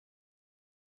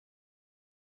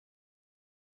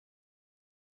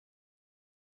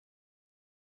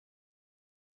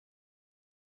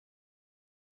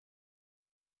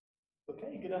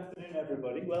Okay, good afternoon,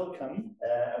 everybody. Welcome,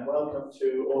 and welcome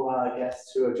to all our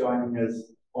guests who are joining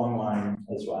us online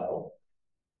as well.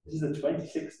 This is the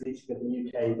 26th meeting of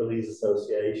the UK-Belize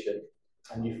Association,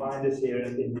 and you find us here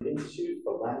in the Institute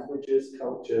for Languages,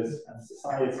 Cultures and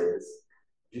Societies,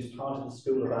 which is part of the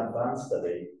School of Advanced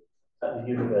Study at the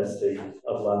University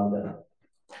of London.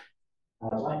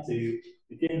 I'd like to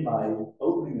begin by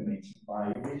opening the meeting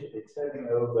by immediately turning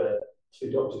over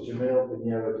to Dr. Jamil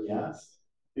Pinheiro-Diaz,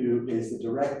 who is the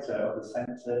director of the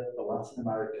Center for Latin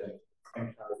American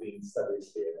and Caribbean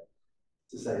Studies here,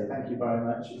 to say thank you very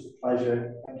much. It's a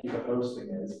pleasure. Thank you for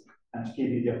hosting us and to give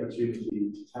you the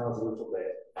opportunity to tell us a little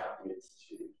bit about the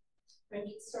Institute. Thank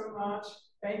you so much.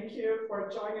 Thank you for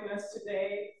joining us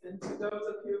today, and to those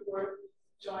of you who are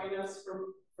joining us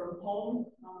from home.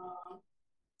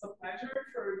 It's a pleasure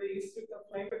for the Institute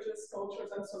of Languages,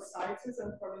 Cultures and Societies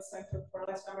and for the Center for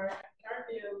Latin American and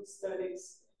Caribbean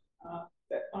Studies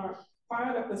that are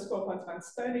part of the School of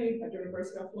Advanced Study at the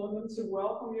University of London to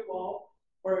welcome you all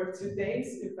for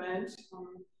today's event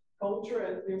on culture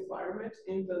and the environment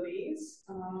in Belize.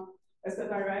 As the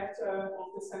director of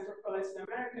the Center for Latin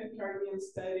American and Caribbean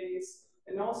Studies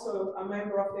and also a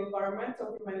member of the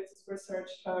Environmental Humanities Research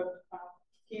Hub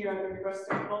here at the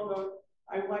University of London,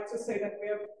 I would like to say that we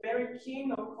are very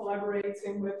keen on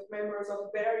collaborating with members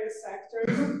of various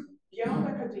sectors beyond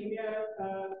academia,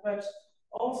 but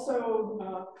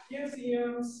also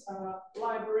museums,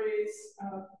 libraries,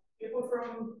 people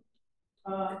from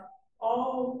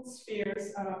all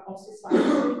spheres of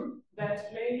society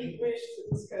that may wish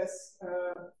to discuss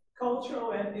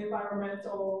cultural and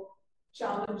environmental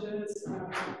challenges.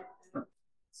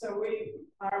 So we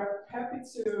are happy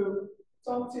to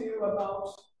talk to you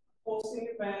about hosting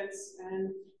events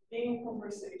and being in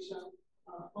conversation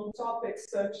on topics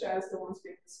such as the ones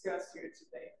being discussed here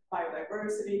today: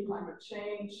 biodiversity, climate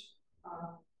change,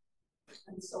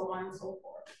 and so on and so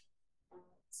forth.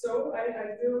 So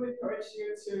I do encourage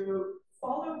you to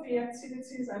follow the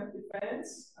activities and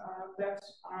events that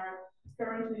are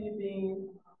currently being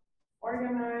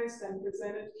organized and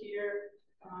presented here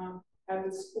at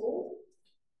the school.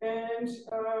 And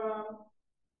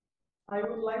I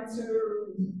would like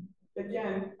to,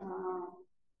 again,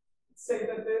 say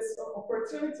that this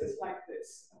opportunities like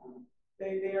this,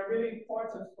 they are really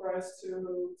important for us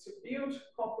to build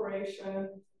cooperation,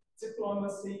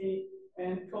 diplomacy,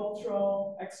 and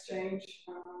cultural exchange.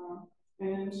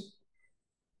 And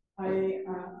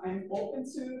I'm open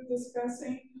to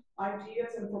discussing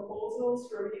ideas and proposals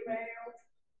through email,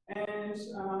 and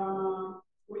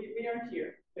we are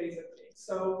here, basically.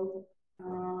 So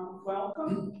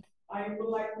welcome. I would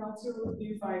like now to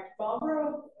invite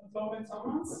Barbara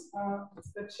Bowman-Thomas,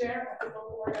 the chair of the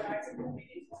local organizing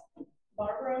committee.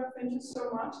 Barbara, thank you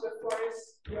so much. The floor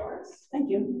is yours. Thank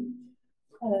you.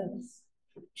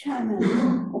 Chairman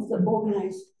of the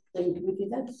organizing committee,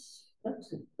 that's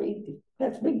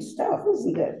big stuff,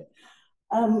 isn't it?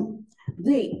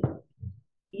 The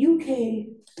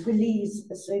UK-Belize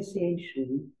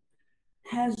Association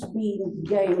has been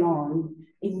going on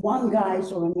in one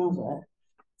guise or another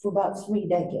for about 3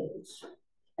 decades.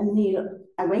 And Neil,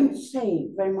 I won't say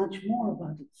very much more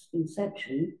about its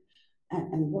inception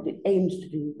and what it aims to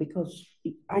do, because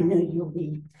I know you'll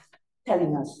be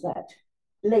telling us that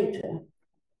later.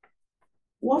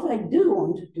 What I do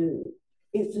want to do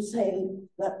is to say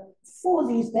that for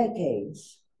these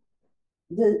decades,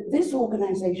 this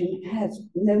organization has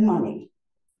no money.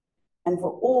 And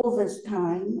for all this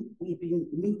time, we've been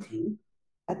meeting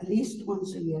at least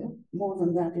once a year, more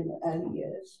than that in the early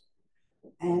years.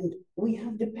 And we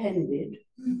have depended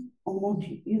on what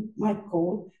you might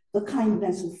call the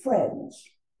kindness of friends.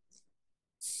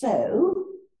 So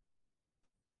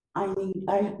I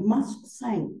must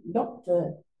thank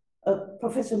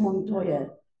Professor Montoya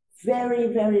very,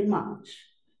 very much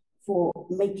for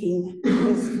making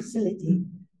this facility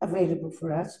available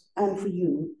for us and for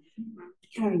you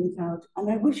carrying it out.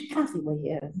 And I wish Kathy were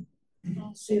here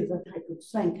so that I could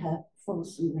thank her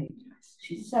fulsomely.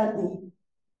 She certainly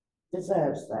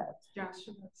deserves that. Yeah,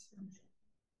 she does.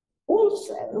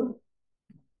 Also,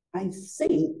 I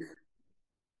think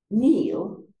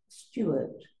Neil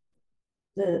Stewart,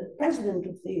 the president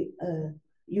of the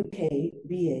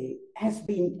UKBA, has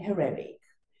been heroic.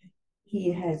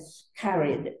 He has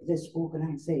carried this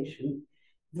organization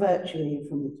virtually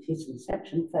from his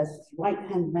inception, first as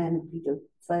right-hand man, Peter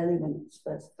Furley, when it was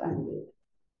first founded,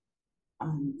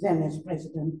 then as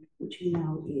president, which he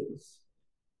now is.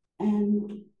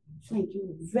 And thank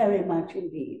you very much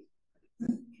indeed.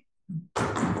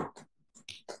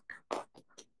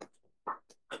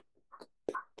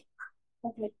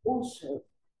 But I also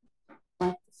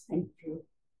like to thank you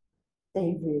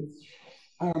David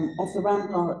of the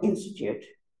Rampart Institute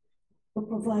for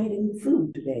providing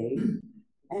food today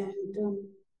and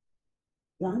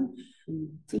lunch and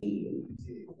tea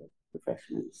and other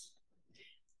refreshments.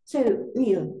 So,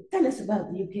 Neil, tell us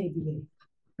about the UKBA.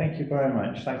 Thank you very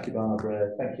much. Thank you,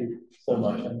 Barbara. Thank you so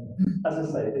much. And as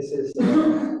I say, this is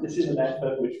an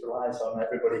effort which relies on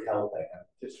everybody helping, and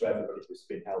just to everybody who's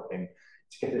been helping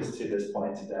to get us to this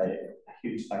point today, a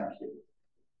huge thank you.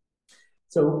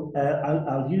 So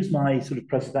I'll use my sort of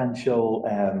presidential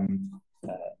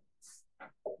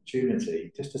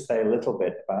opportunity just to say a little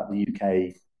bit about the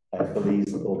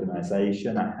UK-Belize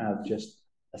organisation. I have just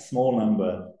a small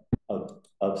number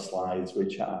of slides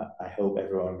which I hope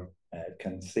everyone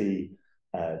can see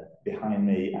behind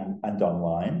me and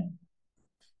online.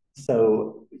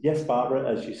 So yes,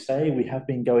 Barbara, as you say, we have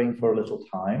been going for a little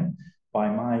time. By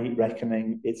my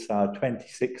reckoning, it's our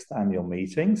 26th annual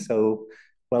meeting. So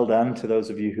well done to those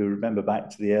of you who remember back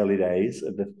to the early days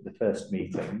of the first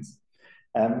meetings.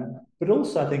 But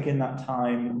also, I think in that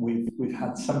time, we've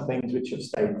had some things which have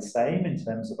stayed the same in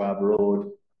terms of our broad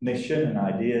mission and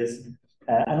ideas,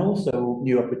 and also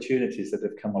new opportunities that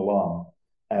have come along.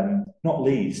 Not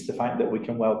least the fact that we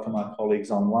can welcome our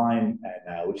colleagues online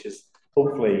now, which is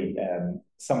hopefully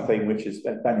something which is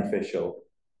beneficial,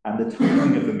 and the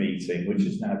timing of the meeting, which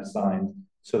is now designed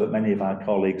so that many of our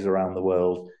colleagues around the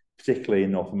world, particularly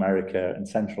in North America and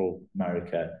Central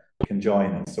America, can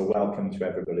join us. So welcome to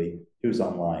everybody who's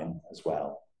online as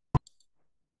well.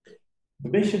 The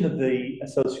mission of the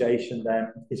association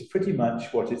then is pretty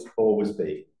much what it's always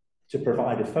been: to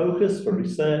provide a focus for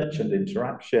research and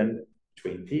interaction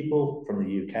between people from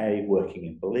the UK working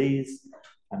in Belize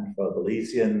and for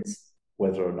Belizeans,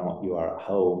 whether or not you are at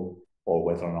home or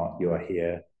whether or not you are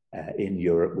here in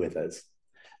Europe with us.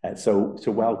 So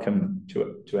welcome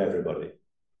to everybody.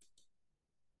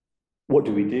 What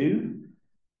do we do?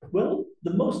 Well,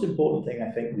 the most important thing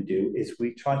I think we do is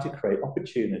we try to create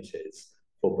opportunities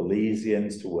for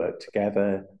Belizeans to work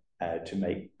together, to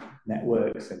make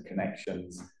networks and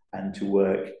connections, and to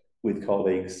work with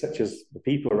colleagues such as the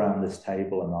people around this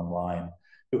table and online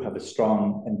who have a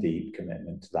strong and deep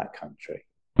commitment to that country.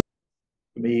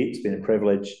 For me, it's been a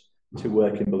privilege to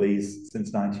work in Belize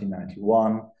since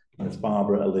 1991. And as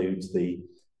Barbara alludes, the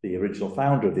original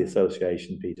founder of the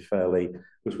association, Peter Furley,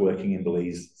 was working in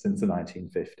Belize since the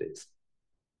 1950s.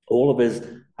 All of us,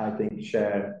 I think,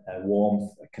 share a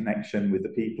warmth, a connection with the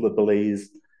people of Belize.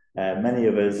 Many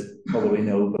of us probably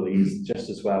know Belize just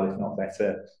as well, if not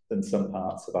better, than some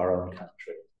parts of our own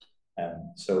country.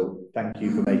 So thank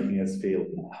you for making us feel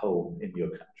at home in your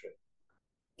country.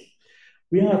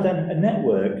 We are then a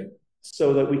network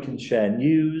so that we can share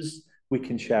news, we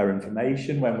can share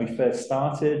information. When we first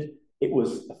started, it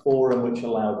was a forum which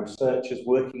allowed researchers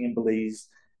working in Belize,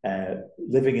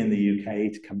 living in the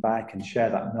UK, to come back and share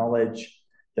that knowledge.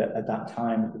 That at that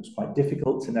time it was quite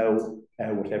difficult to know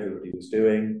what everybody was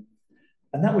doing.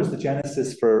 And that was the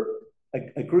genesis for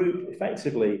a group,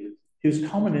 effectively, whose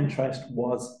common interest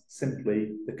was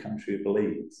simply the country of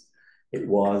Belize. It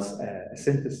was a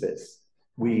synthesis.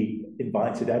 We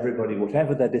invited everybody,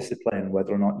 whatever their discipline,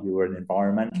 whether or not you were an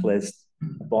environmentalist,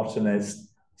 a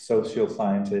botanist, social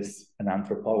scientist, an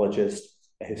anthropologist,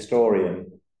 a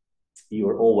historian, you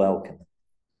are all welcome.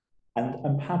 And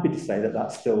I'm happy to say that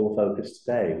that's still the focus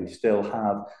today. We still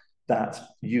have that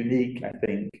unique, I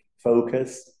think,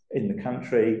 focus in the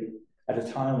country at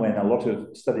a time when a lot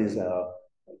of studies are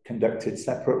conducted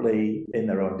separately in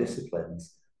their own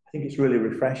disciplines. I think it's really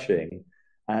refreshing.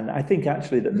 And I think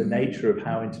actually that the nature of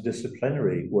how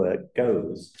interdisciplinary work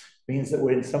goes means that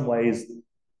we're in some ways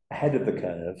ahead of the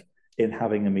curve in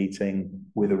having a meeting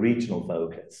with a regional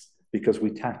focus, because we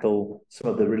tackle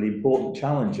some of the really important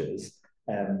challenges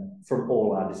from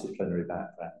all our disciplinary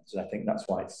backgrounds. And I think that's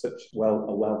why it's such a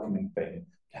welcoming thing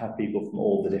to have people from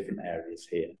all the different areas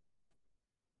here.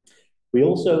 We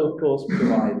also, of course,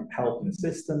 provide help and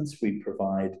assistance. We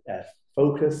provide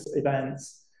focus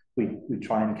events. We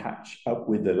try and catch up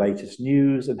with the latest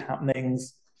news and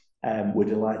happenings. We're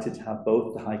delighted to have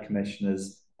both the High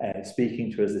Commissioners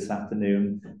speaking to us this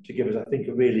afternoon to give us, I think,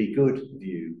 a really good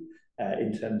view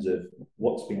in terms of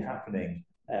what's been happening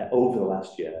over the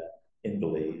last year in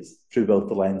Belize through both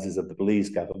the lenses of the Belize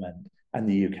government and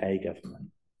the UK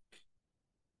government.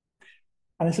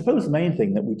 And I suppose the main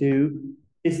thing that we do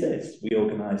is this: we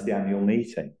organise the annual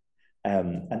meeting.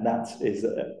 And that is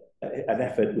an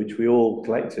effort which we all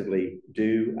collectively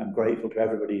do. I'm grateful to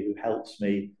everybody who helps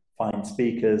me find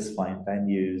speakers, find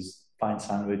venues, find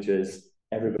sandwiches.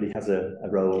 Everybody has a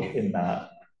role in that,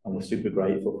 and we're super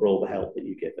grateful for all the help that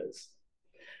you give us.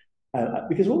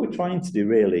 Because what we're trying to do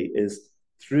really is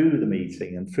through the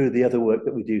meeting and through the other work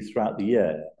that we do throughout the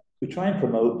year, we try and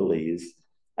promote Belize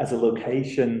as a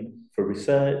location for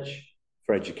research,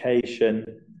 for education,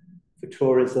 for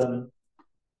tourism,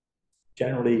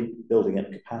 generally building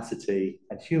up capacity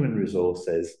and human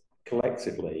resources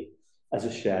collectively as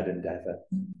a shared endeavour.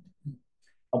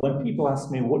 And when people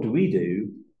ask me, what do we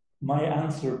do? My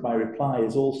answer, my reply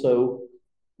is also,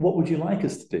 what would you like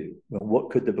us to do? Well, what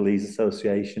could the Belize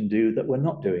Association do that we're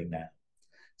not doing now?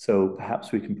 So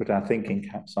perhaps we can put our thinking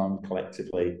caps on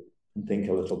collectively and think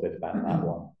a little bit about that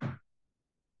one.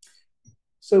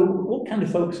 So what kind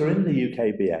of folks are in the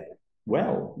UKBA?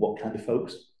 Well, what kind of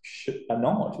folks are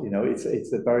not? You know, it's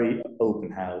a very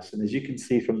open house. And as you can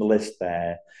see from the list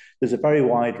there, there's a very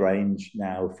wide range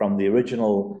now from the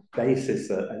original basis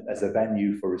as a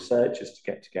venue for researchers to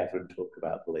get together and talk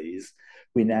about Belize.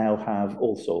 We now have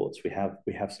all sorts. We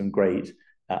have some great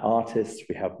artists,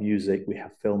 we have music, we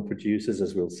have film producers,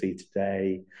 as we'll see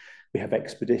today. We have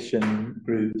expedition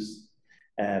groups,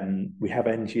 we have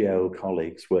NGO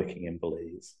colleagues working in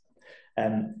Belize.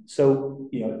 So,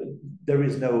 you know, there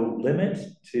is no limit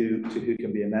to who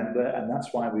can be a member, and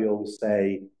that's why we always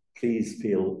say, please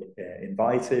feel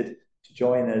invited to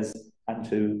join us and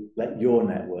to let your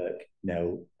network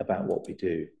know about what we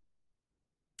do.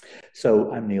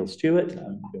 So I'm Neil Stewart,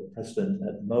 I'm your president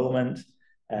at the moment.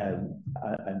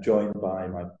 I'm joined by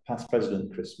my past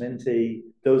president, Chris Minty.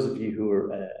 Those of you who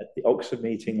were at the Oxford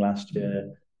meeting last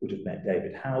year would have met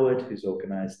David Howard, who's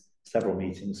organised several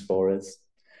meetings for us.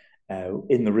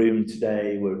 In the room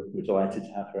today, we're delighted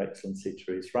to have Her Excellency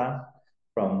Therese Rath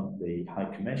from the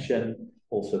High Commission,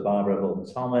 also Barbara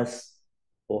Bolton-Thomas,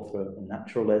 author and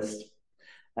naturalist.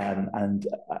 And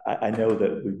I know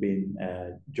that we've been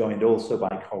joined also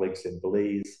by colleagues in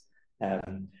Belize.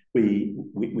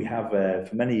 We have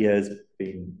for many years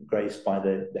been graced by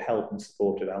the help and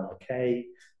support of Elmer Kay,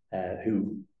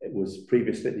 who was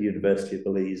previously at the University of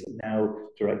Belize and now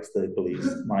directs the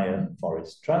Belize Maya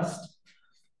Forest Trust.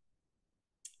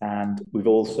 And we've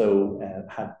also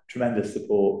had tremendous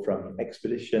support from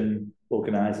expedition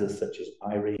organisers such as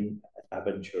Irene at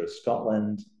Aventura,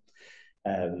 Scotland.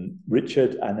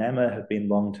 Richard and Emma have been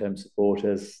long-term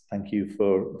supporters. Thank you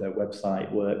for their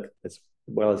website work, as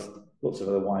well as lots of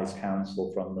other wise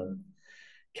counsel from them.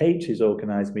 Kate, who's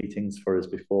organised meetings for us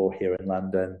before here in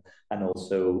London, and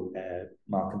also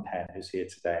Malcolm Penn, who's here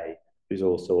today, who's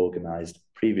also organised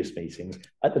previous meetings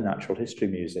at the Natural History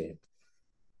Museum.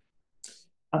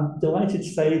 I'm delighted to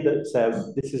say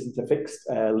that this isn't a fixed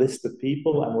list of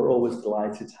people, and we're always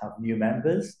delighted to have new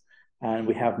members. And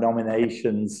we have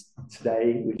nominations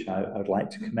today, which I would like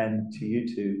to commend to you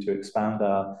to expand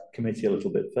our committee a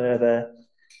little bit further.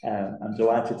 I'm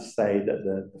delighted to say that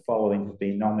the following have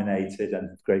been nominated and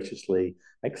have graciously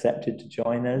accepted to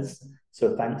join us.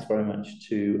 So thanks very much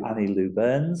to Annie Lou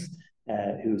Burns,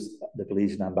 who's the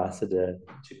Belizean ambassador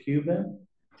to Cuba.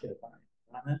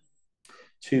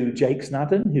 To Jake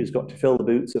Snadden, who's got to fill the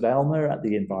boots of Elmer at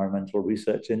the Environmental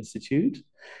Research Institute.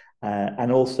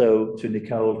 And also to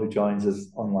Nicole, who joins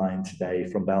us online today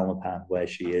from Belmopan, where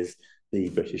she is the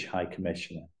British High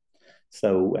Commissioner.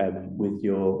 So with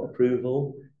your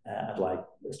approval, I'd like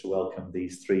us to welcome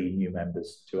these three new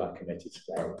members to our committee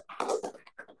today.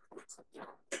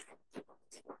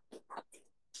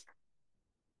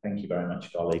 Thank you very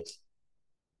much, colleagues.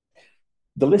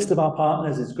 The list of our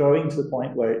partners is growing to the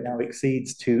point where it now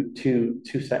exceeds two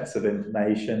sets of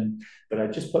information, but I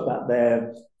just put that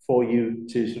there for you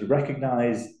to sort of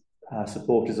recognise our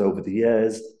supporters over the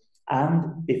years,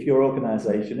 and if your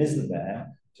organisation isn't there,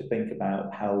 to think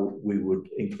about how we would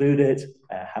include it,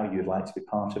 how you'd like to be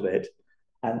part of it,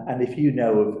 and if you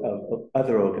know of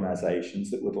other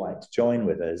organisations that would like to join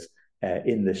with us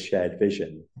in this shared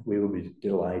vision, we will be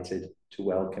delighted to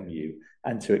welcome you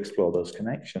and to explore those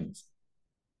connections.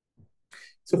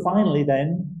 So finally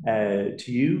then,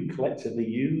 to you, collectively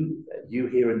you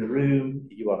here in the room,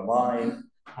 you online,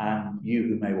 and you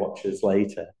who may watch us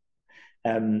later,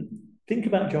 think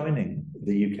about joining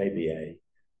the UKBA.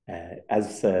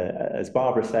 As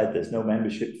Barbara said, there's no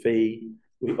membership fee.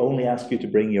 We only ask you to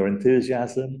bring your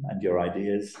enthusiasm and your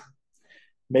ideas.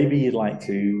 Maybe you'd like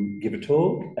to give a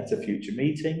talk at a future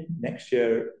meeting. Next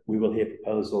year, we will hear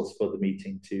proposals for the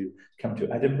meeting to come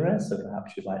to Edinburgh, so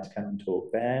perhaps you'd like to come and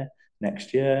talk there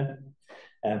next year.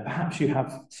 Perhaps you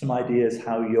have some ideas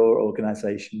how your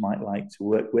organisation might like to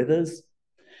work with us.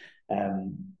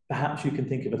 Perhaps you can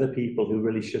think of other people who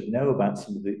really should know about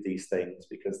some of these things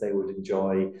because they would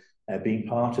enjoy being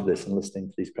part of this and listening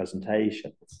to these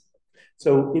presentations.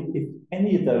 So if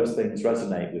any of those things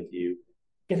resonate with you,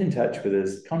 get in touch with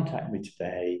us, contact me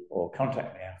today or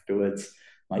contact me afterwards.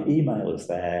 My email is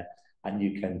there, and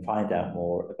you can find out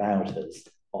more about us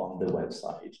on the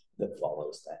website that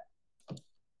follows there.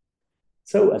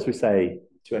 So, as we say,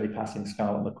 to any passing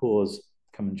Scarlet Macaws,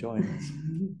 come and join us.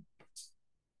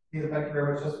 Neil, thank you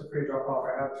very much. Just before you drop off,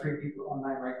 I have 3 people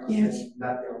online right now. Yes.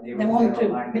 That They want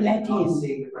to be let in.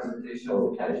 Seeing the presentation.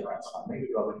 Okay, maybe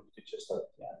Robin could just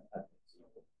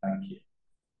thank you.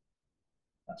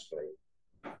 That's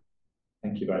great.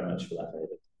 Thank you very much for that,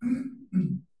 David.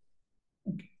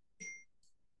 Okay.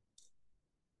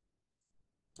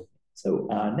 So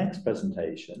our next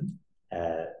presentation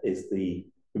is we're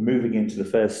moving into the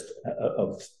first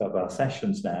of our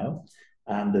sessions now.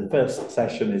 And the first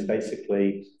session is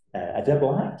basically a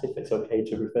double act, if it's okay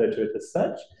to refer to it as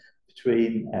such,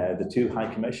 between the 2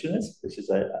 High Commissioners, which is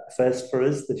a first for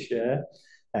us this year.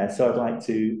 So I'd like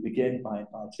to begin by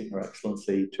inviting Her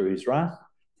Excellency Therese Rath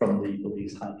from the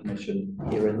Belize High Commission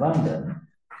here in London to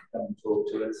come and talk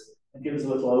to us and give us a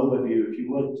little overview, if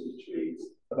you would, Therese,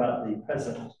 about the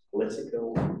present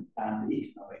political and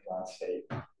economic landscape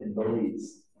in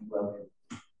Belize. Welcome.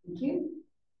 Thank you.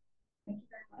 Thank you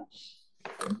very much.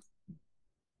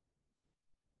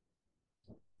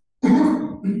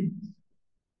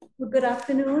 Well, good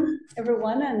afternoon,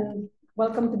 everyone, and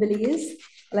welcome to Belize.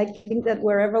 I like to think that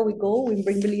wherever we go, we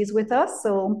bring Belize with us.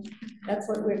 So that's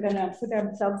what we're going to put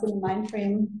ourselves in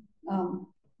the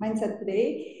mindset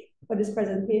today for this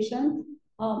presentation.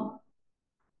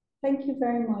 Thank you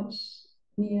very much,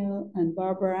 Neil and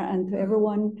Barbara, and to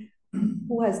everyone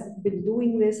who has been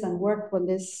doing this and worked on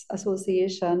this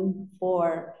association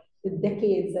for the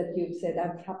decades that you've said.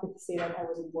 I'm happy to say that I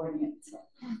wasn't born yet. So.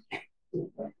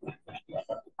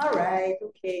 All right,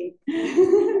 okay.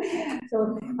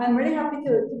 So I'm really happy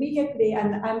to be here today,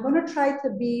 and I'm going to try to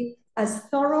be as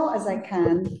thorough as I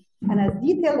can and as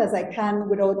detailed as I can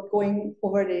without going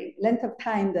over the length of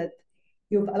time that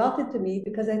you've allotted to me,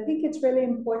 because I think it's really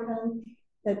important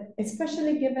that,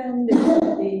 especially given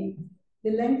the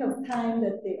length of time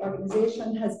that the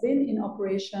organization has been in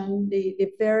operation, the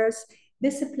various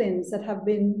disciplines that have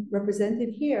been represented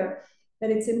here, that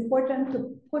it's important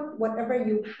to put whatever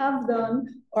you have done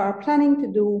or are planning to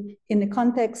do in the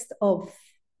context of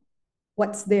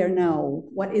what's there now,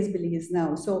 what is Belize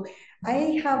now. So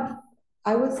I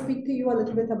will speak to you a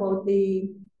little bit about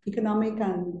the economic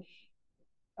and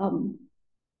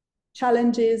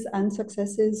challenges and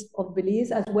successes of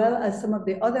Belize, as well as some of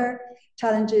the other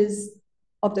challenges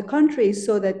of the country,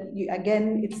 so that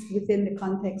it's within the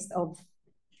context of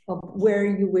where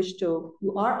you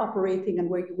are operating and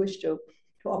where you wish to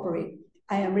operate.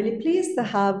 I am really pleased to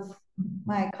have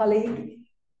my colleague,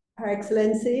 Her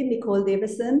Excellency Nicole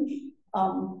Davison,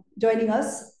 joining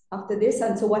us after this.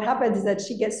 And so what happens is that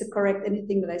she gets to correct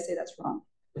anything that I say that's wrong.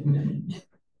 And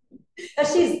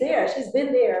she's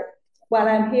been there while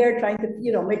I'm here trying to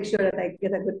make sure that I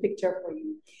get a good picture for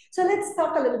you. So let's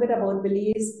talk a little bit about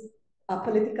Belize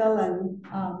political and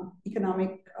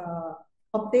economic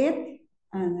update.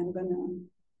 And I'm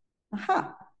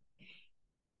gonna,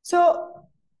 So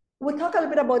we'll talk a little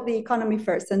bit about the economy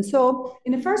first. And so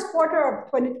in the first quarter of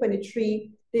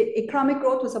 2023, the economic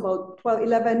growth was about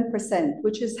 11%,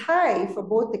 which is high for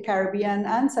both the Caribbean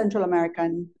and Central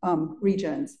American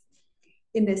regions.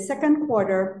 In the second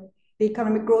quarter, the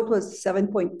economic growth was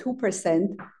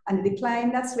 7.2%, and the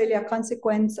decline, that's really a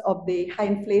consequence of the high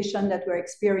inflation that we're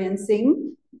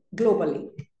experiencing globally,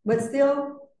 but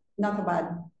still not a bad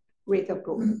rate of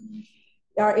growth.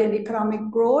 Our economic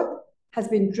growth has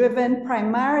been driven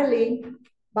primarily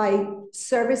by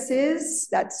services,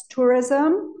 that's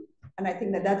tourism, and I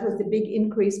think that was the big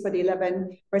increase for the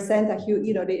 11%.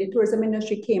 The tourism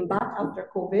industry came back after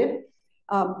COVID.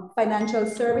 Financial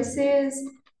services,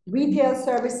 retail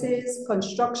services,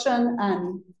 construction,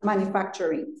 and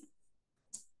manufacturing.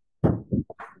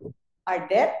 Our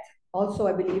debt also,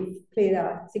 I believe, played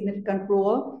a significant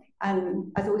role.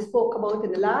 And as we spoke about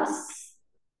in the last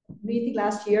meeting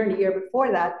last year and the year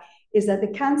before that, is that the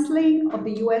canceling of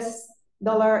the US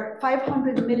dollar,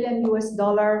 $500 million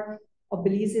of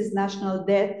Belize's national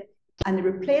debt, and the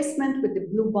replacement with the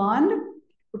blue bond,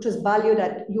 which was valued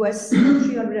at US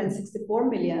 $364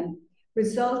 million,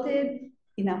 resulted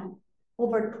in a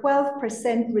over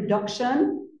 12%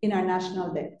 reduction in our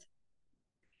national debt.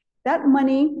 That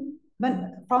money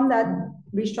from that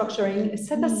restructuring is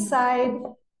set aside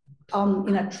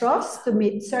in a trust to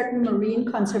meet certain marine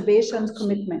conservation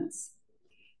commitments.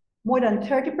 More than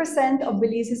 30% of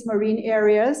Belize's marine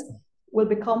areas will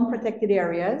become protected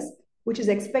areas, which is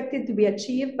expected to be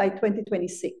achieved by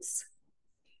 2026.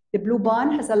 The Blue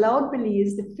Bond has allowed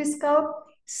Belize the fiscal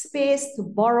space to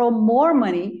borrow more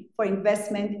money for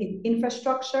investment in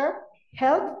infrastructure,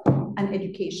 health, and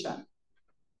education.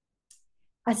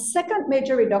 A second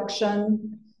major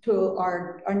reduction to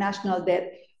our national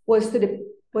debt was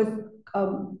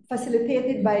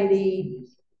facilitated by the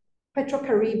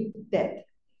Petro-Carib debt.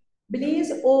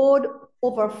 Belize owed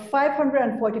over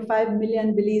 545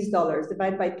 million Belize dollars,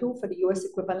 divided by 2 for the US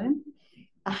equivalent,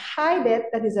 a high debt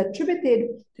that is attributed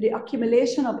to the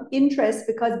accumulation of interest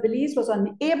because Belize was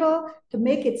unable to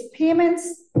make its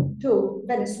payments to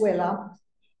Venezuela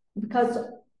because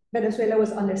Venezuela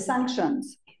was under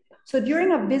sanctions. So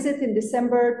during a visit in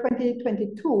December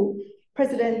 2022,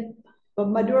 President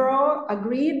Maduro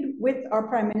agreed with our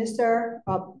Prime Minister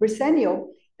Briceño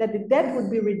that the debt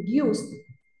would be reduced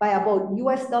by about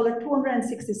US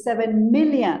 $267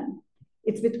 million.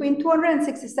 It's between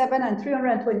 267 and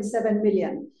 327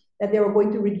 million that they were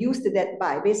going to reduce the debt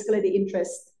by. Basically, the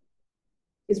interest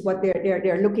is what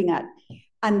they're looking at.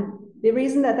 And the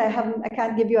reason that I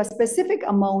can't give you a specific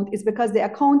amount is because the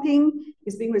accounting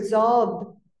is being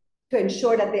resolved to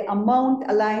ensure that the amount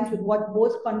aligns with what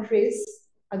both countries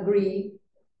agree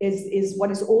is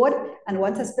what is owed. And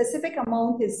once a specific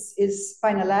amount is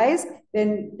finalized,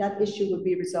 then that issue will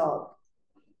be resolved.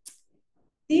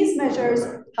 These measures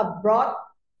have brought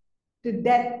our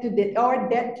debt to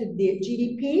the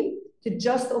GDP to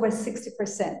just over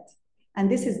 60%. And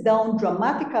this is down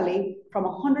dramatically from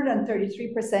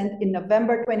 133% in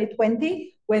November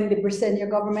 2020 when the Briceño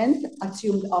government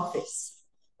assumed office.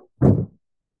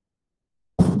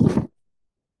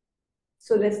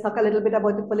 So let's talk a little bit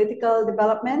about the political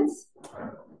developments.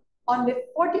 On the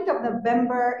 14th of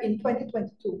November in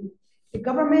 2022, the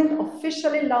government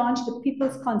officially launched the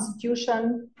People's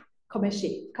Constitution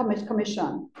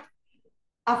Commission.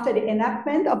 After the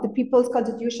enactment of the People's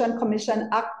Constitution Commission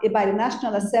Act by the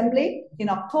National Assembly in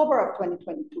October of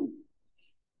 2022.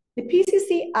 The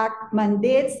PCC Act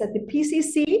mandates that the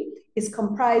PCC is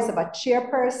comprised of a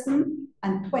chairperson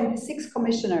and 26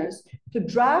 commissioners to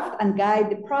draft and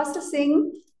guide the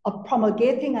processing of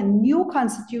promulgating a new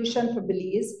constitution for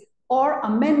Belize or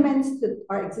amendments to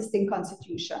our existing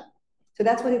constitution. So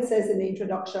that's what it says in the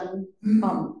introduction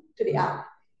to the act.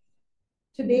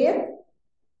 Today,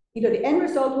 the end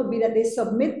result would be that they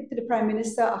submit to the Prime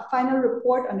Minister a final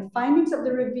report on the findings of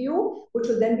the review, which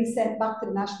will then be sent back to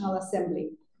the National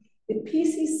Assembly. The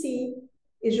PCC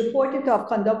is reported to have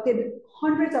conducted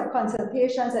hundreds of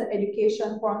consultations and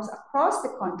education forums across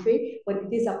the country, but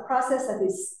it is a process that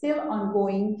is still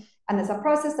ongoing, and it's a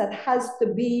process that has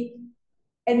to be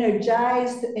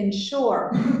energized to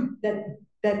ensure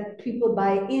that people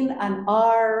buy in and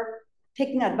are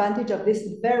taking advantage of this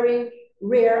very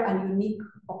rare and unique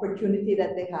opportunity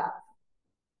that they have.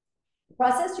 The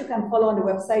process you can follow on the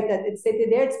website that it's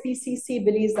stated there, it's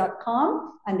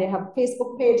pccbelize.com, and they have a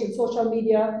Facebook page and social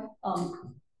media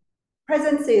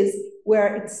presences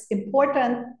where it's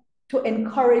important to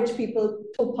encourage people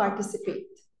to participate.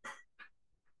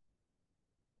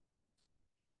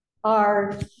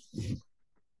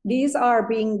 These are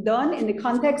being done in the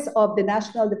context of the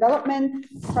national development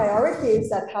priorities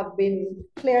that have been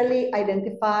clearly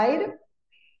identified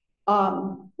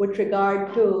with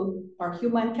regard to our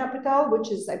human capital, which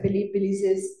is, I believe,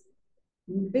 Belize's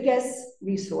biggest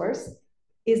resource.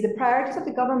 Is the priorities of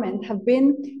the government have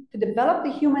been to develop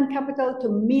the human capital to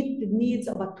meet the needs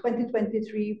of a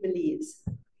 2023 Belize.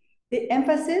 The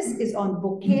emphasis is on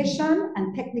vocation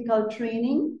and technical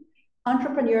training,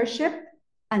 entrepreneurship,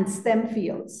 and STEM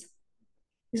fields.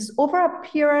 This is over a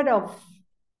period of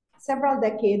several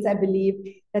decades, I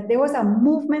believe, that there was a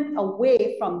movement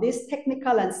away from this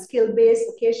technical and skill-based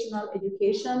vocational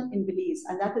education in Belize,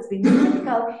 and that has been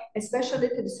critical, especially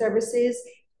to the services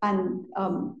and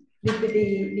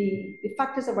the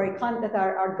factors of our economy that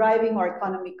are driving our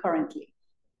economy currently.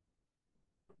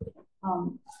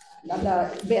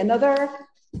 The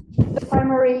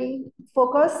primary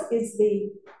focus is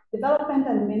the development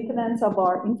and maintenance of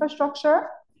our infrastructure,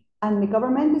 and the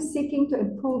government is seeking to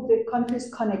improve the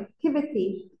country's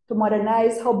connectivity to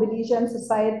modernize how Belizean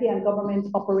society and government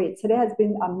operate. So there has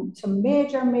been some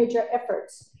major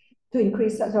efforts to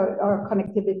increase our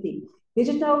connectivity.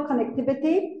 Digital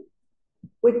connectivity,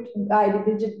 by the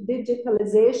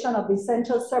digitalization of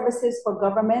essential services for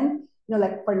government,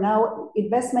 like for now,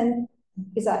 investment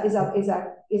is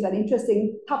an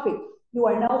interesting topic. You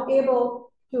are now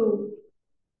able to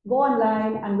go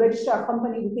online and register a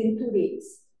company within 2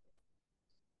 days.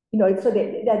 So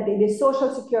the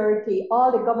social security,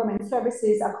 all the government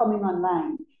services are coming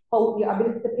online. How your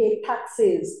ability to pay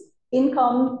taxes,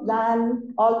 income,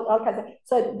 land, all kinds of.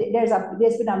 So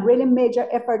there's been a really major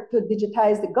effort to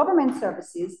digitize the government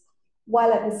services,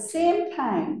 while at the same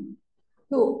time,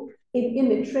 in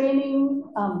the training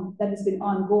that has been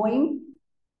ongoing,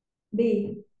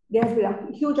 the there has been a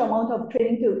huge amount of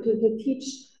training to teach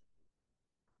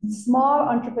small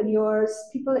entrepreneurs,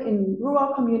 people in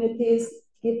rural communities,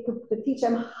 to teach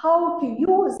them how to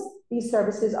use these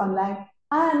services online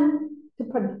and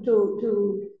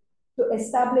to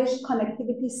establish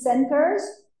connectivity centers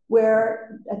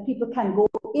where people can go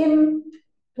in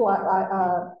to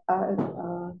a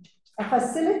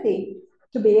facility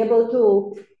to be able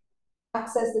to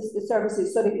access the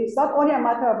services. So it's not only a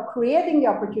matter of creating the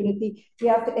opportunity, we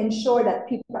have to ensure that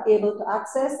people are able to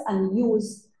access and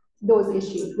use those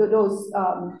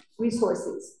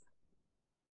resources.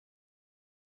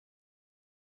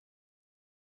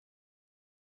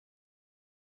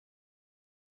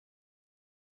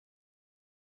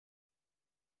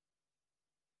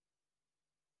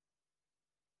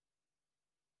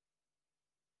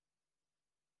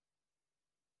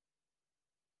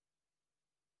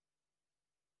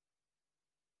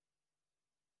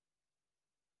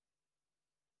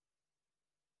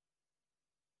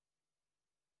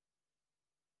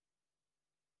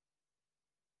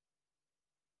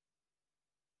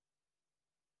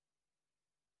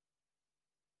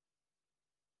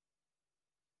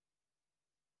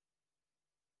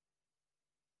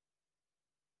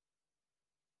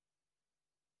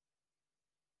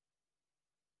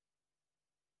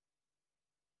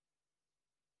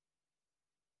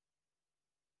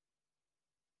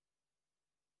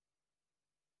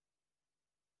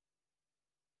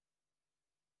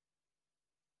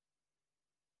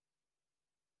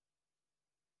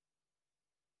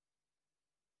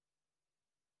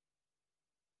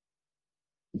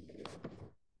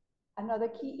 Another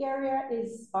key area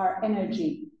is our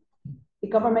energy. The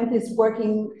government is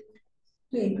working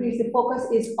to increase, the focus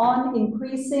is on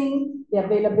increasing the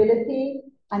availability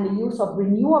and the use of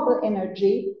renewable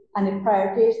energy and the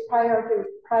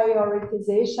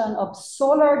prioritization of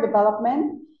solar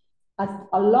development,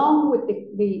 along with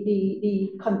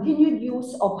the continued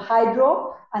use of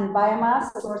hydro and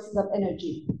biomass sources of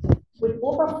energy. With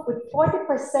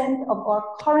 40% of our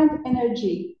current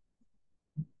energy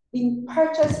being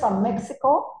purchased from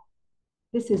Mexico,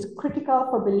 this is critical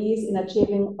for Belize in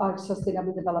achieving our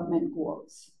sustainable development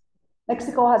goals.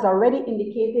 Mexico has already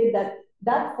indicated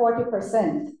that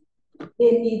 40%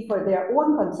 they need for their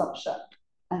own consumption.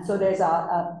 And so there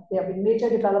have been major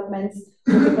developments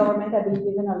with the government have been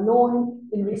given a loan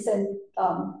in recent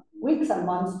weeks and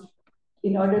months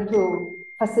in order to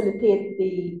facilitate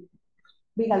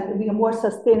being more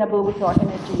sustainable with our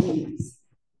energy needs.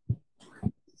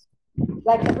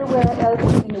 Like everywhere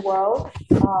else in the world,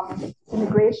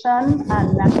 immigration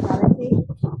and nationality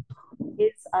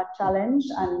is a challenge,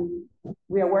 and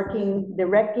we are working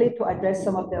directly to address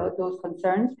some of those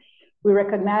concerns. We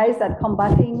recognize that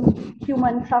combating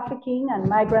human trafficking and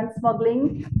migrant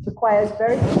smuggling requires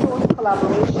very close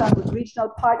collaboration with regional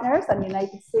partners and the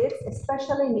United States,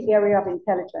 especially in the area of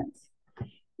intelligence.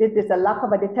 A lack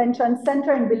of a detention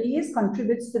center in Belize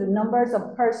contributes to the numbers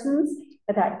of persons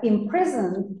that are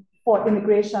imprisoned for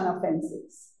immigration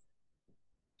offenses.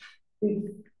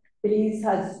 Belize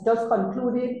has just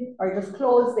concluded or just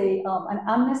closed an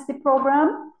amnesty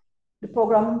program.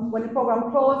 When the program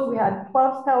closed, we had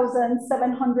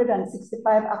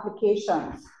 12,765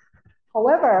 applications.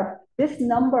 However, this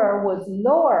number was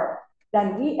lower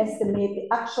than we estimate the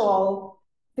actual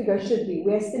figure should be.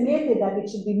 We estimated that it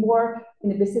should be more in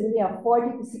the vicinity of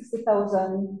 40 to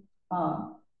 60,000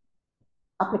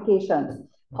 applications.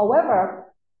 However,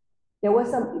 there were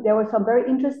some very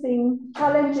interesting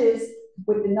challenges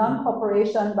with the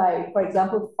non-cooperation by, for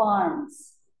example,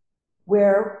 farms,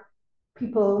 where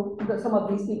some of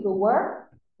these people where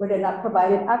they're not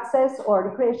provided access, or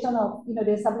the creation of,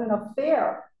 there's something of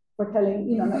fear for telling,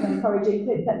 encouraging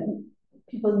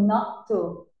people not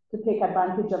to take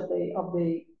advantage of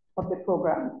the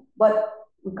program. But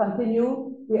we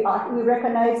continue, we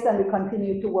recognize and we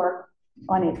continue to work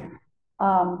on it.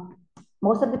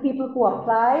 Most of the people who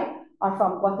apply are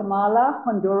from Guatemala,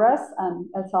 Honduras, and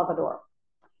El Salvador.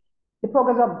 The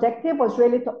program's objective was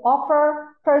really to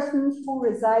offer persons who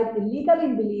reside illegally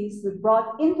in Belize to be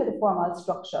brought into the formal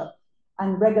structure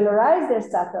and regularize their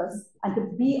status and to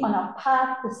be on a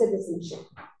path to citizenship.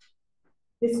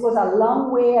 This goes a long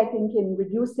way, I think, in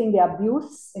reducing the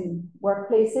abuse in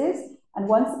workplaces. And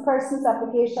once the person's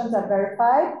applications are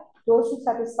verified, those who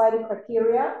satisfy the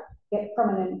criteria get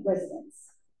permanent residence.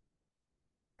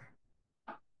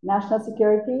 National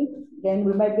security, again,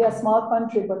 we might be a small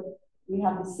country, but we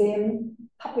have the same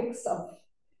topics of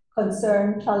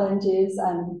concern, challenges,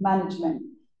 and management.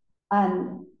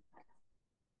 And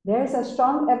there's a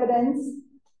strong evidence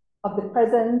of the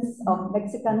presence of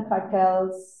Mexican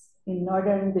cartels in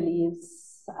northern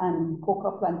Belize and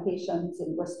cocoa plantations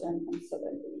in western and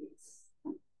southern Belize.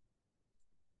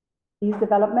 These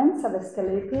developments have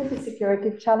escalated the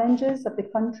security challenges of the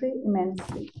country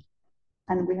immensely,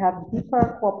 and we have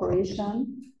deeper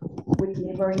cooperation with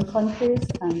neighboring countries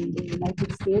and the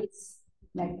United States,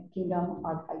 United Kingdom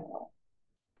are vital.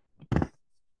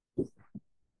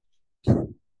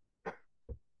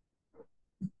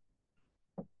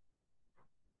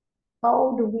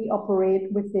 How do we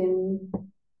operate within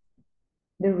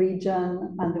the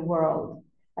region and the world?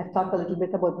 I've talked a little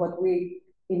bit about what we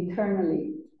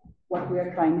internally, what we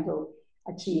are trying to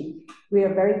achieve. We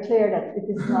are very clear that it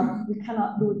is not, we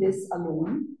cannot do this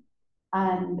alone.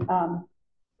 And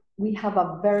we have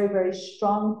a very, very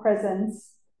strong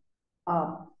presence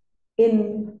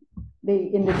in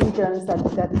the regions that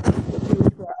we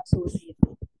are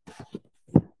associated.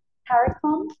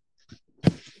 CARICOM,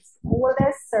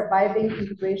 oldest surviving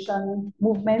integration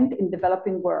movement in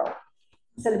developing world,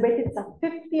 celebrated its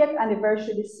 50th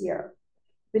anniversary this year.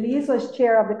 Belize was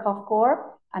chair of the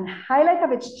COFCOR, and highlight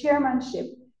of its chairmanship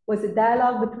was the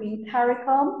dialogue between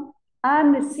CARICOM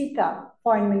and the SICA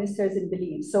foreign ministers in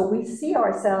Belize. So we see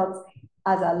ourselves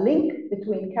as a link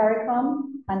between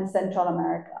CARICOM and Central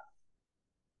America.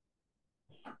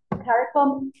 The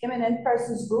CARICOM Eminent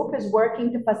Persons Group is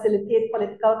working to facilitate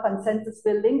political consensus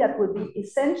building that will be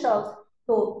essential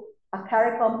to a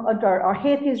CARICOM or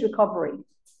Haiti's recovery.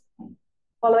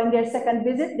 Following their second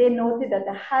visit, they noted that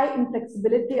the high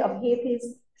inflexibility of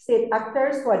Haiti's state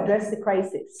actors to address the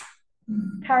crisis.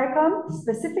 CARICOM,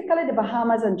 specifically the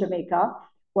Bahamas and Jamaica,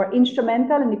 were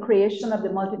instrumental in the creation of the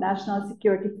multinational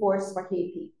security force for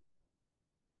Haiti.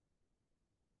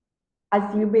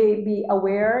 As you may be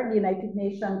aware, the United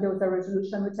Nations, there was a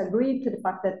resolution which agreed to the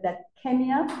fact that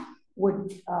Kenya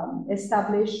would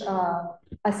establish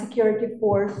a security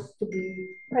force to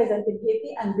be present in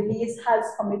Haiti, and Belize has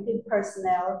committed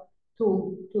personnel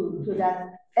to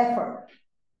that effort.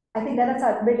 I think that is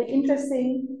a really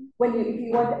interesting, if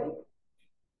you want,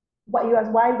 what you ask,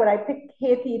 why would I pick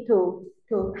Haiti to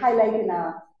highlight in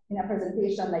a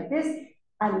presentation like this?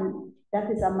 And that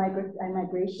is a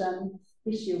migration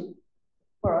issue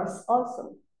for us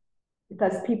also,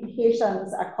 because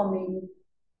Haitians are coming,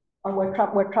 or we're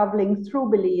traveling through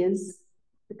Belize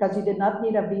because you did not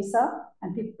need a visa,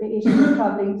 and Haitians are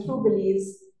traveling through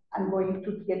Belize and going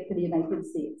to get to the United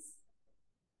States.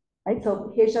 Right,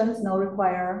 so Haitians now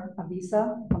require a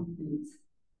visa from Belize.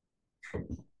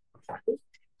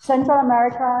 Central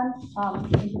American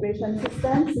Integration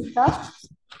System, SICA.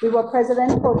 We were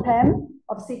president pro tem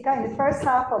of SICA in the first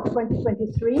half of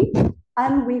 2023,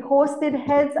 and we hosted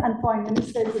heads and foreign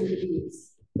ministers in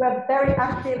Belize. We are very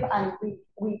active, and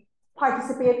we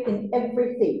participate in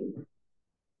everything.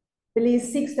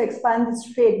 Belize seeks to expand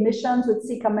its trade missions with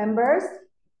SICA members.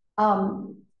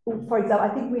 For example, I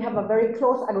think we have a very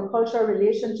close agricultural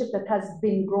relationship that has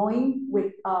been growing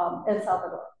with El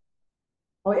Salvador,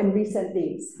 or in recent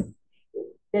days.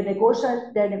 There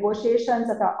are negotiations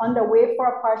that are underway for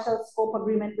a partial scope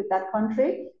agreement with that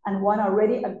country, and one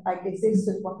already exists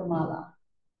with Guatemala.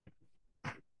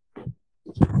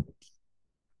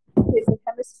 There's a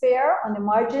hemisphere on the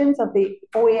margins of the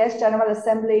OAS General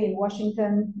Assembly in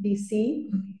Washington, D.C.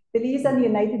 Belize and the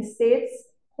United States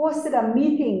hosted a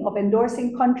meeting of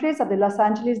endorsing countries of the Los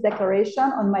Angeles Declaration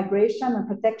on Migration and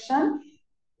Protection,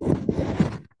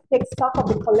 take stock of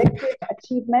the collective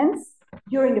achievements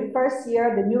during the first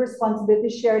year of the new responsibility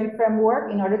sharing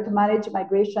framework in order to manage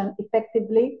migration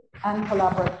effectively and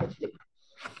collaboratively.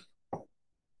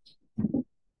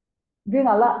 Doing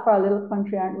a lot for a little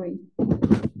country, aren't we?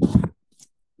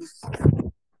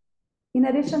 In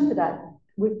addition to that,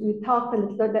 I talked a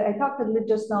little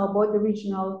just now about the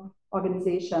regional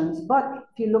organizations, but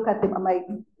if you look at them,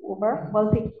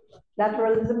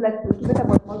 multilateralism, let's look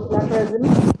about multilateralism.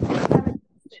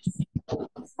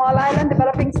 Small island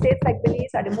developing states like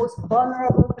Belize are the most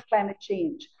vulnerable to climate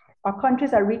change. Our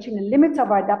countries are reaching the limits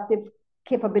of our adaptive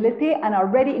capability and are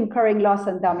already incurring loss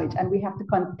and damage, and we have to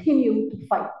continue to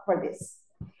fight for this.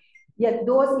 Yet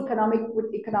those with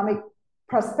economic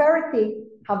prosperity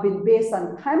have been based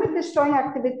on climate-destroying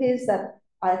activities that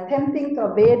are attempting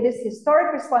to evade this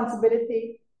historic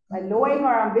responsibility by lowering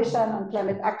our ambition on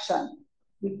climate action.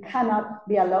 We cannot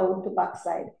be allowed to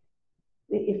backslide.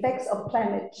 The effects of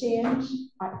climate change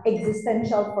are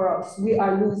existential for us. We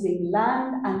are losing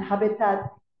land and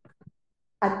habitat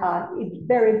at a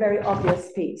very, very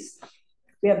obvious pace.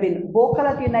 We have been vocal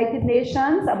at the United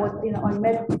Nations about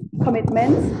unmet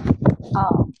commitments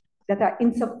that are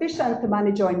insufficient to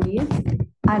manage our needs,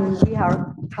 and we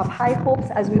have high hopes,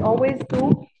 as we always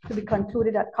do, to be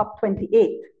concluded at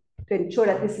COP28 to ensure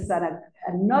that this is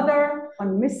another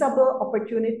unmissable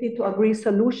opportunity to agree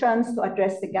solutions to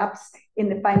address the gaps in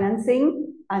the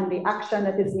financing and the action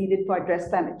that is needed to address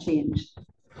climate change.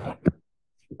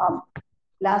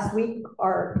 Last week,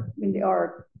 our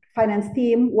finance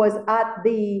team was at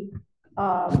the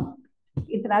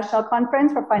International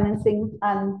Conference for Financing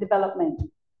and Development.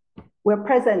 We're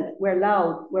present, we're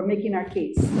loud, we're making our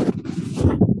case.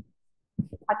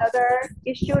 Another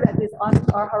issue that is on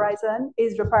our horizon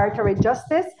is reparatory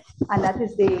justice, and that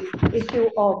is the issue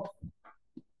of,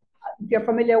 if you're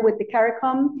familiar with the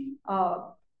CARICOM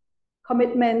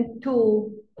commitment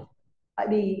to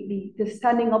the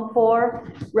standing up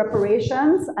for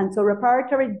reparations, and so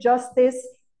reparatory justice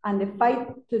and the fight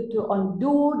to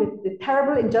undo the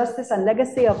terrible injustice and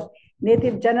legacy of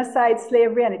Native genocide,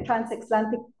 slavery, and the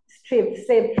transatlantic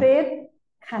slave trade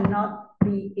cannot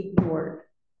be ignored.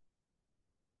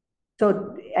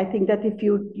 So I think that if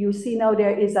you see now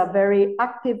there is a very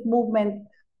active movement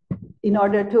in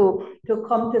order to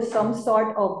come to some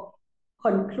sort of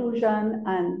conclusion,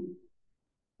 and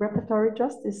reparatory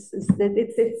justice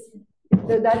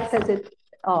that says it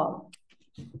all.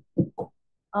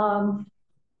 On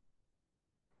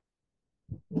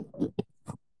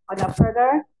a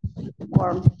further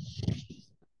or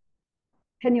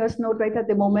tenuous note right at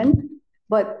the moment,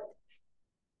 but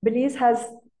Belize has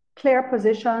clear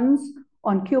positions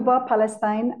on Cuba,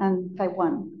 Palestine, and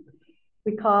Taiwan.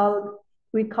 We call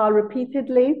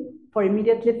repeatedly for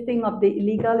immediate lifting of the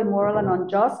illegal, immoral, and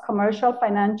unjust commercial,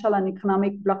 financial, and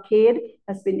economic blockade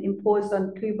that's been imposed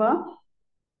on Cuba.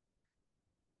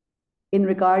 In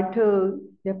regard to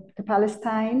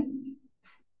Palestine,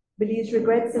 Belize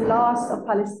regrets the loss of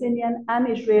Palestinian and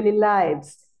Israeli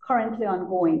lives currently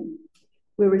ongoing.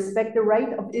 We respect the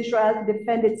right of Israel to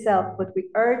defend itself, but we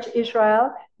urge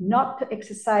Israel not to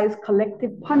exercise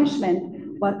collective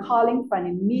punishment while calling for an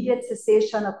immediate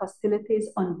cessation of hostilities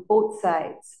on both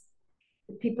sides.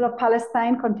 The people of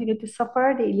Palestine continue to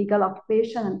suffer the illegal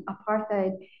occupation and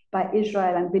apartheid by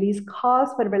Israel, and Belize calls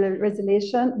for the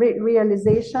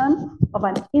realization of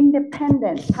an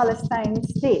independent Palestine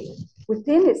state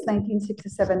within its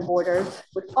 1967 borders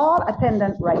with all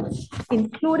attendant rights,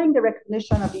 including the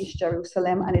recognition of East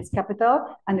Jerusalem and its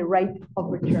capital and the right of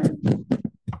return.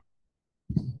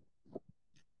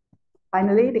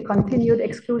 Finally, the continued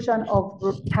exclusion of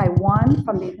Taiwan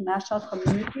from the international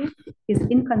community is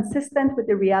inconsistent with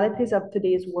the realities of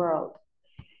today's world.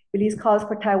 Belize calls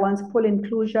for Taiwan's full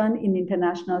inclusion in the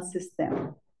international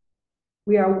system.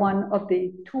 We are one of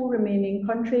the 2 remaining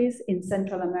countries in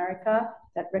Central America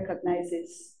that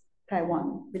recognizes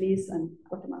Taiwan, Belize and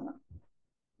Guatemala.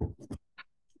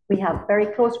 We have very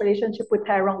close relationship with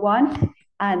Taiwan,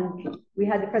 and we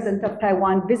had the president of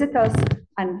Taiwan visit us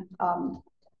and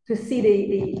to see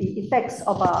the effects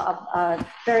of a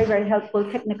very, very helpful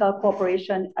technical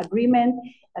cooperation agreement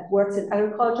that works in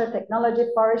agriculture, technology,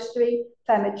 forestry,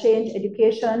 climate change,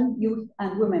 education, youth,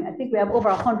 and women. I think we have over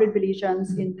 100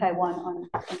 Belizeans in Taiwan on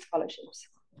scholarships.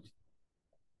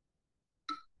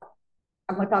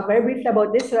 I'm going to talk very briefly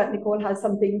about this so that Nicole has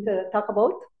something to talk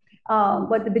about.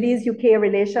 But the Belize-UK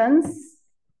relations,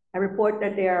 I report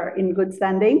that they are in good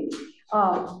standing.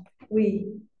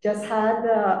 We just had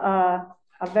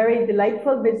a very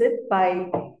delightful visit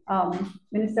by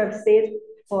Minister of State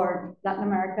for Latin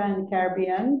America and the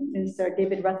Caribbean, Minister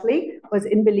David Rutley, was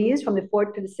in Belize from the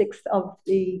 4th to the 6th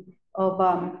of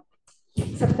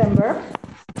September.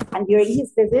 And during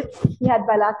his visit, he had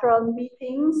bilateral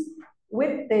meetings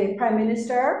with the Prime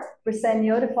Minister,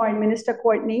 Briceño, the Foreign Minister,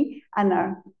 Courtney, and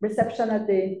a reception at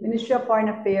the Ministry of Foreign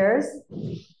Affairs.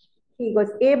 He was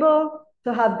able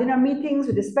to have dinner meetings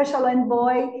with the Special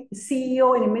Envoy, the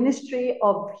CEO in the Ministry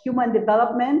of Human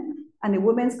Development and the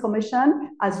Women's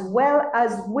Commission, as well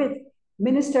as with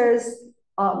ministers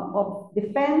of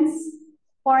defense,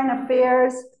 foreign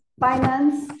affairs,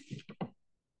 finance,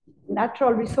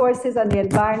 natural resources and the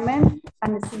environment,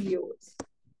 and the CEOs.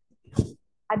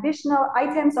 Additional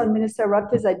items on Minister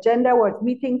Rutley's agenda were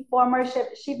meeting former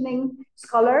Chevening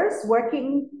scholars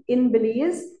working in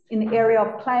Belize in the area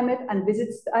of climate and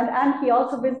visits, and he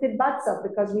also visited BATSA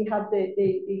because we have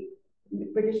the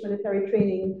British military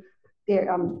training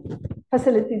there,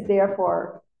 facilities there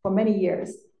for many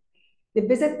years. The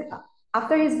visit,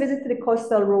 after his visit to the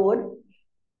coastal road,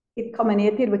 it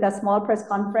culminated with a small press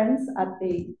conference at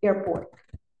the airport.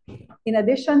 In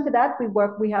addition to that,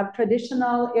 we have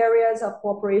traditional areas of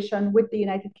cooperation with the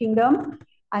United Kingdom,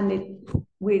 and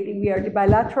the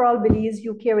bilateral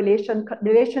Belize-UK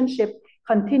relationship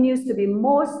continues to be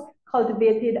most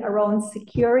cultivated around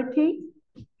security,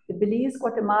 the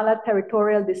Belize-Guatemala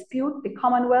territorial dispute, the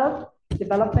Commonwealth,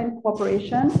 development,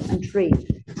 cooperation, and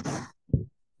trade.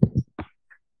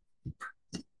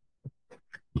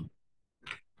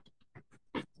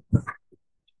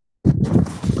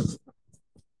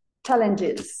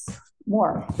 challenges,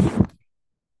 more.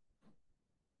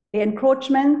 The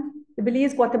encroachment, the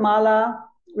Belize-Guatemala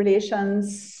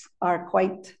relations are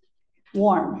quite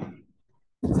warm.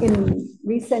 In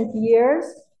recent years,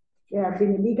 there have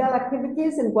been illegal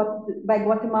activities by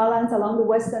Guatemalans along the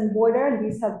western border, and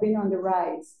these have been on the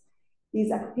rise.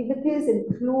 These activities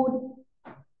include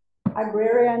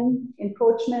agrarian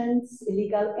encroachments,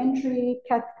 illegal entry,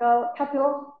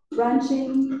 cattle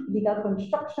ranching, illegal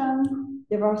construction,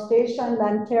 deforestation,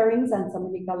 land clearings, and some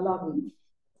illegal logging.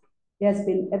 There has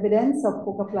been evidence of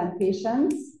coca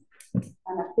plantations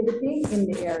and activity in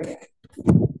the area.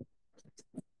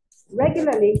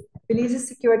 Regularly, Belize's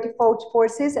security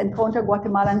forces encounter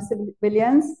Guatemalan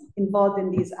civilians involved in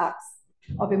these acts.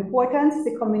 Of importance,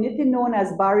 the community known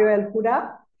as Barrio El Huda,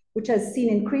 which has seen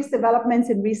increased developments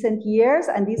in recent years,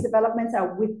 and these developments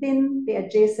are within the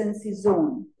adjacency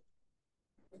zone.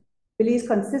 Belize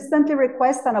consistently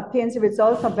requests and obtains the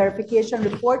results of verification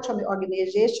reports from the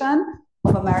Organization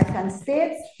of American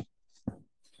States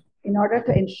in order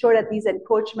to ensure that these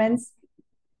encroachments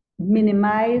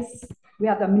we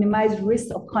have a minimized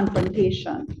risk of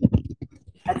confrontation.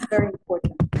 That's very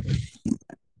important.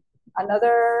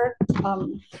 Another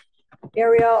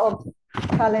area of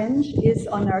challenge is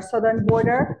on our southern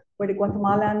border, where the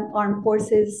Guatemalan armed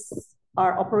forces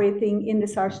are operating in the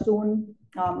Sarstoon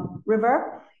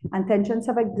River, and tensions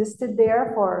have existed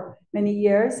there for many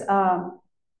years.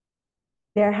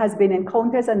 There has been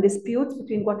encounters and disputes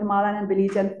between Guatemalan and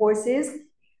Belizean forces,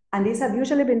 and these have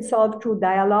usually been solved through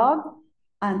dialogue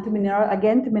and to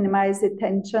minimize the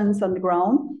tensions on the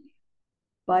ground.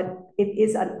 But it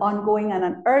is an ongoing and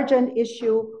an urgent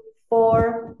issue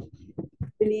for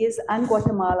Belize and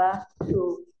Guatemala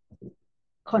to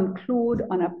conclude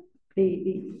on a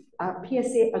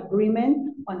PSA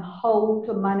agreement on how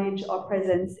to manage our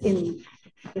presence in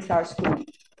the Sarstoon.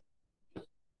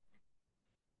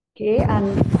 Okay,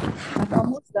 and I'm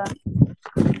almost done.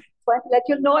 So I'll let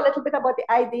you know a little bit about the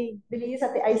Belize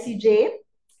at the ICJ.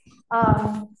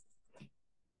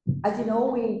 As you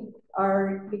know,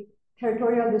 the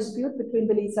territorial dispute between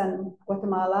Belize and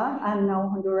Guatemala, and now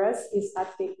Honduras, is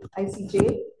at the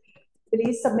ICJ.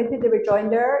 Belize submitted the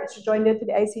rejoinder to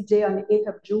the ICJ on the 8th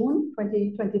of June,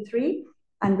 2023,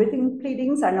 and written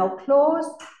pleadings are now closed.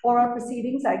 Oral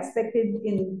proceedings are expected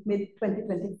in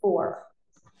mid-2024.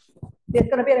 There's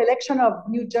going to be an election of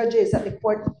new judges at the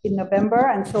court in November,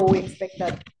 and so we expect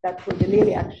that will delay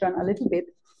the action a little bit.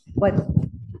 But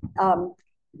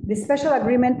the special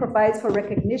agreement provides for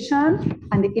recognition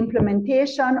and the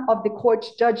implementation of the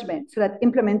court's judgment. So that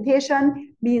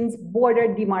implementation means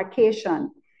border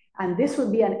demarcation. And this will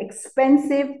be an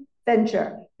expensive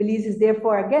venture. Belize is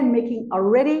therefore, again,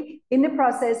 already in the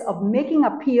process of making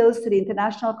appeals to the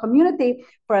international community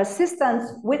for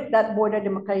assistance with that border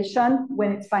demarcation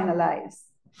when it's finalized.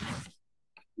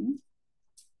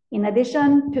 In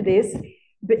addition to this,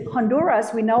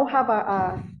 Honduras, we now have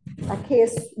a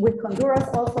case with Honduras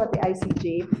also at the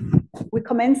ICJ. We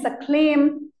commenced a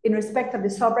claim in respect of the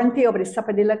sovereignty over the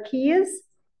Zapadilla Keys,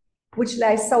 which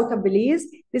lies south of Belize.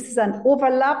 This is an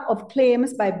overlap of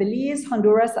claims by Belize,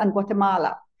 Honduras, and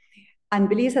Guatemala. And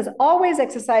Belize has always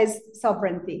exercised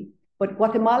sovereignty, but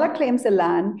Guatemala claims the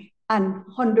land, and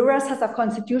Honduras has a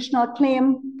constitutional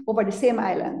claim over the same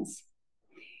islands.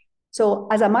 So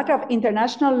as a matter of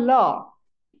international law,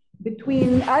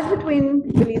 between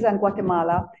Belize and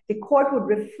Guatemala, the court would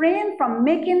refrain from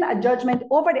making a judgment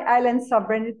over the island's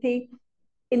sovereignty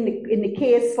in the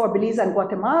case for Belize and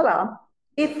Guatemala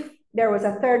if there was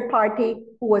a third party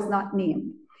who was not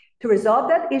named. To resolve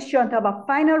that issue and to have a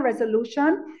final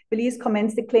resolution, Belize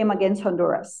commenced the claim against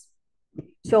Honduras.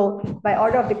 So by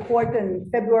order of the court in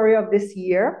February of this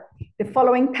year, the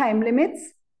following time limits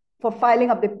for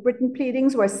filing of the written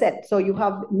pleadings were set. So you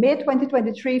have May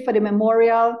 2023 for the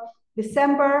memorial,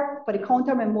 December for the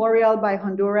counter memorial by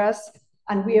Honduras,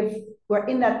 and we're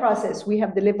in that process. We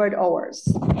have delivered ours.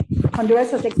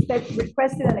 Honduras has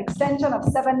requested an extension of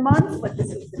 7 months, but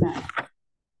this is denied.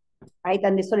 Right,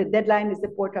 and so the deadline is the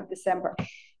 4th of December.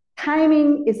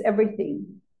 Timing is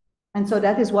everything. And so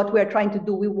that is what we're trying to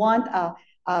do. We want a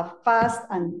fast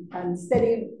and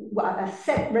steady, a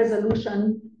set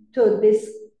resolution to this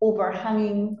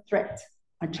overhanging threat,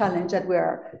 a challenge that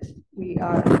we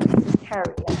have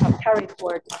carried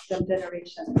for some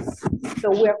generations. So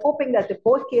we're hoping that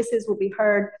both cases will be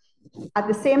heard at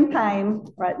the same time,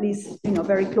 or at least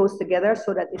very close together,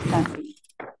 so that it can be.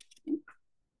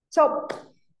 So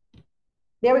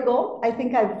there we go. I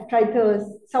think I've tried to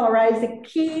summarize the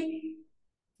key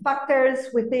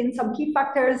factors some key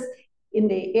factors in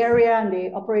the area and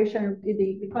the operation,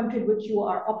 the country in which you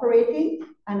are operating.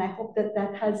 And I hope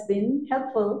that has been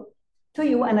helpful to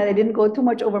you, and I didn't go too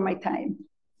much over my time.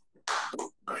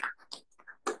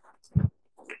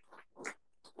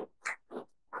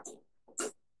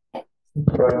 Thank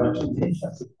you very much indeed.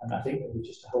 And I think we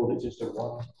just hold it just to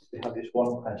one. We have this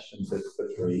one question for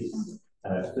three.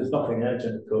 If there's nothing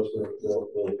urgent, of course,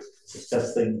 we'll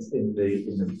discuss things in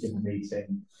the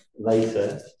meeting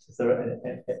later. Is there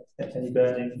any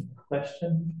burning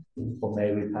question, or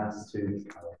may we pass to?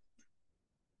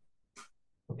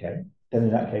 Okay. Then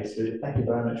in that case, thank you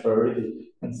very much for a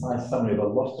really concise summary of a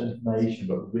lot of information,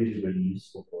 but really, really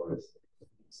useful for us.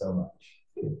 Thank you so much.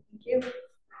 Thank you.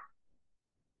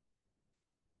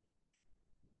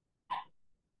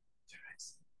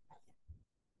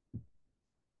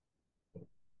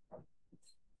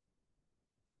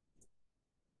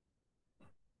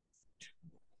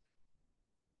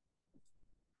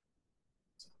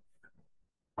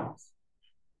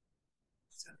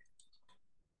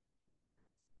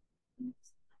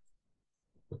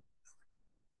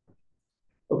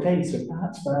 Okay, so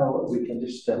perhaps now we can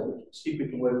just see if we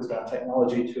can work with our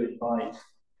technology to invite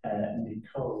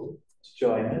Nicole to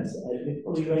join us.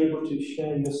 Nicole, are you able to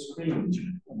share your screen?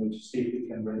 And we'll just see if we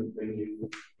can bring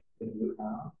you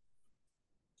out.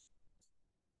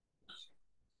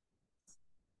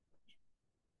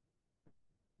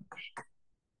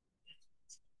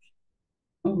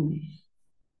 Oh.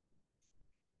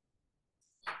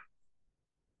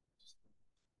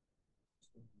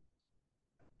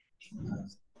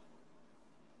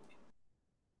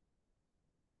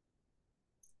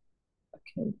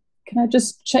 Okay. Can I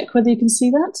just check whether you can see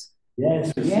that?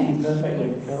 Yes, we see you perfectly.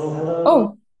 Nicole, hello.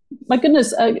 Oh, my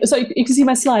goodness. So you can see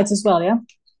my slides as well, yeah?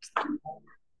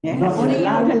 Yeah,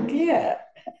 loud and clear.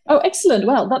 Oh, excellent.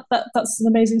 Well, that's an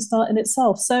amazing start in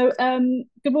itself. So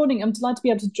good morning. I'm delighted to be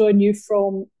able to join you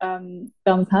from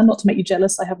Bellingham. Not to make you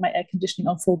jealous, I have my air conditioning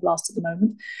on full blast at the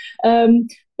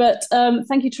moment. But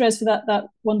thank you, Therese, for that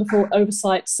wonderful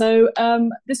oversight. So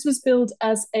this was billed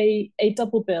as a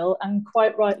double bill, and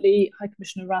quite rightly, High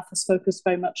Commissioner Rath has focused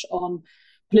very much on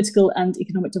political and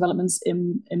economic developments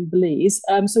in Belize.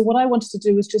 So what I wanted to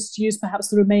do was just use perhaps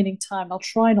the remaining time. I'll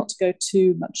try not to go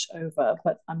too much over,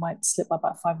 but I might slip by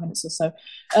about 5 minutes or so,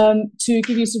 to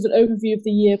give you sort of an overview of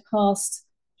the year past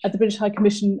at the British High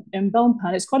Commission in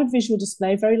Belmopan. It's quite a visual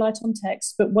display, very light on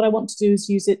text, but what I want to do is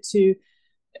use it to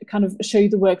kind of show you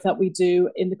the work that we do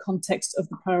in the context of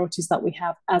the priorities that we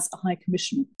have as a High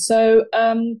Commission. So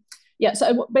yeah,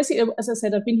 so basically, as I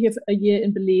said, I've been here for a year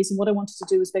in Belize, and what I wanted to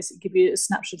do is basically give you a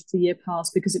snapshot of the year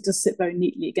past, because it does sit very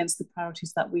neatly against the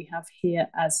priorities that we have here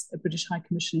as a British High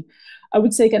Commission. I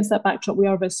would say against that backdrop, we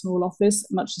are a very small office,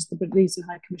 much as the Belizean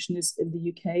High Commission is in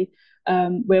the UK.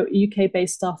 We're a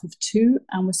UK-based staff of 2,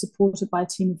 and we're supported by a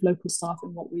team of local staff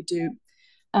in what we do.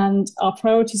 And our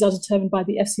priorities are determined by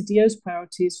the FCDO's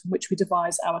priorities, from which we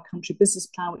devise our country business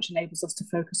plan, which enables us to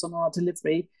focus on our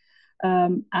delivery.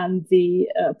 And the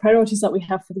priorities that we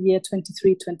have for the year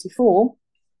 23-24,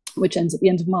 which ends at the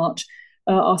end of March,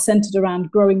 are centred around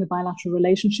growing the bilateral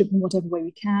relationship in whatever way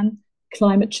we can,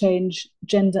 climate change,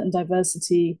 gender and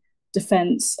diversity,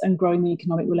 defence, and growing the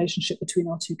economic relationship between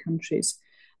our 2 countries.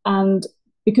 And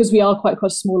because we are quite a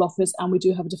small office and we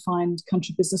do have a defined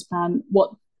country business plan,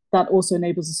 what that also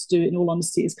enables us to do, in all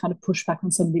honesty, is kind of push back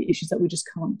on some of the issues that we just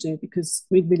can't do, because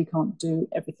we really can't do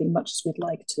everything much as we'd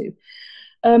like to.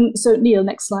 So Neil,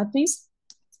 next slide, please.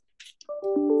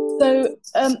 So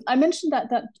I mentioned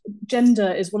that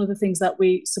gender is one of the things that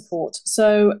we support.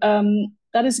 So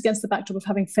that is against the backdrop of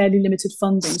having fairly limited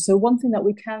funding. So one thing that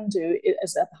we can do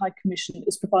as at the High Commission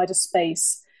is provide a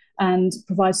space and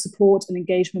provide support and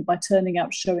engagement by turning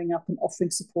up, showing up, and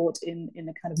offering support in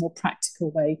a kind of more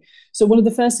practical way. So one of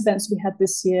the first events we had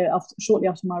this year, shortly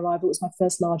after my arrival, it was my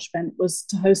first large event, was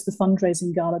to host the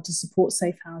fundraising gala to support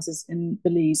safe houses in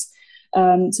Belize.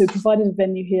 So we provided a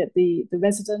venue here at the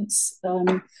residence.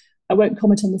 I won't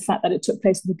comment on the fact that it took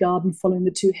place in the garden following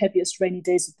the 2 heaviest rainy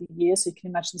days of the year, so you can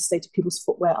imagine the state of people's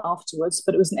footwear afterwards.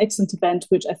 But it was an excellent event,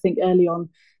 which I think early on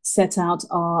set out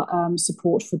our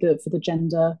support for the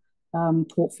gender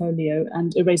portfolio,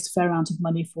 and it raised a fair amount of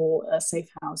money for safe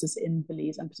houses in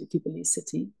Belize, and particularly Belize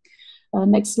City.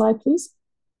 Next slide, please.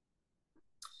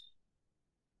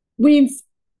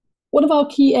 One of our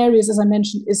key areas, as I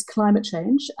mentioned, is climate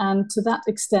change. And to that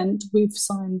extent, we've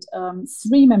signed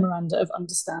 3 memoranda of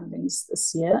understandings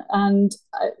this year. And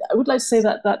I would like to say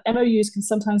that MOUs can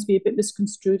sometimes be a bit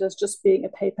misconstrued as just being a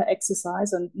paper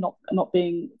exercise and not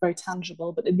being very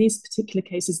tangible. But in these particular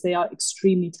cases, they are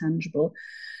extremely tangible.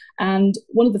 And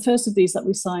one of the first of these that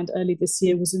we signed early this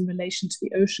year was in relation to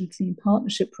the Ocean Clean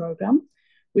Partnership Programme,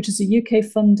 which is a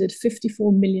UK-funded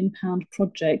 £54 million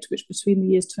project, which between the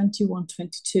years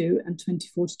 21-22 and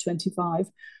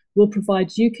 24-25 will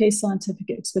provide UK scientific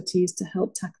expertise to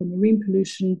help tackle marine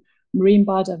pollution, marine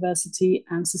biodiversity,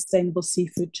 and sustainable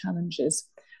seafood challenges.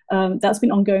 That's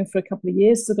been ongoing for a couple of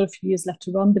years, still got a few years left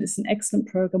to run, but it's an excellent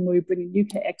program where we bring in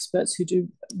UK experts who do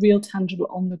real, tangible,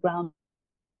 on-the-ground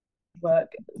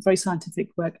work, very scientific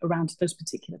work around those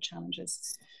particular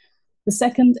challenges. The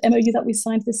second MOU that we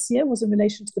signed this year was in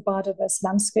relation to the Biodiverse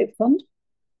Landscape Fund,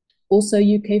 also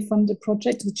a UK-funded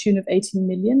project to the tune of 18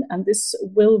 million, and this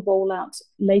will roll out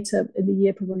later in the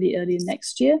year, probably early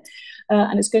next year,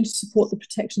 and it's going to support the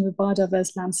protection of the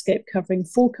biodiverse landscape covering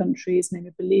 4 countries,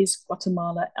 namely Belize,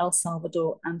 Guatemala, El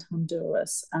Salvador, and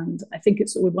Honduras. And I think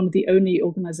we're one of the only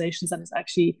organizations that is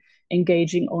actually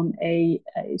engaging on a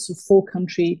sort of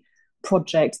 4-country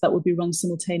project that will be run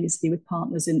simultaneously with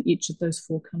partners in each of those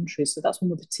 4 countries. So that's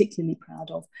one we're particularly proud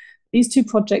of. These 2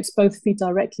 projects both feed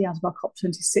directly out of our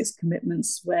COP26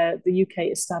 commitments, where the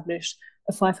UK established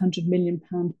a £500 million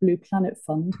Blue Planet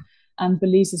Fund, and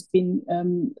Belize has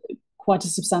been quite a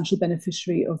substantial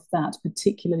beneficiary of that,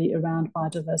 particularly around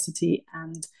biodiversity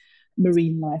and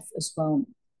marine life as well.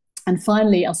 And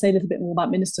finally, I'll say a little bit more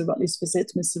about Minister Rutley's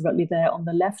visit. Minister Rutley there on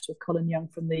the left with Colin Young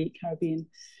from the Caribbean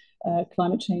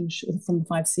climate change from the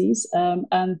 5 Cs.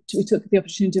 And we took the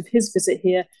opportunity of his visit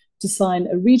here to sign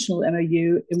a regional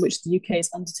MOU in which the UK is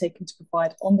undertaking to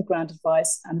provide on-the-ground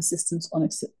advice and assistance on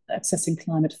accessing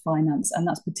climate finance, and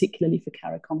that's particularly for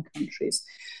CARICOM countries.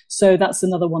 So that's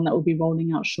another one that will be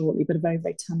rolling out shortly, but a very,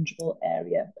 very tangible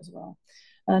area as well.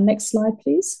 Next slide,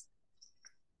 please.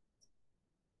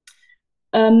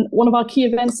 One of our key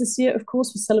events this year, of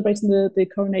course, was celebrating the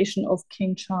coronation of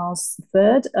King Charles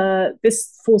III.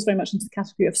 This falls very much into the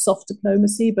category of soft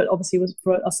diplomacy, but obviously was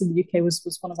for us in the UK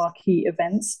was one of our key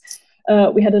events.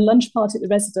 We had a lunch party at the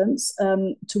residence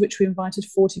to which we invited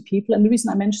 40 people. And the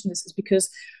reason I mention this is because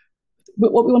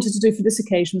what we wanted to do for this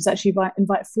occasion was actually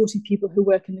invite 40 people who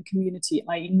work in the community,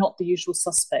 i.e. not the usual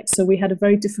suspects. So we had a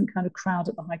very different kind of crowd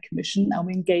at the High Commission, and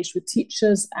we engaged with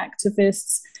teachers,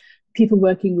 activists, people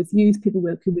working with youth, people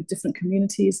working with different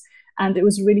communities. And it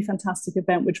was a really fantastic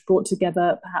event which brought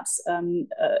together perhaps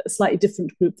a slightly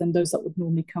different group than those that would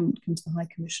normally come to the High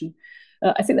Commission.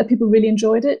 I think that people really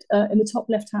enjoyed it. In the top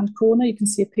left-hand corner, you can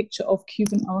see a picture of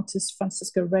Cuban artist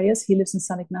Francisco Reyes. He lives in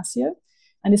San Ignacio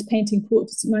and is painting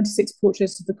 96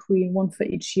 portraits of the Queen, 1 for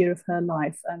each year of her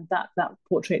life. And that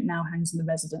portrait now hangs in the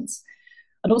residence.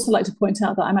 I'd also like to point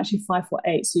out that I'm actually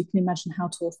 5'8", so you can imagine how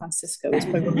tall Francisco is.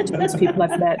 Probably one of the tallest people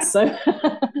I've met. So,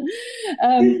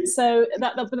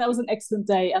 that was an excellent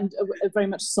day and a very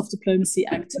much soft diplomacy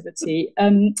activity.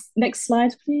 Next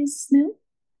slide, please, Neil.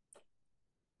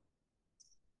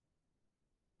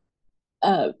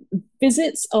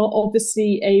 Visits are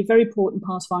obviously a very important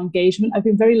part of our engagement. I've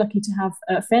been very lucky to have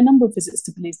a fair number of visits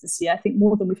to Belize this year. I think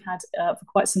more than we've had for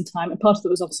quite some time, and part of it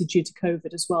was obviously due to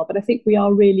COVID as well. But I think we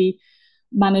are really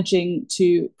managing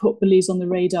to put Belize on the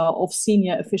radar of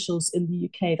senior officials in the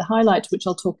UK. The highlight, which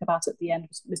I'll talk about at the end,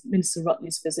 was Minister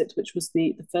Rutley's visit, which was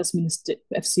the first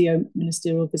FCO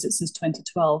ministerial visit since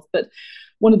 2012. But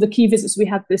one of the key visits we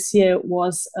had this year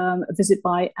was a visit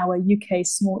by our UK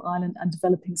Small Island and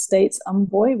Developing States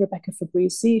envoy, Rebecca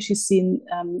Fabrizi. She's seen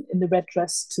in the red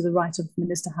dress to the right of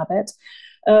Minister Habet.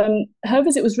 Her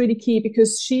visit was really key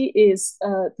because she is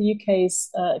the UK's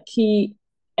key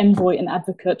envoy and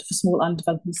advocate for small island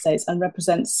developing states and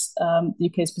represents the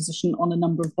UK's position on a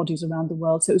number of bodies around the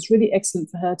world. So it was really excellent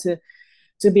for her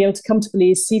to be able to come to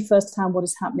Belize, see firsthand what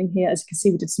is happening here. As you can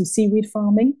see, we did some seaweed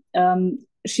farming.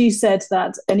 She said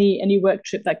that any work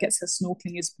trip that gets her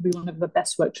snorkeling is probably one of the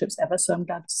best work trips ever. So I'm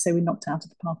glad to say we knocked out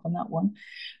of the park on that one.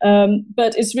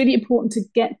 But it's really important to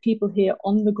get people here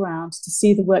on the ground to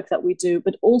see the work that we do,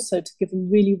 but also to give them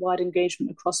really wide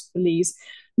engagement across Belize,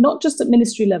 not just at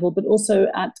ministry level, but also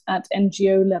at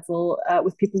NGO level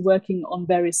with people working on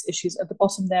various issues. At the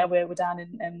bottom there, we're down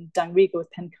in Dangriga with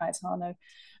Pen Cayetano,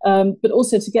 but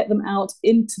also to get them out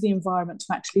into the environment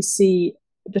to actually see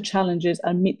the challenges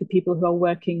and meet the people who are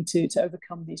working to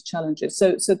overcome these challenges.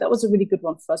 So that was a really good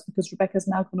one for us because Rebecca's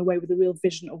now gone away with a real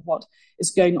vision of what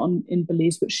is going on in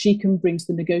Belize, which she can bring to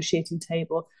the negotiating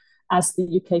table as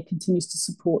the UK continues to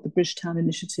support the Bridgetown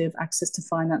Initiative, access to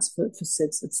finance for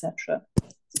SIDS, etc.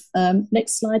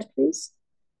 Next slide, please.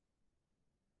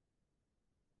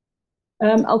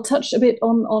 I'll touch a bit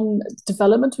on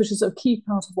development, which is a key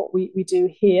part of what we do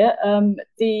here.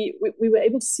 We were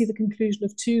able to see the conclusion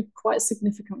of 2 quite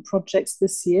significant projects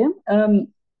this year,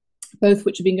 both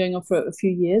which have been going on for a few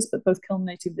years, but both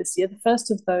culminating this year. The first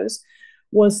of those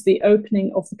was the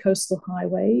opening of the Coastal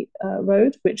Highway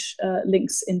road, which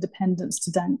links Independence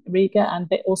to Dan Riga, and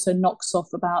it also knocks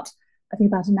off about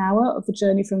an hour of the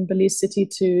journey from Belize City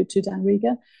to Dan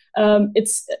Riga.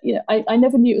 I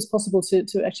never knew it was possible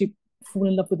to actually fall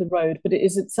in love with the road, but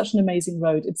it's such an amazing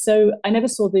road. I never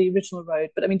saw the original road,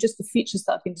 but I mean, just the features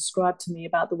that have been described to me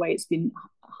about the way it's been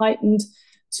heightened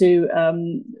to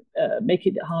make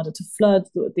it harder to flood,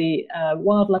 the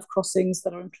wildlife crossings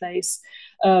that are in place.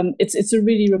 It's a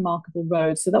really remarkable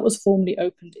road. So that was formally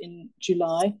opened in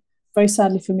July. Very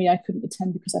sadly for me, I couldn't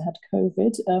attend because I had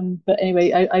COVID. But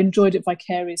anyway, I enjoyed it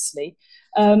vicariously.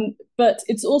 But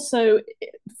it's also,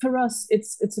 for us,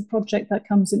 it's a project that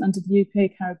comes in under the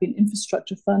UK Caribbean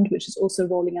Infrastructure Fund, which is also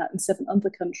rolling out in 7 other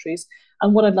countries.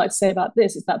 And what I'd like to say about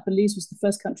this is that Belize was the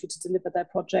first country to deliver their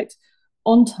project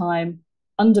on time,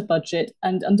 under budget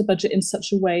in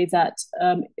such a way that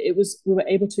we were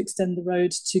able to extend the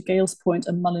road to Gales Point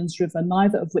and Mullins River,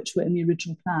 neither of which were in the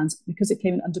original plans. Because it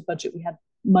came in under budget, we had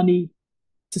money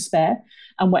to spare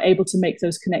and were able to make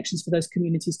those connections for those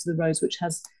communities to the roads, which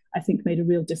has, I think, made a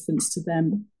real difference to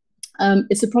them.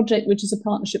 It's a project which is a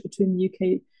partnership between the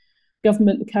UK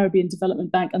government, the Caribbean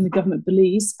Development Bank, and the government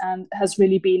Belize, and has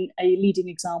really been a leading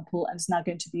example and is now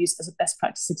going to be used as a best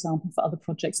practice example for other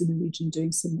projects in the region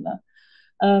doing similar.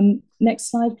 Next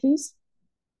slide, please.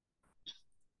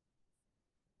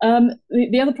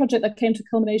 The other project that came to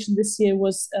culmination this year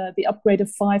was the upgrade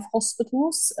of 5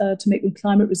 hospitals to make them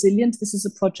climate resilient. This is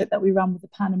a project that we ran with the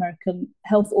Pan American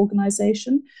Health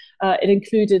Organization. It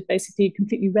included basically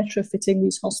completely retrofitting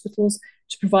these hospitals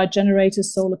to provide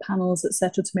generators, solar panels,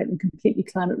 etc., to make them completely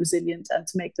climate resilient and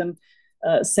to make them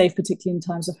safe, particularly in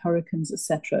times of hurricanes,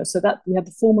 etc. So that we had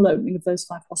the formal opening of those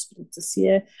 5 hospitals this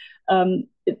year.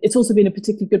 It's also been a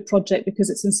particularly good project because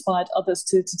it's inspired others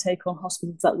to take on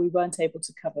hospitals that we weren't able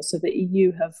to cover. So the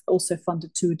EU have also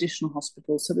funded 2 additional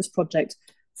hospitals. So this project,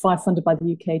 5 funded by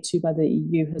the UK, 2 by the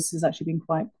EU, has actually been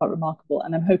quite remarkable.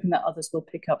 And I'm hoping that others will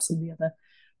pick up some of the other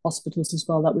hospitals as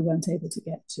well that we weren't able to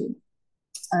get to.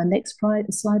 Next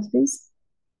slide, please.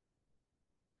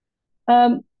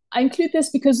 I include this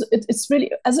because it's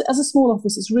really, as a small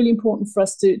office, it's really important for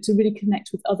us to really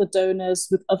connect with other donors,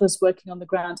 with others working on the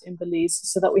ground in Belize,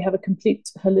 so that we have a complete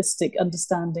holistic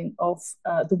understanding of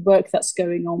the work that's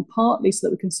going on, partly so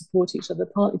that we can support each other,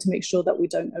 partly to make sure that we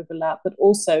don't overlap, but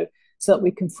also so that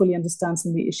we can fully understand some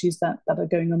of the issues that are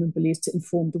going on in Belize to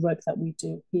inform the work that we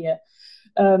do here.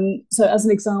 So as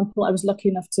an example, I was lucky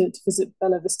enough to visit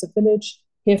Bella Vista Village,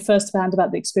 hear firsthand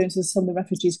about the experiences of some of the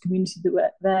refugees community that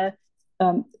were there,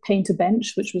 paint a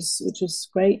bench, which was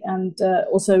great, and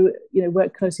also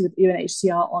work closely with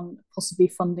UNHCR on possibly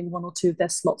funding 1 or 2 of their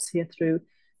slots here through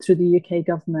the UK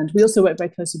government. We also work very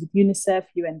closely with UNICEF,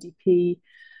 UNDP,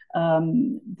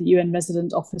 the UN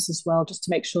Resident Office as well, just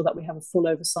to make sure that we have a full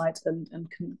oversight and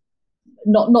can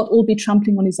not all be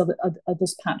trampling on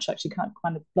others' patch, actually,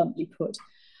 kind of bluntly put.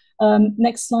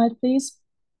 Next slide, please.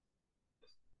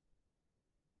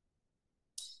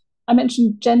 I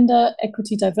mentioned gender,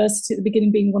 equity, diversity at the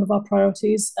beginning being one of our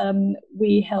priorities.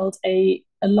 We held a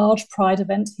large Pride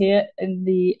event here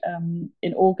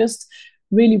in August,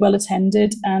 really well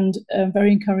attended, and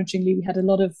very encouragingly, we had a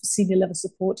lot of senior level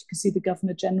support. You can see the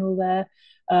Governor General there.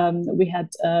 We had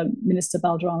Minister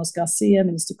Baldramas Garcia,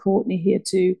 Minister Courtney here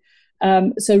too.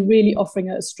 So really offering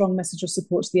a strong message of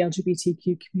support to the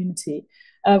LGBTQ community.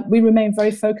 We remain very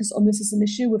focused on this as an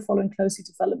issue. We're following closely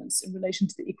developments in relation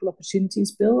to the Equal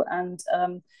Opportunities Bill and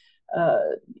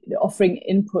offering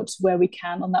input where we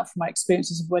can on that from our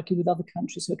experiences of working with other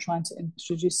countries who are trying to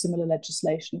introduce similar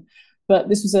legislation. But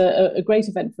this was a great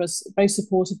event for us, very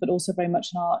supportive, but also very much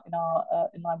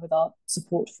in line with our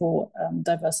support for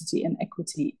diversity and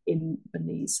equity in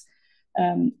Belize.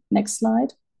 Next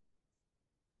slide.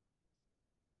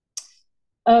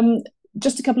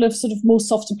 Just a couple of sort of more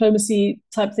soft diplomacy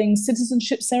type things.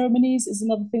 Citizenship ceremonies is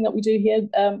another thing that we do here.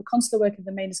 Consular work in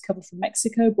the main is covered from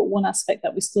Mexico, but one aspect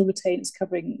that we still retain is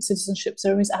covering citizenship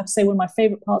ceremonies. I have to say, one of my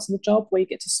favorite parts of the job, where you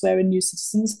get to swear in new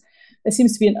citizens. There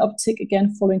seems to be an uptick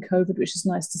again following COVID, which is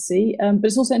nice to see. But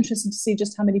it's also interesting to see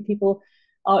just how many people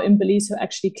are in Belize who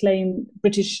actually claim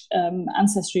British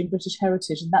ancestry and British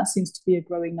heritage, and that seems to be a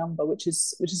growing number, which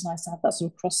is nice to have that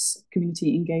sort of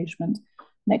cross-community engagement.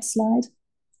 Next slide.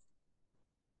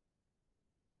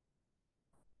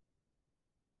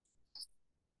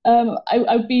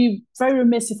 I would be very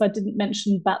remiss if I didn't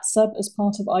mention BATSUB as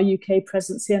part of our UK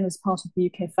presence here and as part of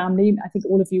the UK family. I think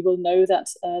all of you will know that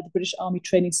the British Army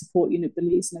Training Support Unit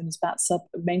Belize, known as BATSUB,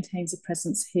 maintains a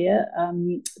presence here.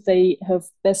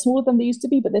 They're smaller than they used to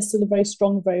be, but they're still a very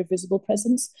strong, very visible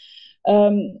presence.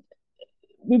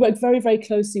 we work very, very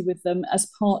closely with them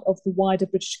as part of the wider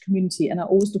British community, and are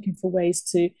always looking for ways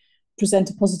to present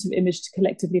a positive image to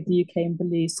collectively of the UK and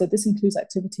Belize. So this includes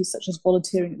activities such as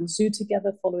volunteering at the zoo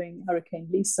together following Hurricane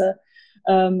Lisa.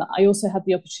 I also had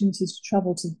the opportunity to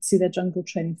travel to see their jungle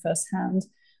training firsthand.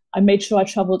 I made sure I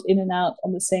travelled in and out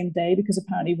on the same day, because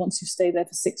apparently once you stay there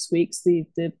for 6 weeks, the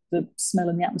smell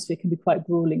and the atmosphere can be quite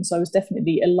grueling. So I was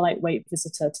definitely a lightweight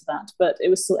visitor to that, but it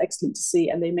was still excellent to see,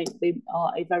 and they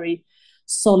are a very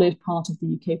solid part of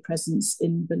the UK presence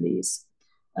in Belize.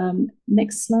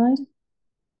 Next slide.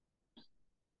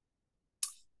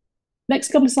 Next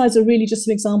couple of slides are really just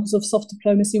some examples of soft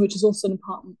diplomacy, which is also an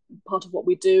important part of what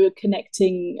we do,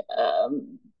 connecting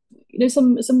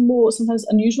some more sometimes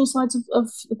unusual sides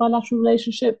of the bilateral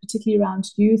relationship, particularly around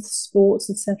youth, sports,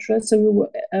 etc. So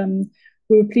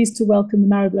we were pleased to welcome the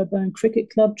Marylebone Cricket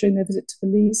Club during their visit to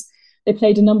Belize. They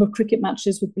played a number of cricket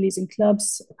matches with Belizean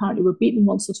clubs. Apparently were beaten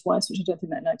once or twice, which I don't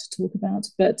think they'd like to talk about.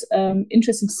 But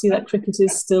interesting to see that cricket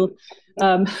is still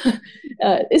a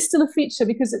feature,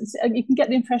 because you can get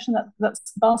the impression that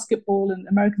basketball and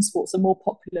American sports are more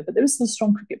popular, but there is still a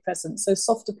strong cricket presence. So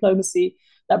soft diplomacy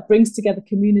that brings together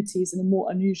communities in a more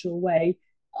unusual way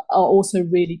are also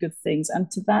really good things.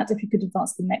 And to that, if you could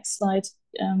advance the next slide,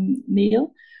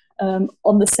 Neil.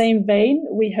 On the same vein,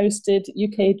 we hosted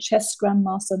UK chess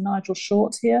grandmaster Nigel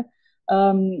Short here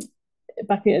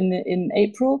back in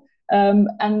April.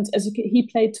 And he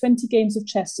played 20 games of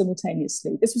chess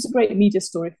simultaneously. This was a great media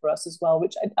story for us as well,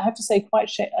 which I have to say quite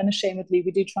unashamedly,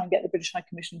 we do try and get the British High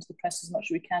Commission to the press as much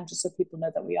as we can, just so people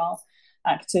know that we are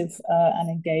active and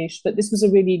engaged. But this was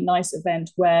a really nice event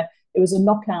where it was a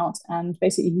knockout, and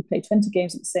basically he played 20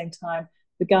 games at the same time.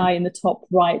 The guy in the top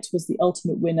right was the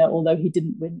ultimate winner, although he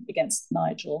didn't win against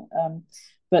Nigel.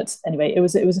 But anyway, it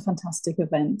was a fantastic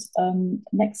event.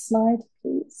 Next slide,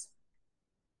 please.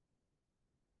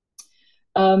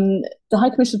 The High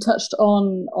Commissioner touched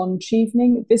on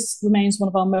chevening. This remains one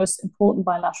of our most important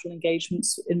bilateral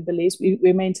engagements in Belize.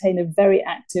 We maintain a very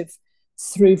active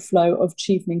through flow of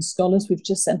chevening scholars. We've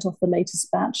just sent off the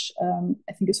latest batch.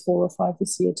 I think it's 4 or 5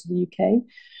 this year to the UK.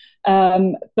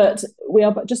 But we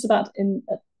are just about in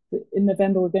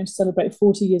November, we're going to celebrate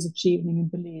 40 years of chevening in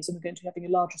Belize, and we're going to be having a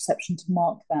large reception to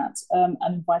mark that, and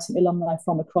inviting alumni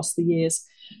from across the years.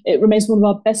 It remains one of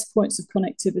our best points of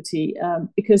connectivity,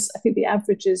 because I think the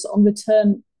average is on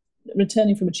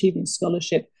returning from a chevening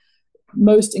scholarship,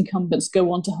 most incumbents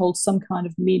go on to hold some kind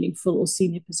of meaningful or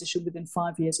senior position within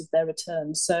 5 years of their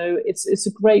return. So it's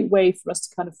a great way for us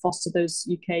to kind of foster those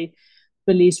UK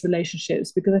Belize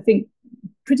relationships, because I think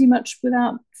pretty much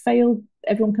without fail,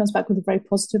 everyone comes back with a very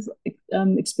positive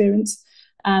experience,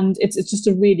 and it's just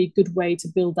a really good way to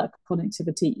build that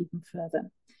connectivity even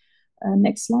further.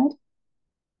 Next slide.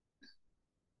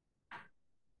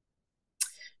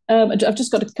 I've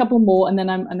just got a couple more, and then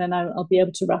I'll be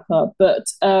able to wrap up. But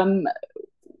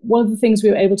one of the things we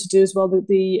were able to do as well,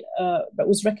 that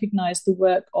was recognise the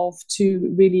work of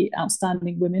 2 really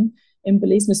outstanding women in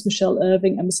Belize, Miss Michelle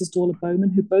Irving and Mrs. Dorla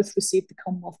Bowman, who both received the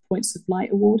Commonwealth Points of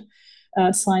Light Award,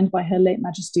 signed by Her late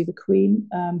Majesty the Queen.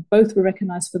 Both were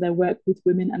recognised for their work with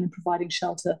women and in providing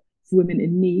shelter for women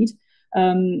in need.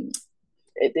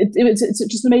 It's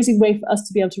just an amazing way for us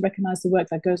to be able to recognise the work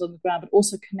that goes on the ground, but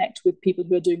also connect with people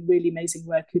who are doing really amazing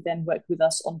work, who then work with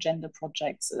us on gender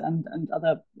projects and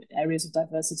other areas of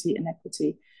diversity and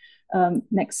equity.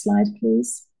 Next slide,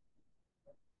 please.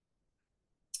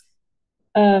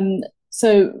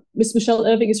 So Miss Michelle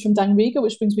Irving is from Dangriga,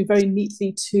 which brings me very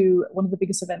neatly to one of the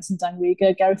biggest events in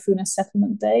Dangriga, Garifuna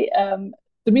Settlement Day.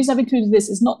 The reason I've included this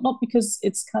is not because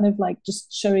it's kind of like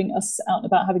just showing us out and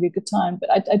about having a good time, but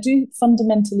I do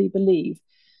fundamentally believe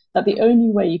that the only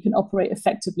way you can operate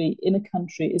effectively in a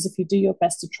country is if you do your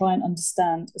best to try and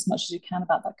understand as much as you can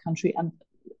about that country and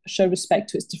show respect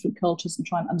to its different cultures and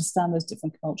try and understand those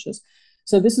different cultures.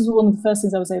 So this is one of the first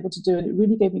things I was able to do, and it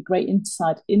really gave me great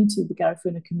insight into the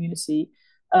Garifuna community,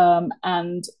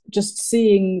 and just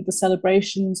seeing the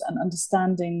celebrations and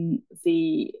understanding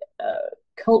the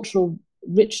cultural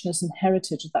richness and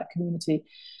heritage of that community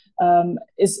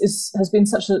has been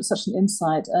such an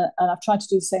insight. And I've tried to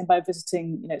do the same by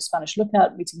visiting, Spanish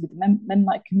Lookout, meeting with the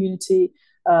Mennonite community,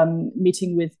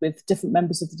 meeting with different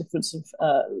members of the different sort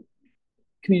of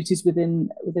communities within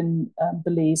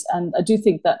Belize. And I do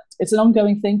think that it's an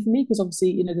ongoing thing for me, because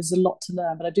obviously, there's a lot to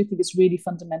learn, but I do think it's really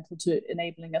fundamental to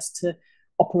enabling us to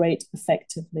operate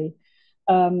effectively.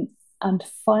 And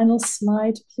final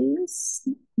slide, please,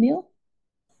 Neil.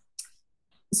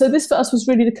 So this for us was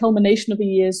really the culmination of a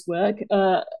year's work.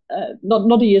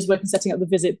 not a year's work in setting up the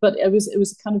visit, but it was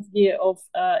a kind of year of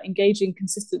engaging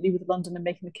consistently with London and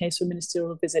making the case for a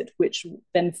ministerial visit, which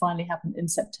then finally happened in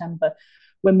September,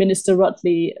 when Minister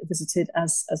Rutley visited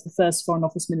as the first Foreign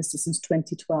Office Minister since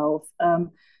 2012.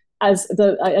 I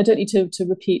don't need to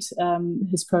repeat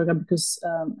his programme because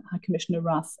High Commissioner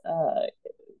Rath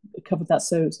covered that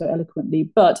so eloquently.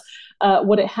 But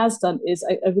what it has done is,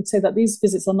 I would say that these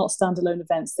visits are not standalone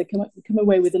events. They come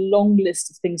away with a long list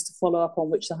of things to follow up on,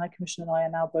 which the High Commissioner and I are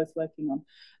now both working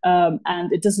on.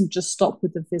 And it doesn't just stop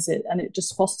with the visit, and it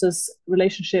just fosters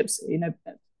relationships.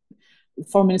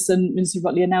 Foreign Minister and Minister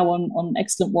Rutley are now on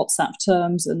excellent WhatsApp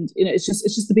terms, and it's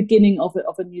just the beginning of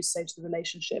a new stage of the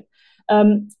relationship.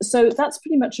 So that's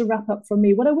pretty much a wrap up from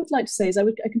me. What I would like to say is I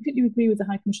completely agree with the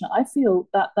High Commissioner. I feel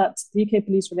that the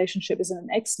UK-Belize relationship is in an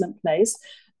excellent place.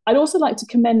 I'd also like to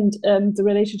commend the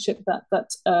relationship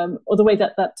or the way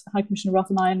that High Commissioner Rath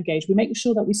and I engage. We make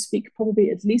sure that we speak probably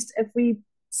at least every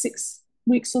 6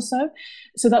 weeks or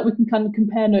so that we can kind of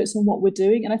compare notes on what we're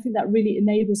doing. And I think that really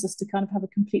enables us to kind of have a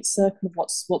complete circle of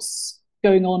what's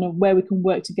going on and where we can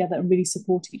work together and really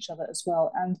support each other as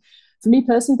well. And for me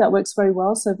personally, that works very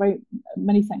well. So very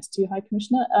many thanks to you, High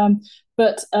Commissioner.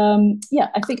 Yeah,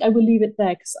 I think I will leave it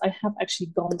there because I have actually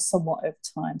gone somewhat over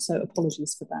time. So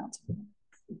apologies for that.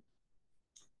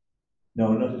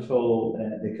 No, not at all,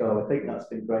 Nicole. I think that's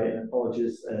been great, and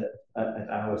apologies at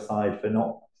our side for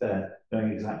not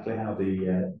knowing exactly how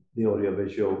the audio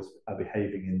visuals are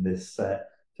behaving in this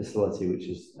facility, which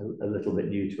is a little bit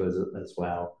new to us as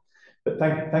well. But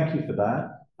thank you for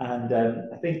that. And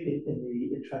I think in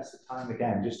the interest of time,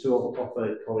 again, just to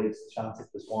offer colleagues a chance if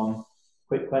there's one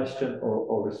quick question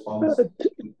or response.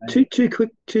 Two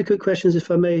quick questions,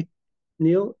 if I may,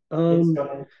 Neil. Yes, go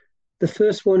ahead. The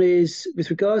first one is with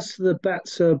regards to the bat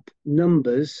sub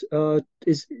numbers.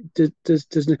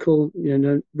 Does Nicole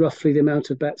know roughly the amount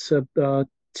of bat sub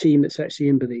team that's actually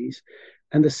in Belize?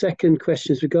 And the second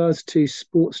question is regards to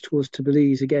sports tours to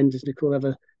Belize. Again, does Nicole have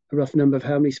a rough number of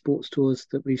how many sports tours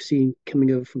that we've seen coming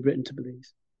over from Britain to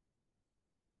Belize?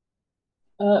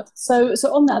 So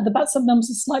on that, the bat sub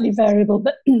numbers are slightly variable,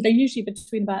 but they're usually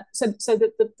between about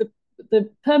the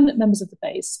permanent members of the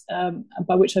base,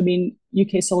 by which I mean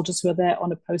UK soldiers who are there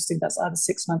on a posting that's either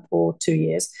 6 months or 2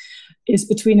 years, is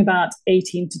between about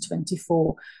 18 to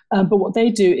 24. But what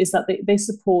they do is that they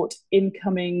support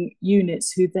incoming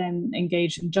units who then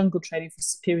engage in jungle training for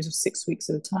periods of 6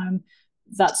 weeks at a time.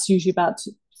 That's usually about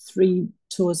 3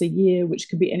 tours a year, which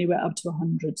could be anywhere up to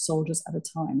 100 soldiers at a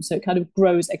time. So it kind of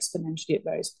grows exponentially at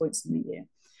various points in the year.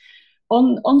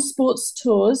 On sports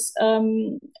tours,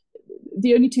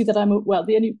 the only two that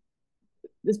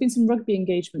there's been some rugby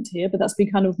engagement here, but that's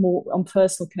been kind of more on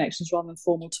personal connections rather than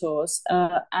formal tours.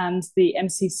 And the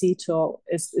MCC tour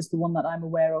is the one that I'm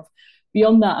aware of.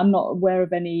 Beyond that, I'm not aware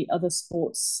of any other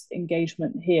sports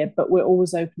engagement here, but we're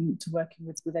always open to working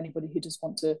with anybody who just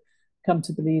want to come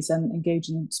to Belize and engage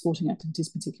in sporting activities,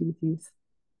 particularly with youth.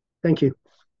 Thank you.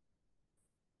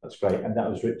 That's great. And that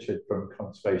was Richard from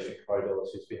Conservation Corridors,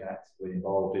 who's been actively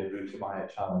involved in Rutamaya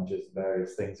challenges and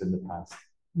various things in the past.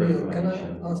 Neil, can I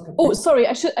ask a Oh, sorry,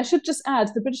 I should just add,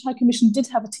 the British High Commission did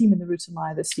have a team in the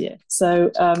Rutamaya this year.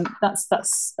 So that's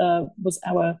was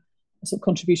our sort of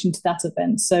contribution to that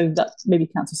event. So that maybe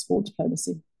counts as sport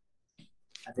diplomacy.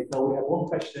 I think we have one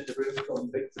question in the room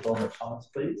from Victor Bonner-Thomas,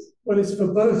 please. Well, it's for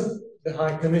both the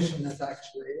High Commissioners,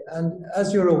 actually. And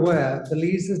as you're aware,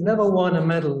 Belize has never won a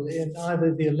medal in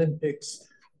either the Olympics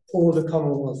or the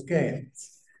Commonwealth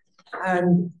Games.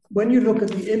 And when you look at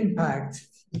the impact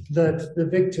that the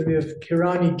victory of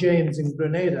Kirani James in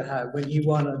Grenada had when he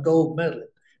won a gold medal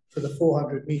for the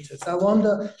 400 meters, I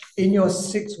wonder, in your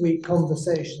 6-week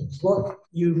conversations, what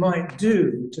you might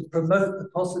do to promote the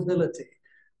possibility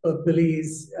of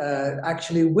Belize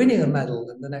actually winning a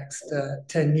medal in the next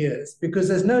 10 years, because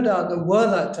there's no doubt that were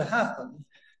that to happen,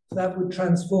 that would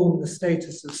transform the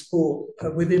status of sport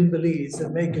within Belize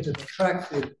and make it an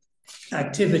attractive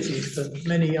activity for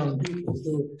many young people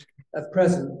who at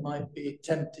present might be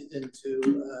tempted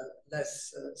into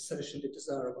less socially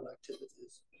desirable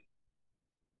activities.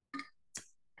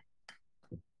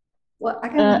 Well, I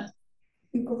can.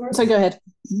 So go ahead.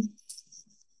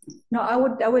 No, I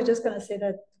was just going to say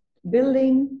that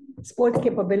building sports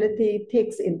capability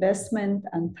takes investment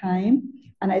and time,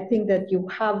 and I think that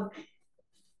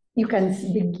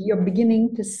you're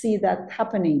beginning to see that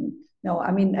happening. No,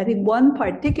 I mean, I think one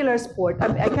particular sport,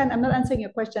 I'm not answering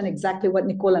your question exactly what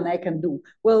Nicole and I can do.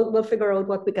 We'll figure out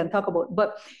what we can talk about,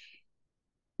 but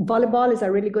volleyball is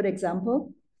a really good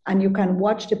example, and you can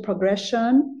watch the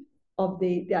progression of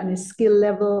the skill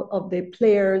level of the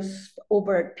players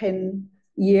over 10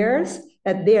 years,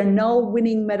 that they are now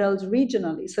winning medals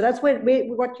regionally. So that's what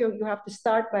you have to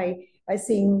start by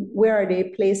seeing where are they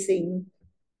placing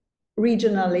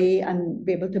regionally and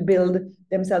be able to build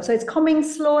themselves. So it's coming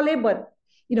slowly, but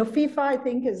FIFA, I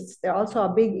think, is there also a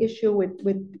big issue with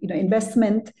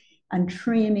investment and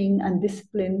training and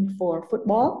discipline for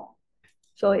football.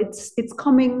 So it's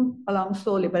coming along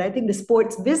slowly, but I think the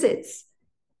sports visits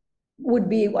would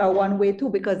be one way too,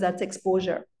 because that's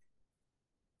exposure.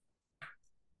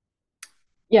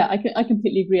 Yeah, I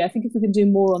completely agree. I think if we can do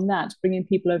more on that, bringing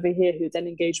people over here who then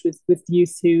engage with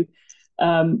youth who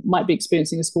might be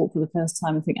experiencing a sport for the first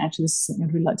time and think, actually, this is something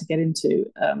I'd really like to get into.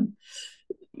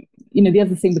 The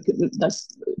other thing that's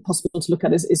possible to look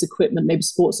at is equipment, maybe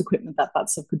sports equipment that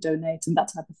BATSUB could donate and that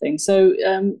type of thing. So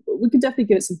we could definitely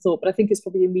give it some thought, but I think it's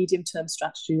probably a medium-term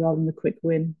strategy rather than a quick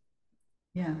win.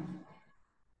 Yeah.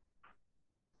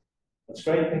 That's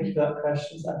great. Thank you for that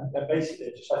question. And basically,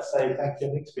 I'd just like to say thank you. I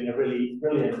think it's been a really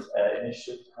brilliant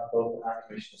initiative to have both the High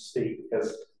Commissioners speak,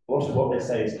 because a lot of what they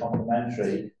say is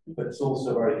complementary, but it's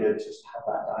also very good just to have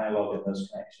that dialogue and those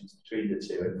connections between the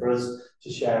two, and for us to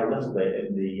share a little bit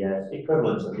in the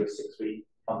equivalent of your 6-week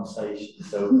conversation.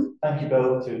 So thank you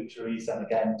both to Therese and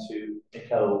again to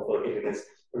Nicole for giving us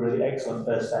a really excellent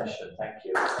first session. Thank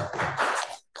you.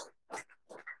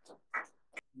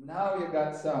 Now you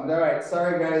got sound. All right,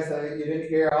 sorry guys, you didn't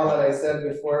hear all that I said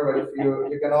before, but if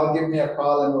you can all give me a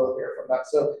call and we'll hear from that.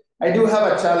 So I do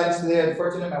have a challenge today.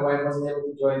 Unfortunately, my wife wasn't able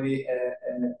to join me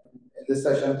in this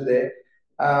session today.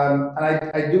 And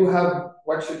I do have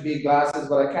what should be glasses,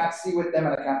 but I can't see with them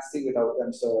and I can't see without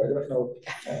them. So I don't know.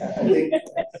 I think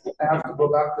I have to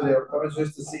go back to the comments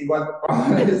just to see what the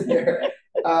problem is there.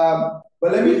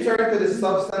 But let me turn to the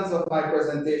substance of my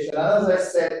presentation. And as I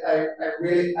said, I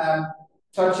really am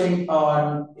touching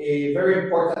on a very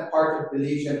important part of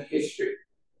Belizean history.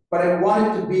 But I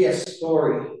want it to be a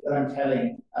story that I'm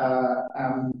telling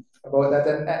about that.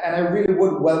 And I really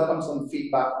would welcome some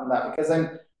feedback on that, because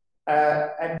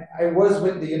I was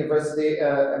with the University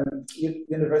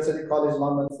College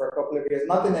London for a couple of years,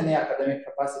 not in any academic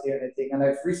capacity or anything, and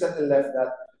I've recently left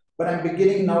that. But I'm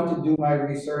beginning now to do my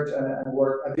research and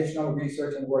work, additional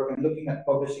research and work, and looking at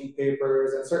publishing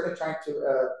papers, and certainly trying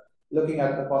to looking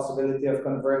at the possibility of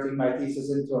converting my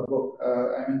thesis into a book.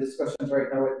 I'm in discussions right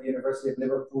now with the University of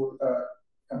Liverpool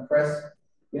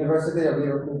University of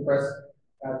Liverpool Press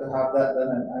to have that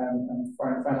done, and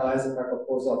I'm finalizing my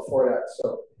proposal for that.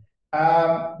 So,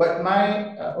 but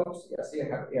my, oops, yes, I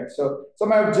have it here. So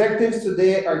my objectives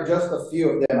today are just a few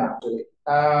of them actually.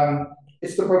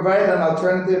 It's to provide an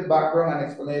alternative background and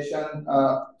explanation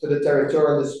to the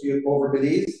territorial dispute over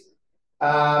Belize,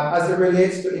 as it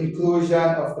relates to inclusion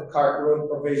of the cart road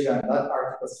provision, that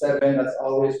Article 7 that's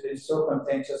always been so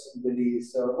contentious in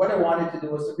Belize. So what I wanted to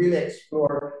do was to really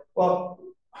explore, well,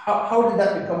 how did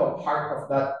that become a part of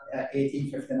that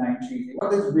 1859 treaty?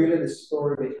 What is really the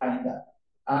story behind that?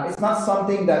 It's not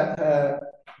something that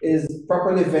is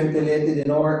properly ventilated in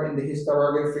the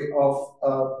historiography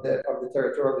of the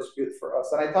territorial dispute for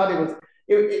us. And I thought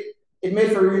it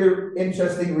made for really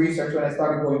interesting research when I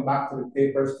started going back to the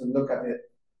papers to look at it.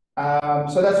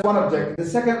 So that's one objective. The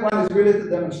second one is really to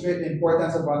demonstrate the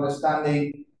importance of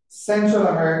understanding Central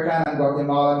American and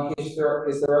Guatemalan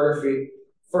historiography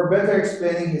for better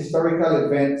explaining historical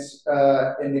events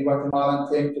in the Guatemalan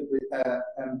claim to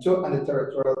and the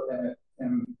territorial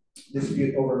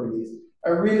dispute over Belize. I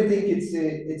really think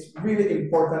it's really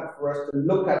important for us to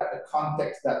look at the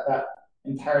context that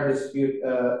entire dispute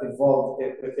evolved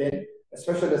within,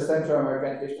 especially the Central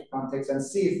American history context, and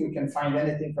see if we can find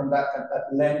anything from that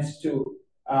lens to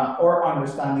our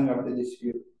understanding of the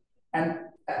dispute. And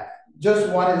just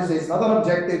wanted to say, it's not an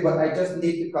objective, but I just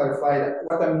need to clarify that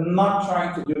what I'm not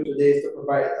trying to do today is to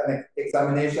provide an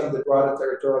examination of the broader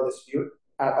territorial dispute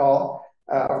at all,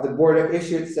 of the border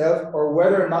issue itself, or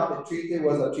whether or not the treaty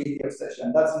was a treaty of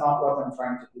cession. That's not what I'm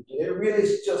trying to do today. It really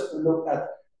is just to look at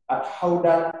how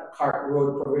that cart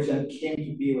road provision came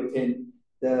to be within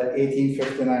the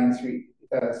 1859 treaty.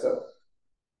 All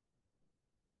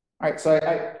right,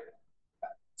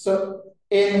 so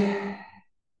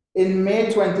in May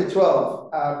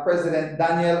 2012, President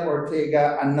Daniel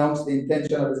Ortega announced the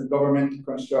intention of his government to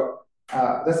construct,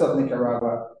 this of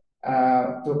Nicaragua,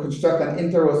 to construct an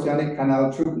interoceanic canal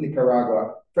through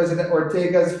Nicaragua. President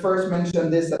Ortega's first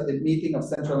mentioned this at the meeting of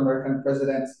Central American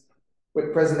presidents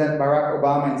with President Barack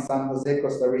Obama in San Jose,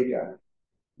 Costa Rica.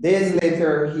 Days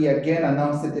later, he again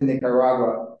announced it in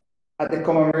Nicaragua at the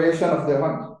commemoration of the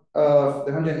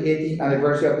 180th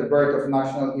anniversary of the birth of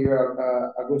national hero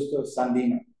Augusto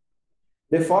Sandino.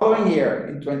 The following year,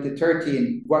 in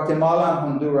 2013, Guatemala and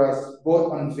Honduras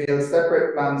both unveiled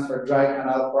separate plans for dry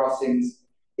canal crossings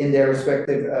in their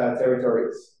respective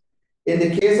territories. In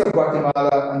the case of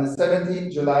Guatemala, on the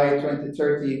 17th July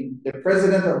 2013, the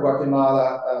President of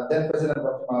Guatemala, then President of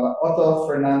Guatemala, Otto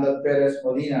Fernando Perez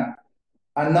Molina,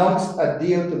 announced a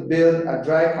deal to build a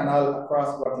dry canal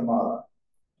across Guatemala.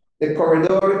 The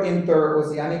Corredor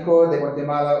Interoceánico de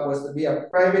Guatemala was to be a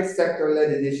private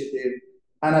sector-led initiative,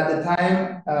 and at the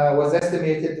time was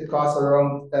estimated to cost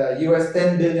around US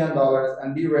 $10 billion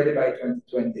and be ready by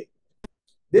 2020.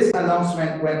 This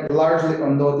announcement went largely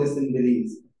unnoticed in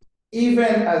Belize,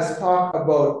 even as talk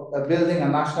about building a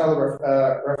national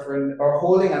referendum or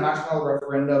holding a national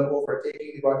referendum over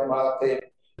taking the Guatemala claim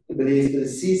to Belize to the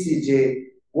CCJ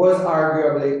was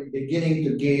arguably beginning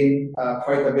to gain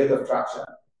quite a bit of traction.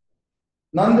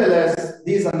 Nonetheless,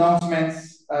 these announcements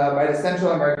by the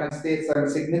Central American states are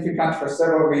significant for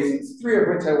several reasons, three of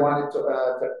which I wanted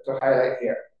to highlight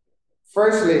here.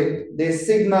 Firstly, they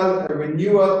signal a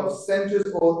renewal of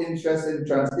centuries-old interest in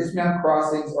trans-Isthmian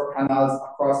crossings or canals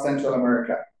across Central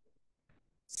America.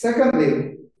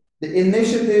 Secondly, the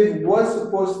initiative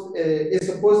is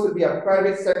supposed to be a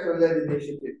private sector-led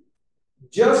initiative.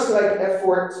 Just like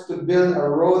efforts to build a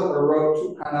road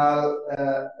through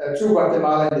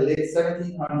Guatemala in the late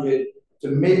 1700s to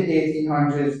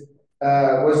mid-1800s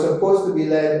was supposed to be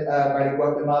led by the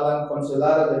Guatemalan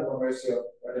Consulado de Comercio,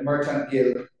 or the Merchant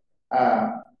Guild.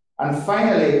 And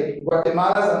finally,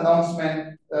 Guatemala's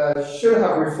announcement should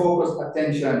have refocused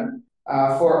attention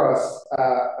for us,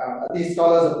 at least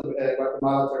scholars of the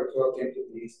Guatemala territorial claim to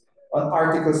Belize, on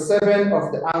Article 7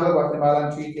 of the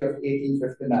Anglo-Guatemalan Treaty of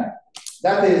 1859.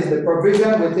 That is the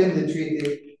provision within the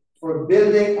treaty for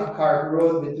building a cart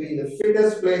road between the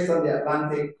fittest place on the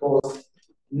Atlantic coast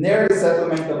near the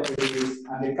settlement of Belize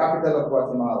and the capital of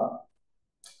Guatemala.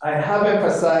 I have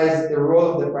emphasized the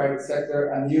role of the private sector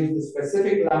and used the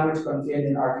specific language contained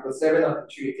in Article 7 of the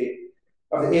treaty,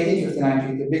 of the 1859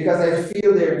 treaty, because I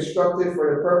feel they're instructive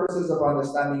for the purposes of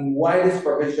understanding why this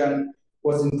provision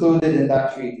was included in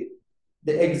that treaty.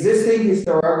 The existing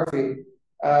historiography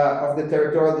of the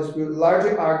territorial dispute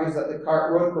largely argues that the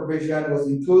cart road provision was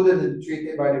included in the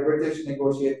treaty by the British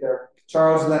negotiator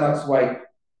Charles Lennox White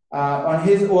on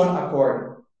his own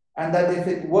accord, and that if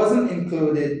it wasn't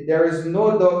included, there is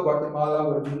no doubt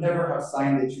Guatemala would never have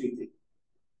signed the treaty.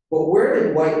 But where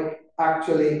did White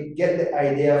actually get the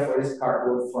idea for this cart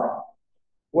road from?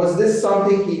 Was this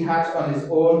something he hatched on his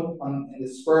own in the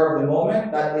spur of the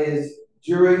moment, that is,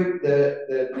 during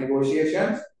the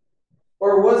negotiations?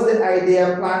 Or was the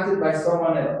idea planted by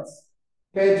someone else?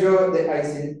 Pedro de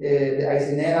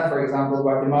Aycinena, for example,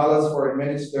 Guatemala's foreign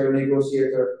minister,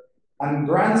 negotiator, and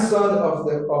grandson of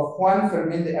Juan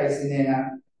Fermín de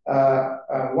Aycinena,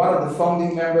 one of the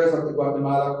founding members of the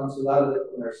Guatemala Consulado de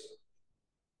Comercio.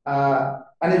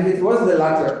 And if it was the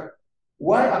latter,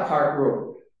 why a cart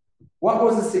road? What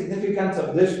was the significance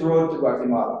of this road to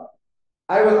Guatemala?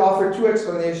 I will offer two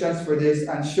explanations for this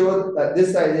and show that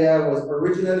this idea was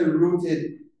originally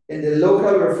rooted in the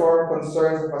local reform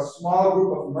concerns of a small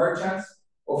group of merchants,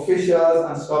 officials,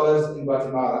 and scholars in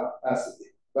Guatemala City.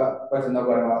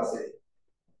 Guatemala City.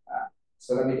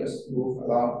 So let me just move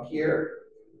along here.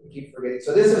 I keep forgetting.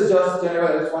 So this is just general.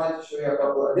 I just wanted to show you a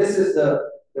couple. This is the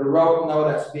route now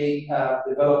that's being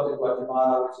developed in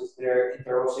Guatemala, which is their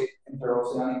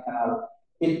Interoceanic Canal.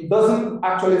 It doesn't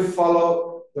actually follow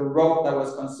the route that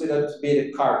was considered to be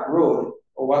the cart road,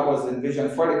 or what was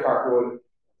envisioned for the cart road,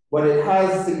 but it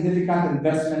has significant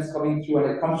investments coming through,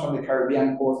 and it comes from the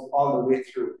Caribbean coast all the way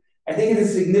through. I think it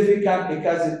is significant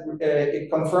because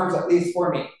it confirms, at least for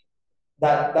me,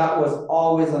 that that was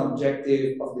always an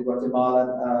objective of the Guatemalan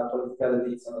political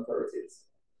elites and authorities.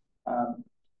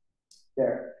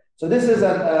 There. So this is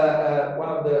one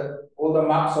of the older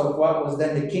maps of what was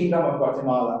then the Kingdom of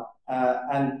Guatemala.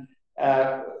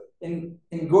 In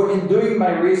doing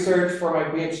my research for my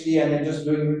PhD and then just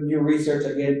doing new research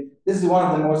again, this is one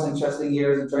of the most interesting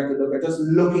years in trying to look at just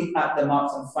looking at the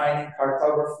maps and finding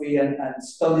cartography and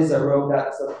studies around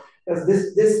that. So because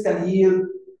this can yield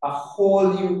a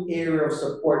whole new area of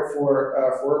support for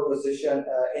a position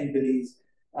in Belize.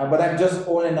 But I'm just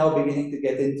only now beginning to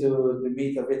get into the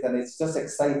meat of it, and it's just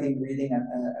exciting reading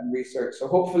and research. So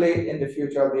hopefully in the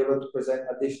future I'll be able to present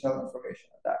additional information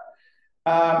on that.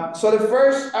 So the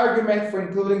first argument for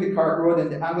including the cart road in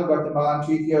the Anglo-Guatemalan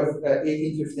Treaty of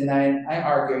 1859, I'm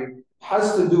arguing,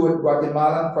 has to do with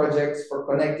Guatemalan projects for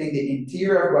connecting the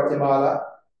interior of Guatemala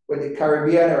with the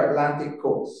Caribbean or Atlantic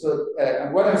coast. So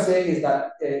and what I'm saying is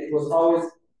that it was always,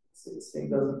 this thing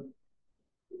doesn't,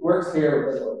 it works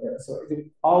here, so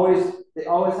they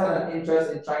always had an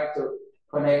interest in trying to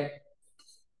connect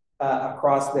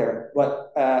across there.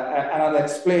 But and I'll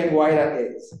explain why that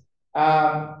is.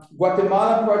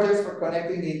 Guatemalan projects for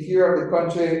connecting the interior of the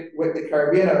country with the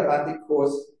Caribbean and Atlantic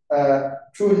coast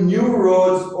through new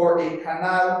roads or a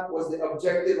canal was the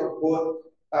objective of both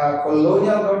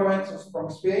colonial governments from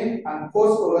Spain and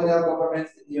post-colonial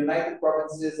governments in the United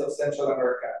Provinces of Central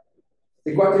America.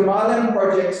 The Guatemalan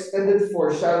projects tended to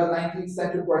foreshadow 19th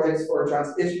century projects for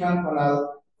transisthmian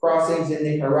canal crossings in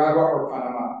Nicaragua or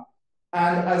Panama.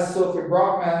 And as Sophie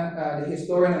Brockman, the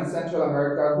historian in Central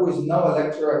America, who is now a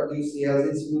lecturer at UCL's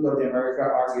Institute of the America,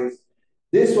 argues,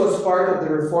 this was part of the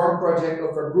reform project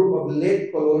of a group of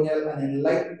late colonial and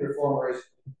enlightened reformers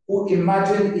who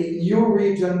imagined a new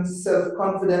region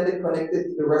self-confidently connected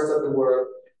to the rest of the world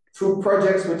through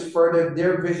projects which furthered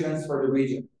their visions for the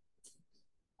region.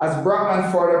 As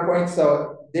Brockman further points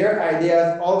out, their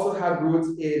ideas also have roots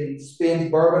in Spain's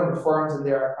Bourbon reforms in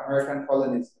their American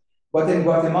colonies. But in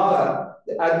Guatemala,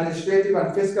 the administrative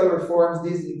and fiscal reforms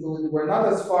these included were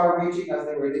not as far-reaching as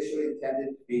they were initially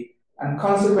intended to be. And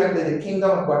consequently, the Kingdom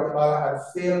of Guatemala had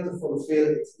failed to fulfill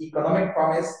its economic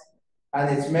promise,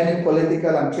 and its many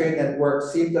political and trade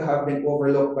networks seem to have been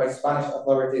overlooked by Spanish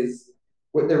authorities,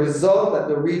 with the result that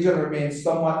the region remained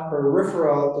somewhat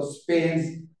peripheral to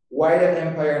Spain's wider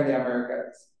empire in the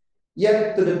Americas.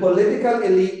 Yet, to the political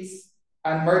elites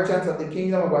and merchants of the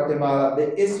Kingdom of Guatemala,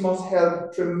 the Isthmus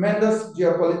held tremendous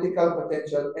geopolitical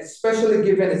potential, especially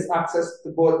given its access to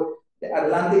both the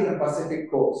Atlantic and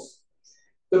Pacific coasts.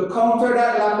 To counter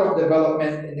that lack of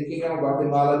development in the Kingdom of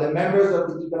Guatemala, the members of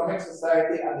the Economic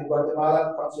Society and the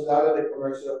Guatemalan Consulado de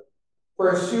Comercio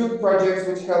pursued projects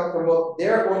which helped promote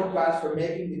their own plans for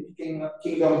making the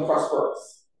kingdom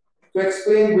prosperous. To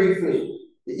explain briefly,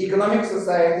 the Economic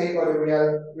Society, or the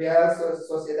Real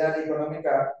Sociedad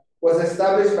Económica, was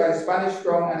established by the Spanish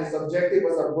Crown, and its objective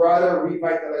was a broader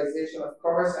revitalization of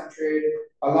commerce and trade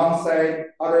alongside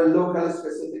other locally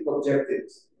specific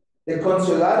objectives. The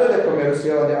Consulado de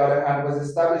Comercio, on the other hand, was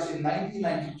established in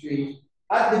 1993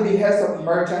 at the behest of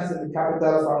merchants in the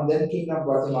capital from then Kingdom of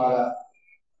Guatemala.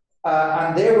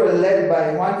 And they were led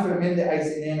by Juan Fermín de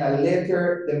Aycinena,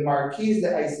 later the Marquis de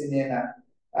Aycinena,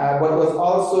 but was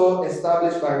also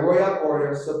established by royal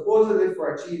order, supposedly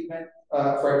for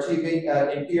achieving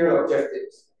imperial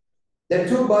objectives. The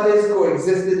two bodies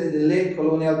coexisted in the late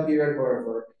colonial period,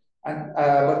 however, and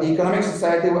but the Economic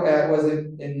Society was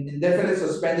indefinitely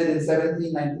suspended in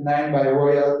 1799 by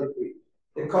royal decree.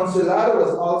 The Consulado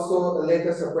was also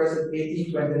later suppressed in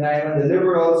 1829 when the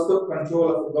liberals took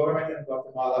control of the government in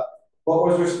Guatemala, but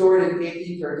was restored in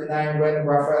 1839 when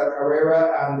Rafael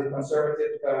Carrera and the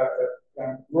conservative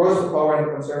rose to power and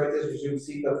the conservatives resumed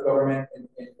seat of government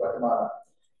in Guatemala.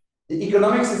 The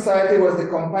Economic Society was the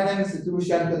companion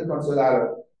institution to the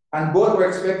Consulado, and both were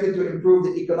expected to improve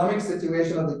the economic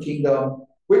situation of the kingdom,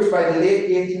 which by the late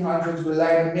 1800s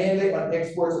relied mainly on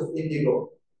exports of indigo.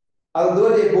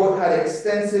 Although they both had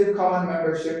extensive common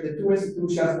membership, the two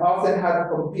institutions often had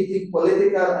competing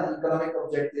political and economic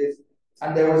objectives,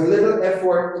 and there was little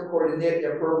effort to coordinate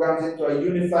their programs into a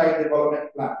unified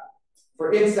development plan.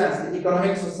 For instance, the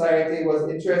Economic Society was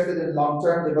interested in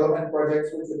long-term development projects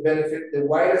which would benefit the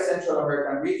wider Central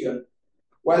American region,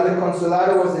 while the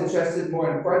Consulado was interested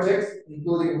more in projects,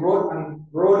 including road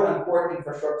and port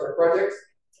infrastructure projects,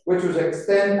 which would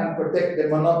extend and protect the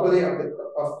monopoly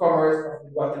of commerce of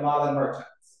the Guatemalan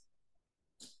merchants.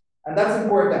 And that's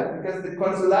important because the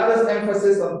Consulado's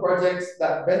emphasis on projects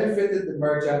that benefited the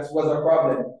merchants was a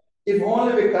problem, if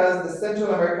only because the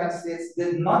Central American states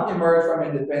did not emerge from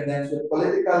independence with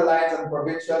political lines and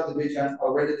provincial divisions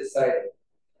already decided.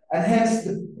 And hence,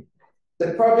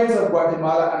 the province of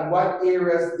Guatemala and what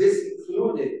areas this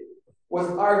included was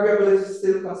arguably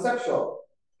still conceptual.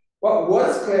 What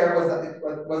was clear was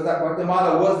that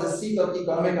Guatemala was the seat of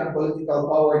economic and political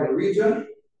power in the region,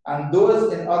 and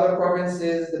those in other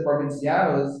provinces, the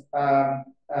provincianos,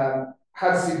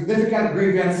 had significant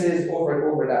grievances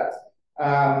over that.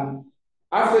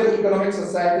 After the Economic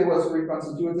Society was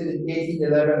reconstituted in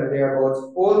 1811 or thereabouts,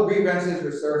 old grievances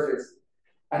resurfaced.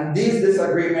 And these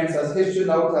disagreements, as history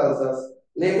now tells us,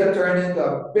 later turned into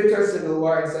a bitter civil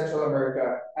war in Central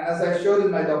America. And as I showed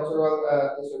in my doctoral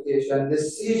dissertation, the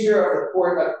seizure of the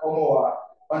port at Omoa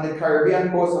on the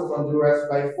Caribbean coast of Honduras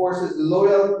by forces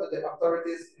loyal to the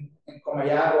authorities in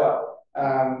Comayagua,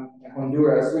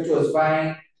 Honduras, which was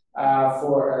vying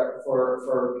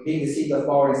for being the seat of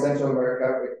power in Central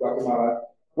America with Guatemala,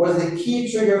 was the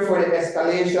key trigger for the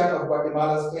escalation of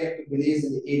Guatemala's claim to Belize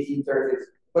in the 1830s.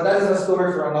 But that is a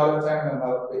story for another time and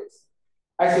another place.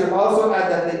 I should also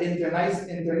add that the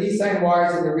internecine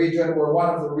wars in the region were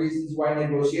one of the reasons why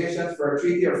negotiations for a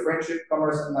treaty of friendship,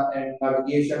 commerce, and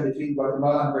navigation between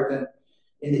Guatemala and Britain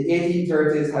in the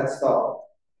 1830s had stalled.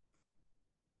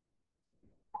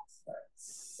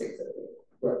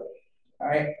 Right. All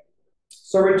right.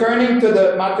 So returning to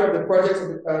the matter of the projects of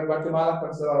the Guatemala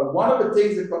Consulado, one of the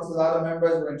things the Consulado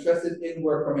members were interested in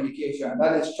were communication,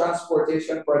 that is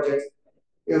transportation projects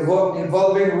involving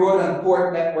road and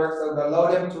port networks that would allow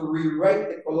them to rewrite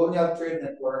the colonial trade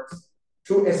networks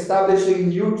through establishing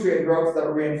new trade routes that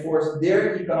reinforce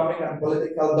their economic and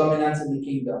political dominance in the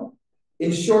kingdom.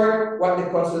 In short, what the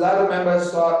Consulado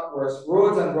members sought was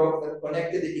roads and routes that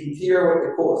connected the interior with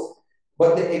the coast.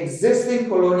 But the existing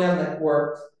colonial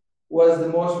network was the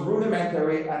most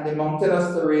rudimentary, and the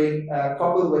mountainous terrain,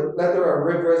 coupled with plethora of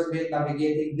rivers, made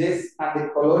navigating this and the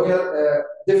colonial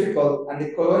difficult, and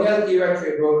the colonial era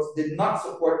trade routes did not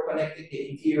support connecting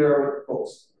the interior with the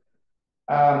coast.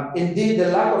 Indeed, the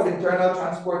lack of internal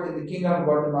transport in the Kingdom of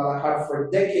Guatemala had for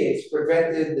decades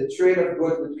prevented the trade of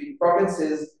goods between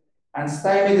provinces and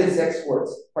stymied its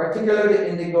exports, particularly the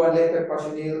indigo and later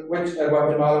cochineal, which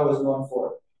Guatemala was known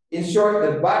for. In short,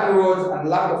 the bad roads and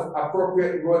lack of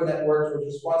appropriate road networks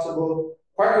was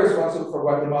partly responsible for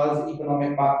Guatemala's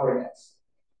economic backwardness.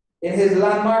 In his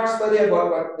landmark study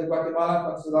about the Guatemalan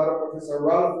Consulado, Professor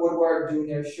Ralph Woodward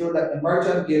Jr. showed that the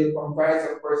merchant guild comprised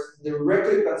of persons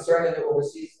directly concerned in the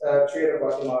overseas trade of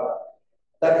Guatemala,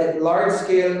 that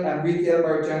large-scale and retail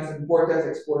merchants, importers,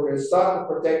 exporters sought to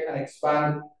protect and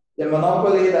expand the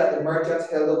monopoly that the merchants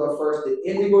held over first the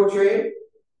indigo trade,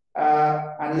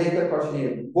 and later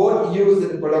cochineal, both used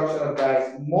in the production of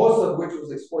dyes, most of which was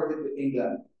exported to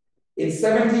England. In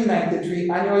 1793,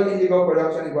 annual indigo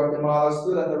production in Guatemala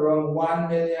stood at around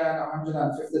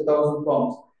 1,150,000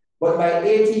 pounds. But by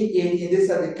 1880, this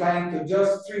had declined to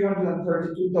just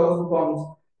 332,000 pounds,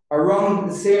 around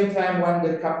the same time when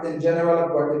the Captain General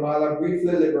of Guatemala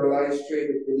briefly liberalized trade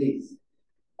with Belize,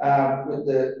 with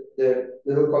the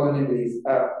little colony in Belize,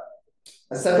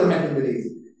 a settlement in Belize.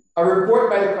 A report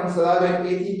by the Consulado in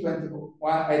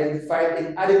 1821 identified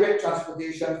inadequate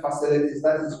transportation facilities,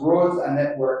 that is roads and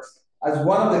networks, as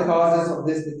one of the causes of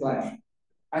this decline.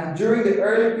 And during the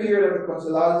early period of the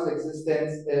Consulado's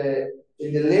existence,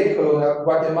 in the late colonial,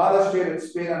 Guatemala's trade with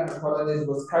Spain and her colonies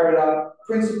was carried out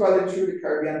principally through the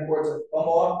Caribbean ports of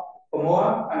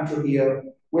Omoa and Trujillo,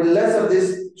 with less of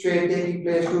this trade taking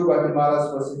place through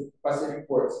Guatemala's Pacific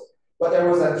ports. But there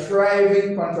was a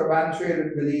thriving contraband trade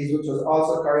with Belize, which was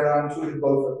also carried on through the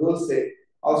Gulf of Dulce,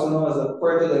 also known as the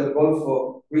Puerto del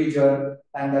Golfo region,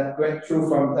 and that went through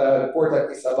from the port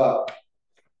at Isabel.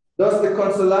 Thus, the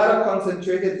Consulado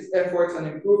concentrated its efforts on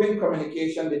improving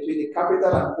communication between the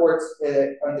capital and ports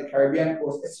on the Caribbean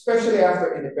coast, especially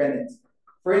after independence.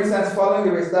 For instance, following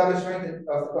the reestablishment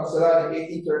of the Consulado in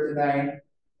 1839,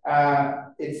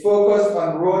 it focused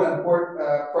on road and port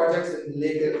projects in the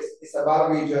Lake Isabel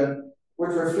region,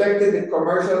 which reflected the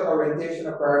commercial orientation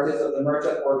of priorities of the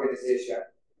merchant organization.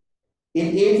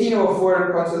 In 1804,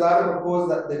 the Consulado proposed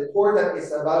that the port at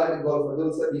Isabel in the Gulf of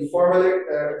Dulce be formally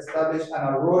established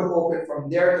and a road opened from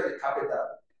there to the capital.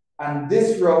 And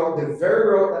this route, the very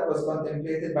route that was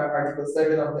contemplated by Article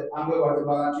 7 of the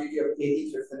Anglo-Guatemalan Treaty of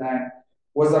 1859,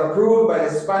 was approved by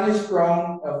the Spanish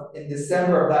Crown in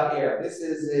December of that year. This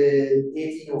is in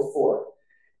 1804.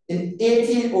 In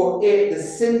 1808, the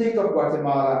Syndic of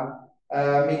Guatemala,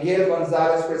 Miguel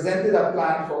Gonzalez, presented a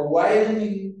plan for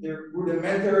widening the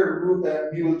rudimentary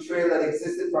mule trail that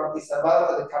existed from Isabel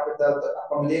to the capital to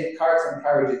accommodate carts and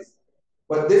carriages.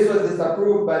 But this was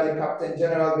disapproved by the Captain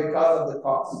General because of the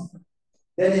cost.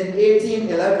 Then in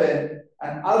 1811,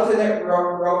 an alternate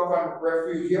route from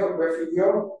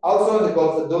Refugio, also in the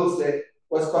Gulf of Dulce,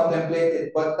 was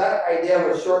contemplated, but that idea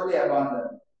was shortly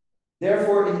abandoned.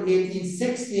 Therefore, in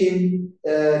 1816,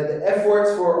 the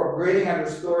efforts for upgrading and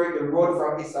restoring the road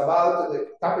from Isabel to the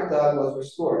capital was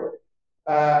restored.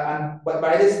 But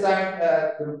by this time,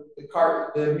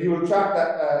 the mule track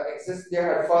that exists there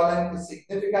had fallen to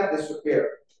significant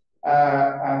disrepair.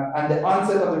 And the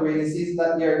onset of the rainy season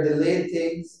that year delayed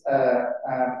things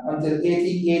until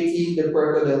 1818. The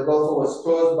Puerto del Golfo was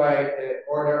closed by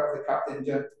order of the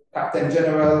Captain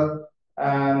General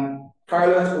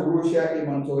Carlos Urrutia y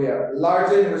Montoya,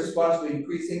 largely in response to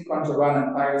increasing contraband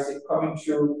and piracy coming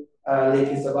through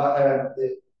Lake Isabel,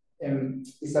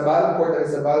 Isabel, Port of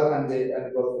Isabel, and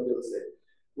the Gulf of Dulce.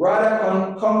 Rather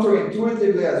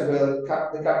counterintuitively as well, the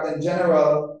Captain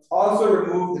General also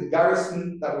removed the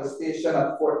garrison that was stationed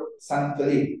at Fort San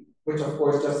Felipe, which of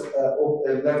course just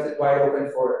left it wide open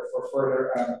for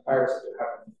further piracy to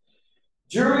happen.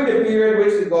 During the period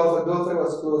which the Gulf of Dulce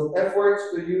was closed, efforts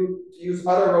to use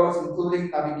other roads, including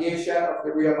navigation of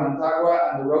the Rio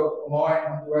Mantagua and the road to Moa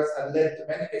in Honduras, had led to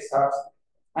many mishaps,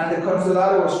 and the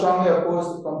Consulado was strongly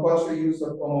opposed to compulsory use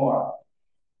of Omoa.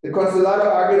 The Consulado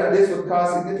argued that this would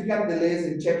cause significant delays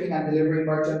in checking and delivering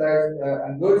merchandise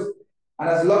and goods, and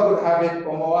as luck would have it,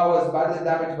 Omoa was badly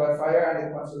damaged by fire,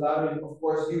 and the Consulado, of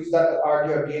course, used that to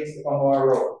argue against the Omoa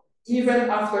road, even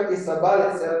after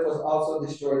Isabel itself was also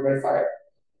destroyed by fire.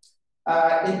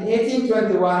 In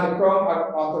 1821, the Crown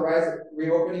authorized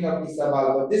reopening of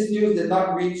Isabel, but this news did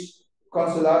not reach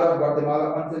Consulado of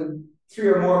Guatemala until 3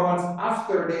 or more months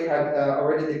after they had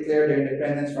already declared their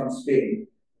independence from Spain.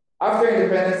 After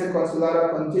independence, the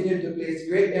Consulado continued to place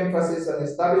great emphasis on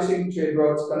establishing trade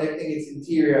routes connecting its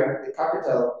interior, the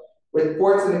capital, with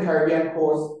ports in the Caribbean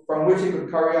coast from which it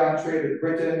could carry on trade with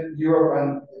Britain,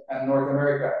 Europe, and North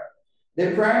America.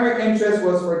 Their primary interest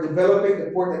was for developing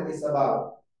the port at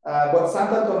Isabel, but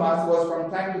Santo Tomas was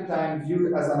from time to time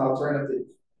viewed as an alternative.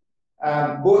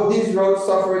 Both these roads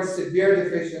suffered severe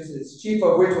deficiencies, chief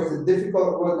of which was the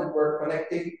difficult road network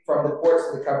connecting from the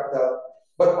ports to the capital,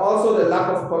 but also the lack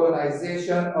of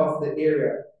colonization of the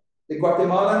area. The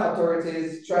Guatemalan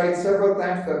authorities tried several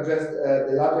times to address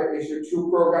the latter issue through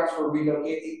programs for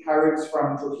relocating Caribs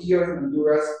from Trujillo and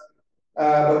Honduras,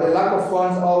 but the lack of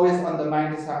funds always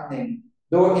undermined this happening.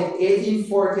 Though in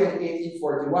 1840 and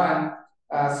 1841,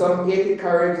 some 80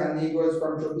 Caribs and Negroes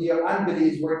from Trujillo and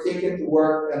Belize were taken to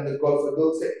work in the Gulf of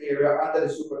Dulce area under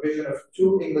the supervision of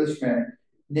 2 Englishmen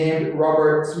named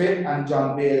Robert Smith and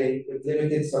John Bailey, with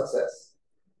limited success.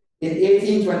 In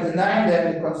 1829,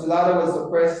 then, the Consulado was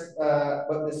suppressed,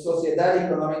 but the Sociedad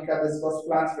Económica discussed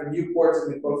plans for new ports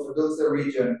in the Gulf of Dulce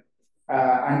region.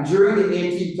 And during the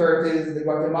 1830s, the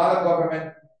Guatemalan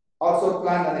government also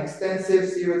planned an extensive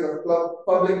series of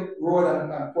public road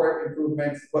and port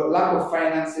improvements, but lack of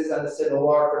finances and the Civil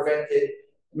War prevented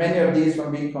many of these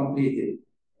from being completed.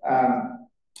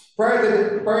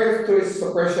 Prior to its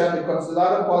suppression, the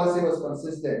Consulado policy was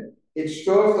consistent. It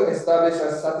strove to establish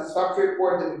a satisfactory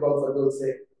port in the Gulf of Dulce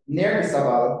near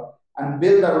Isabel and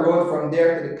build a road from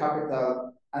there to the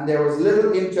capital, and there was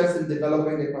little interest in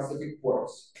developing the Pacific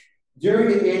ports. During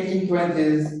the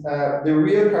 1820s, the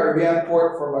real Caribbean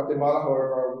port for Guatemala,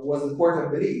 however, was the port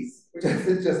of Belize, which is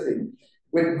interesting,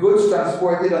 with goods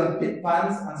transported on pit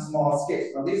pans and small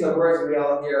skiffs. Now, these are words we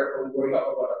all hear when growing up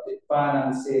about a pit pan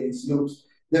and sailing sloops.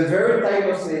 The very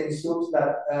type of sailing sloops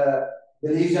that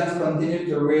Belizeans continued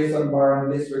to raise on bar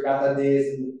and this regatta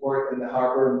days in the port and the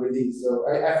harbor in Belize. So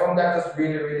I found that just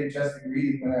really, really interesting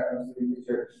reading when I was doing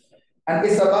research. And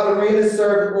Isabel really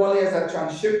served only as a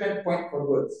transshipment point for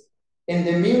goods. In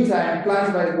the meantime,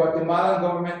 plans by the Guatemalan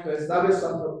government to establish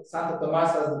Santo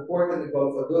Tomas as the port in the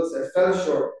Gulf of Dulce fell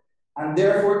short, and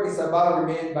therefore Isabel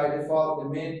remained by default the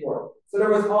main port. So there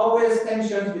was always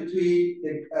tensions between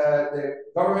the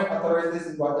government authorities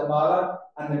in Guatemala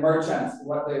and the merchants.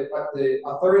 What the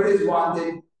authorities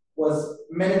wanted was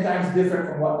many times different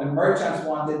from what the merchants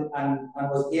wanted and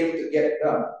was able to get it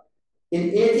done.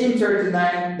 In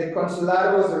 1839, the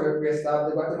Consulado was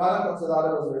reestablished, the Guatemalan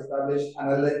Consulado was reestablished,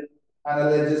 and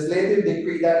a legislative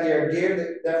decree that year gave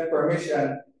them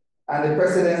permission and the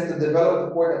precedence to develop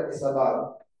the port at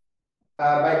Isabel.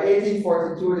 By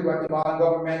 1842, the Guatemalan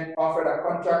government offered a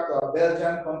contract to a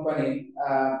Belgian company,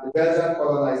 the Belgian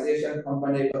Colonization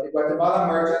Company, but the Guatemalan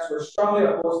merchants were strongly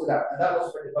opposed to that, and that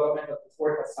was for development of the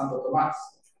port at Santo Tomas.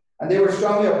 And they were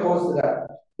strongly opposed to that.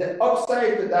 The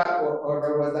upside to that,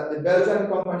 however, was that the Belgian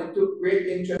company took great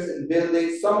interest in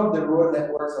building some of the road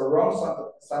networks around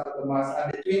Santo Tomas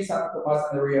and between Santo Tomas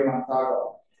and the Rio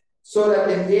Mantagua. So that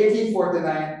in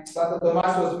 1849, Santo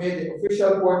Tomas was made the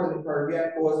official port of the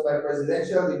Caribbean coast by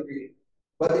presidential decree.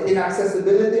 But the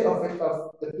inaccessibility of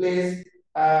the place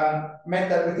meant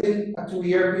that within a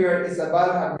 2-year period,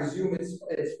 Isabel had resumed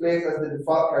its place as the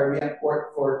default Caribbean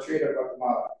port for trade of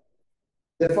Guatemala.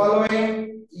 The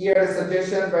following year, the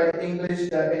suggestion by the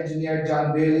English engineer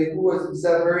John Bailey, who was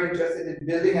himself very interested in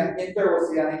building an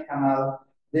interoceanic canal,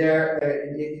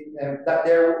 that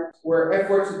there were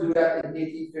efforts to do that in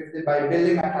 1850 by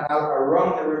building a canal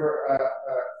around the river,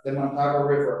 the Mantagua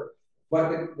River.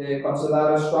 But the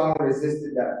Consulado strongly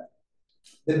resisted that.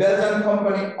 The Belgian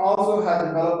company also had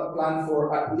developed a plan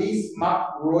for at least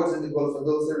mapped roads in the Gulf of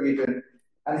Dulce region,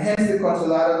 and hence the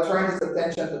Consulado turned its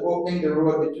attention to opening the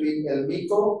road between El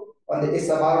Mico on the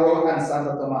Isabel Road and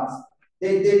Santo Tomas.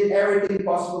 They did everything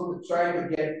possible to try to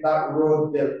get that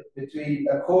road built between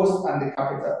the coast and the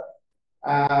capital.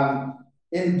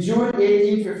 In June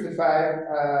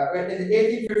 1855, in the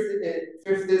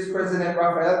 1850s, President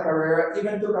Rafael Carrera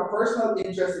even took a personal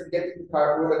interest in getting the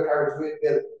road of carriageway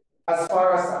built, as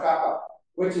far as Zacapa,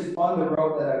 which is on the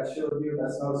road that I showed you.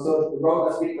 That's not so the road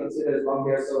that's being considered is long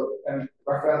here. So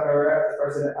Rafael Herrera, the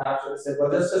president, actually said, well,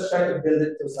 let's just try to build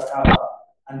it to Zacapa,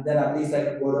 and then at least I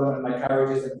can go down in my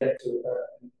carriages and get to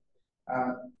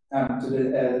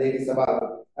the Lady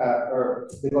Sabal, or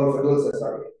the Golfo Dulce,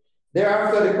 sorry.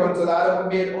 Thereafter, the Consulado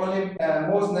made only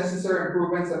most necessary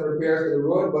improvements and repairs to the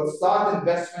road, but sought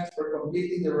investments for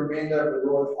completing the remainder of the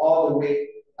road all the way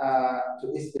to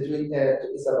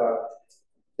Isabel.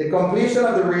 The completion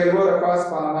of the railroad across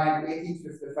Panama in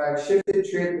 1855 shifted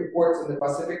trade to ports on the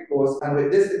Pacific coast, and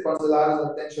with this, the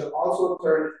Consulado's attention also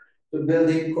turned to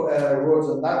building roads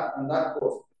on that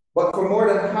coast. But for more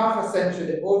than half a century,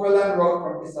 the overland road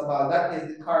from Isabel, that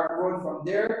is the Carp Road from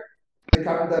there, the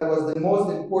capital, was the most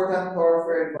important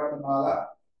thoroughfare in Guatemala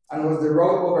and was the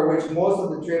road over which most of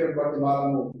the trade of Guatemala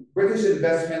moved. British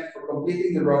investment for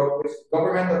completing the road, which the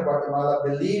government of Guatemala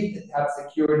believed it had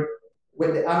secured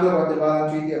with the Anglo-Guatemalan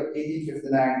Treaty of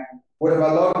 1859, would have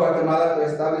allowed Guatemala to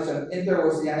establish an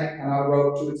interoceanic canal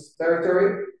route through its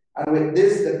territory, and with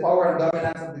this, the power and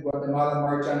dominance of the Guatemalan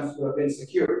merchants would have been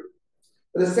secured.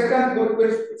 The second,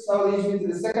 which now leads me to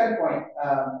the second point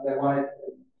that I wanted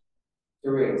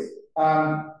to raise,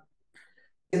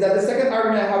 is that the second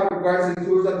argument I have regards the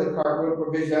inclusion of the Carp Road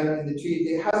provision in the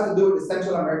treaty has to do with the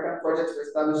Central American projects for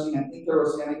establishing an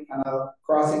interoceanic canal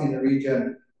crossing in the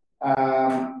region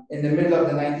in the middle of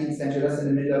the 19th century, that's in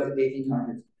the middle of the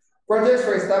 1800s. Projects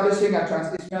for establishing a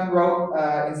transmission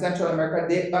route in Central America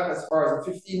date back as far as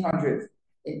the 1500s.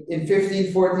 In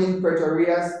 1514, Puerto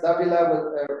Rias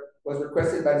Davila was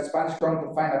requested by the Spanish crown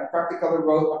to find a practicable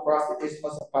road across the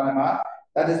Isthmus of Panama,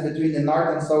 that is between the North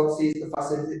and South Seas, to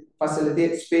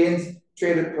facilitate Spain's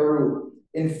trade with Peru.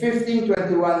 In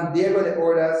 1521, Diego de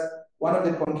Ordaz, one of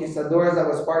the conquistadors that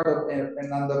was part of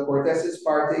Hernando Cortez's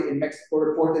party in Mexico,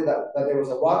 reported that there was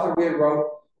a waterway route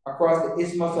across the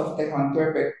Isthmus of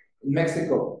Tehuantepec in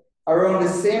Mexico. Around the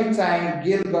same time,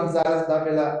 Gil Gonzalez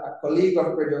Davila, a colleague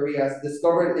of Puerto Rias,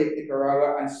 discovered Lake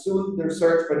Nicaragua, and soon the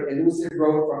search for the elusive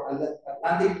road from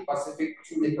Atlantic Pacific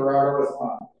through Nicaragua was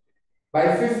on. By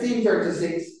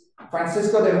 1536,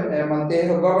 Francisco de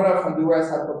Montejo, governor of Honduras,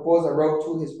 had proposed a route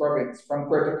through his province from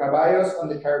Puerto Caballos on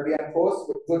the Caribbean coast,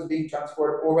 with goods being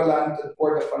transported overland to the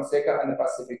port of Fonseca and the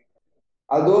Pacific.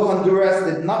 Although Honduras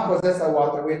did not possess a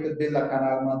waterway to build a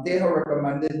canal, Montejo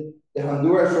recommended the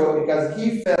Honduras road because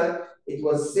he felt it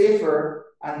was safer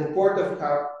and the port of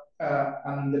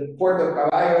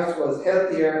Caballos was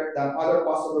healthier than other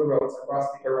possible routes across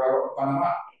Nicaragua or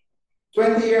Panama.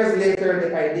 20 years later,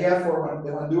 the idea for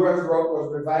the Honduras route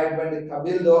was revived when the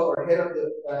Cabildo, or head of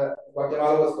the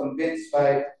Guatemala, was convinced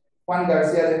by Juan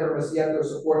Garcia de Hermosillo to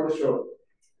support the road.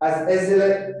 As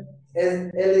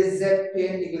Elizet P.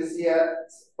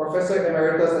 Iglesias, professor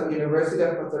emeritus at the University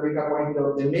of Costa Rica, pointed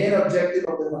out, the main objective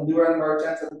of the Honduran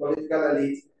merchants and political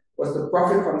elites was to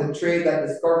profit from the trade that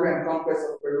discovery and conquest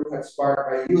of Peru had sparked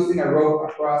by using a road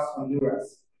across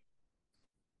Honduras.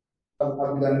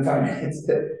 I've done 5 minutes.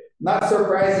 Not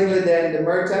surprisingly, then, the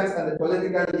merchants and the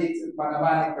political elites in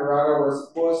Panama and Nicaragua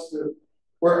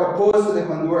were opposed to the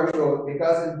Honduras road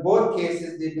because in both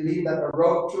cases they believed that a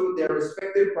route through their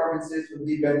respective provinces would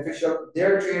be beneficial to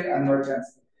their trade and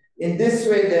merchants. In this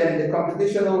way, then, the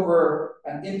competition over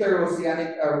an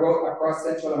interoceanic route across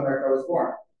Central America was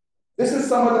born. This is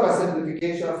somewhat of a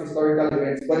simplification of historical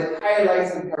events, but it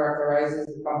highlights and characterizes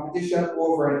the competition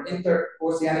over an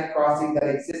interoceanic crossing that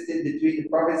existed between the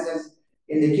provinces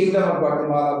in the Kingdom of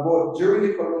Guatemala, both during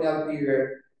the colonial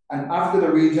period and after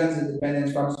the region's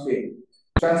independence from Spain.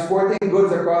 Transporting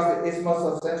goods across the Isthmus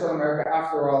of Central America,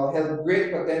 after all, held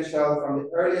great potential from the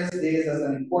earliest days as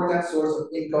an important source of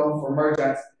income for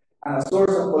merchants and a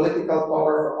source of political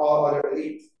power for all other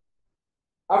elites.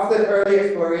 After the early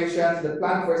explorations, the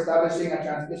plan for establishing a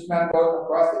transmission route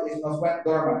across the Isthmus went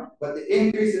dormant, but the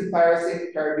increase in piracy in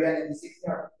the Caribbean in the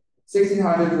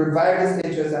 1600s revived this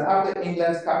interest, and after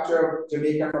England's capture of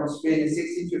Jamaica from Spain in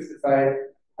 1655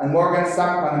 and Morgan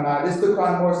sacked Panama, this took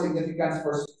on more significance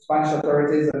for Spanish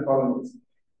authorities and colonies.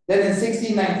 Then in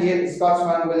 1698, the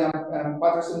Scotsman William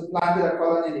Patterson planted a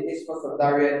colony in the Isthmus of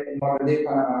Darien in modern-day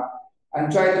Panama and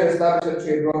tried to establish a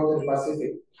trade route to the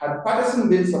Pacific. Had Patterson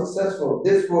been successful,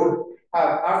 this would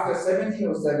have, after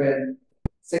 1707,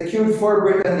 secured for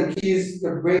Britain the keys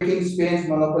to breaking Spain's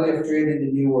monopoly of trade in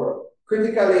the New World.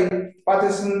 Critically,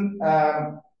 Patterson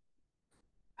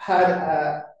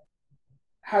had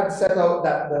set out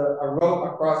that a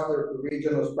route across the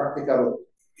region was practicable.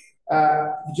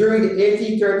 During the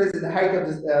 1830s, in the height of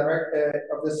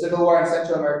the Civil War in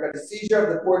Central America, the seizure of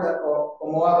the port at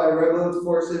Omoa by rebel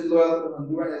forces loyal to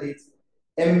Honduran elites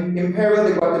imperil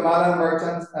the Guatemalan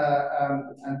merchants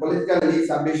and political elites'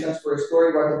 ambitions for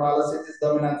restoring Guatemala city's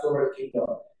dominance over the kingdom.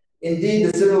 Indeed,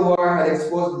 the Civil War had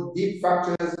exposed the deep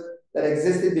fractures that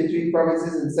existed between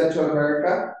provinces in Central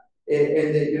America,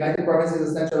 in the United Provinces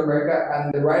of Central America,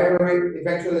 and the rivalry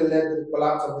eventually led to the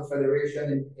collapse of the Federation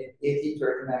in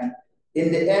 1839.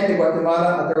 In the end, the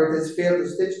Guatemalan authorities failed to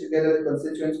stitch together the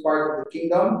constituent parts of the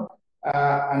kingdom,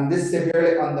 and this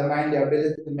severely undermined their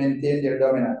ability to maintain their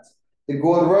dominance. The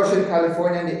gold rush in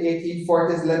California in the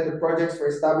 1840s led to projects for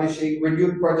establishing,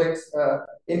 renewed projects,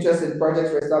 interest in projects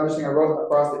for establishing a road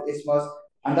across the isthmus,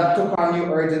 and that took on new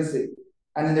urgency.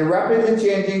 And in the rapidly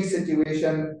changing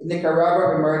situation,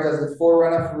 Nicaragua emerged as the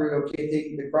forerunner for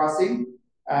relocating the crossing.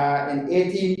 In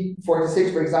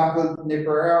 1846, for example, the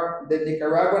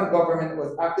Nicaraguan government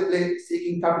was actively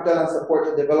seeking capital and support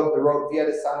to develop the road via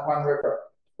the San Juan River.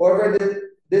 However,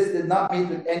 this did not meet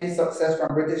with any success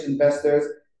from British investors,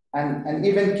 and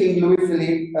even King Louis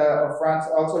Philippe of France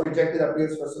also rejected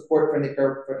appeals for support for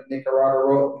the Nicaragua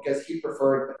road because he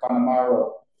preferred the Panama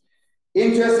road.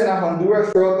 Interest in a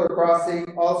Honduras road or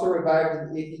crossing also revived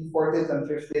in the 1840s and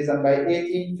 50s, and by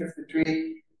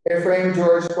 1853, Ephraim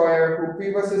George Squire, who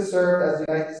previously served as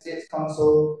United States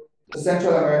Consul to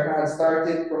Central America, had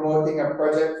started promoting a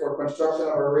project for construction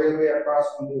of a railway across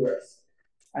Honduras.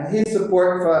 And his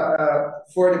support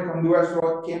for the Honduras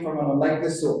road came from an unlikely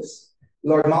source.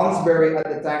 Lord Malmesbury, at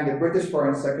the time the British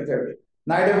Foreign Secretary.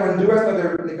 Neither Honduras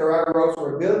nor the Nicaragua roads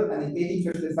were built, and in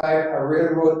 1855, a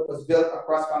railroad was built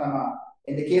across Panama.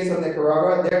 In the case of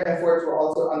Nicaragua, their efforts were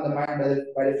also undermined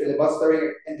by the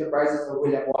filibustering enterprises of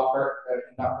William Walker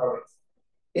in that province.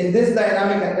 In this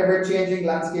dynamic and ever-changing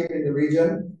landscape in the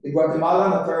region, the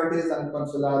Guatemalan authorities and the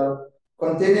Consulado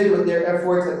continued with their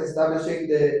efforts at establishing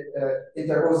the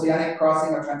interoceanic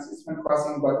crossing or trans-Isthmian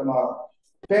crossing in Guatemala.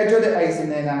 Pedro de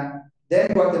Aycinena,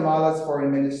 then Guatemala's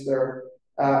foreign minister,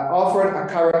 offered a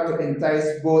carrot to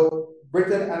entice both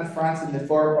Britain and France in the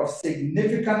form of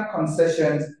significant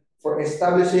concessions for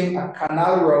establishing a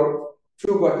canal route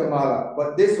through Guatemala,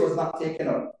 but this was not taken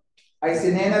up.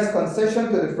 Aycinena's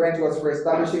concession to the French was for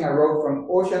establishing a road from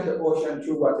ocean to ocean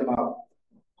through Guatemala.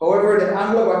 However, the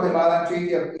Anglo-Guatemalan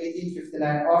Treaty of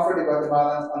 1859 offered the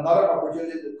Guatemalans another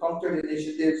opportunity to counter the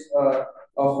initiatives of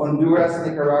Honduras,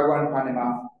 Nicaragua, and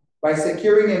Panama by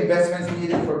securing investments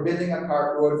needed for building a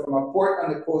cart road from a port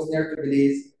on the coast near to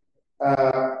Belize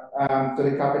to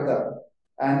the capital.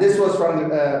 And this was from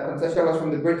the concession was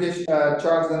from the British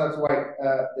Charles Lennox White,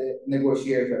 the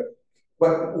negotiator.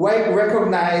 But White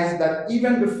recognized that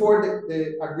even before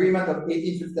the agreement of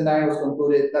 1859 was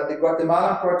concluded, that the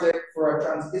Guatemalan project for a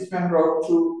trans-Isthmian road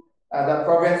through that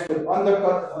province would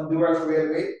undercut the Honduras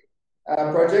railway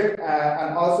project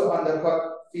and also undercut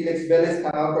Felix Vélez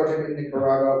Canal project in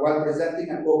Nicaragua, while presenting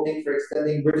an opening for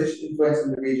extending British influence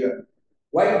in the region.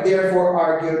 White therefore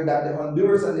argued that the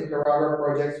Honduras and Nicaragua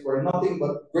projects were nothing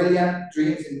but brilliant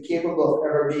dreams incapable of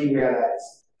ever being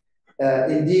realized.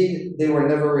 Indeed, they were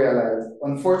never realized.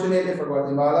 Unfortunately for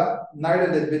Guatemala,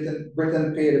 neither did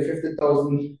Britain pay the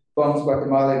 50,000 pounds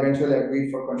Guatemala eventually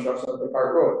agreed for construction of the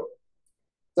cart road.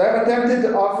 So I've attempted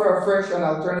to offer a fresh and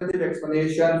alternative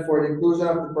explanation for the inclusion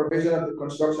of the provision of the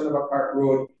construction of a cart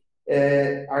road,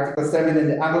 Article 7 in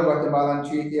the Anglo-Guatemalan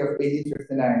Treaty of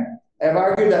 1859. I've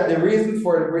argued that the reason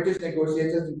for the British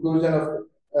negotiators' inclusion of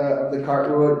the cart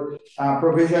road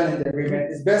provision in the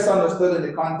agreement is best understood in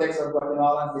the context of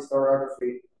Guatemalan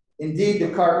historiography. Indeed, the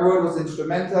cart road was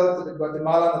instrumental to the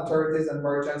Guatemalan authorities and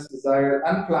merchants' desire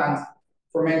and plans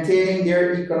for maintaining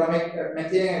their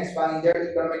maintaining and expanding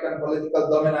their economic and political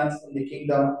dominance in the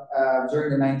kingdom during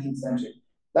the 19th century.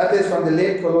 That is from the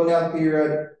late colonial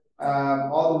period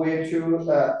all the way through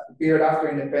the period after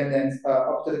independence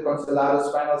up to the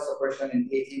Consulado's final suppression in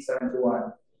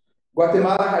 1871.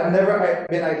 Guatemala had never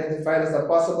been identified as a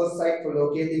possible site for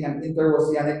locating an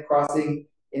interoceanic crossing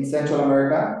in Central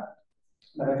America.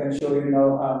 And I can show you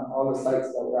now all the sites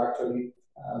that were actually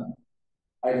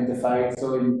identified.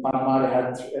 So in Panama, they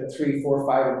had 3, 4,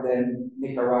 5 of them,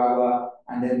 Nicaragua,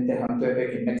 and then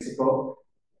Tehuantepec in Mexico.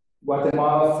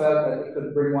 Guatemala felt that it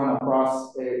could bring one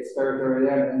across its territory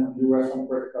there, and then Honduras from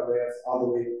Puerto Cabezas all the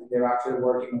way. They're actually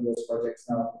working on those projects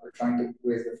now. We're trying to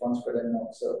raise the funds for them now.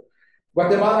 So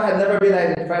Guatemala had never been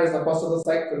identified as a possible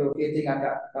site for locating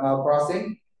a canal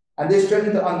crossing, and this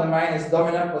threatened to undermine its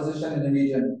dominant position in the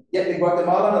region. Yet the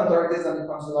Guatemalan authorities and the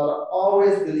Consulado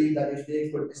always believed that if they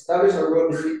could establish a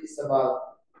road between Izabal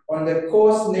on the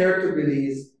coast near to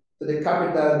Belize to the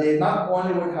capital, they not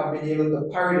only would have been able to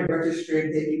parry the British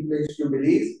trade taking place through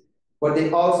Belize, but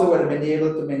they also would have been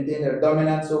able to maintain their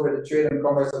dominance over the trade and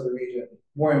commerce of the region.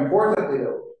 More importantly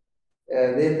though,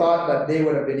 they thought that they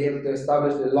would have been able to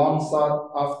establish the long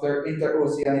sought after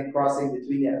interoceanic crossing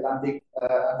between the Atlantic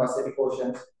and Pacific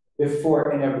Oceans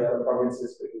before any of the other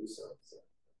provinces could do so.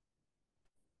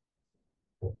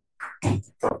 I'm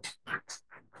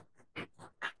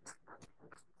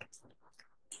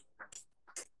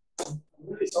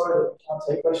really sorry that we can't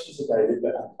take questions today,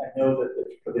 but I know that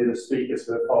for the other speakers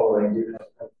who are following, given a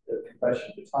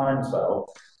confession of time as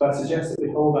well. But I suggest that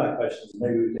we hold our questions and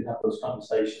maybe we can have those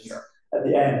conversations at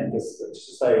the end. Just to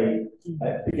say,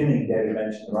 at the beginning, Gary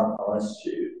mentioned the Rampal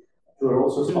Institute, who are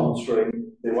also sponsoring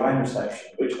the wine reception,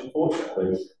 which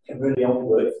unfortunately can really only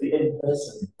work for the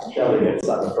in-person delegates,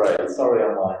 I'm afraid. Sorry,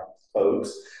 online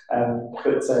folks.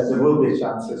 But there will be a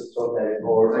chance for us to talk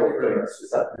more about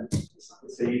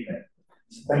this evening.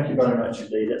 So thank you very much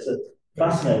indeed. It's a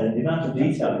fascinating. The amount of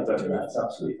detail you've got in that is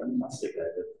absolutely fantastic,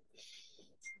 David.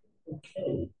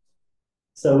 Okay.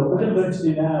 So what I'm going to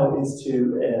do now is to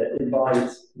invite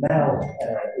Mel,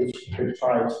 if she could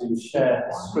try to share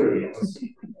the screen.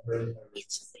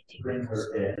 Bring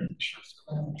her in.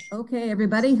 Okay,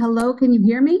 everybody. Hello, can you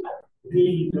hear me? Hear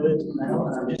you good, Mel,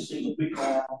 and I'm just seeing if we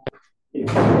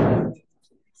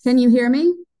can you hear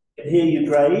me? I can hear you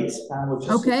great. And we'll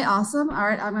just okay, awesome. All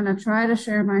right, I'm going to try to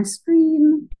share my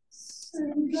screen.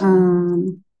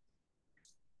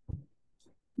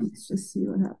 Let's just see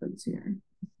what happens here.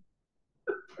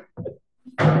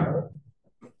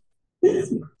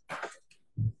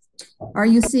 Are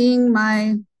you seeing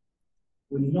my?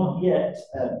 We're not yet,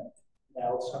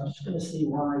 Mel, so I'm just going to see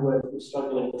why we're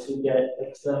struggling to get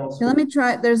external. Okay, let me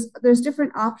try. There's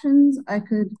different options. I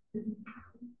could.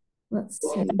 Let's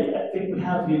see. I think we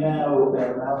have you now,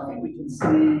 Mel. I think we can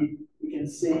see. You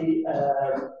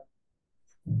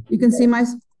can see my.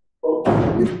 Well,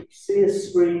 see a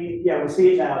screen. Yeah, we'll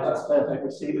see it now. That's perfect.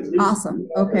 We'll see it. Awesome.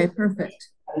 Okay,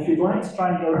 perfect. And if you'd like to try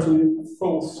and go to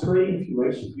full screen, if you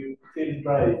wish, if you're feeling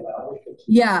brave now.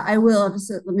 Yeah, I will. Just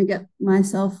let me get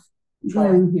myself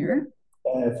going here.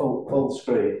 Full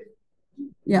screen.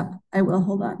 Yep, I will.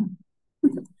 Hold on.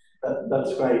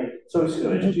 That's great. So she's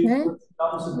going to introduce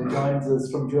Johnson, who joins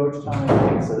us from Georgetown,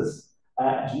 Texas,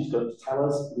 and she's going to tell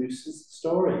us Lucy's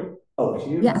story. Over to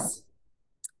you. Yes.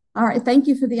 All right. Thank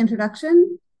you for the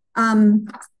introduction.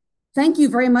 Thank you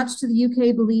very much to the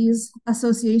UK-Belize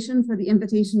Association for the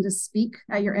invitation to speak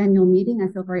at your annual meeting. I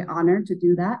feel very honored to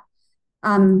do that.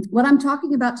 What I'm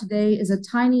talking about today is a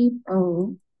tiny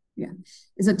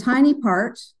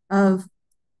part of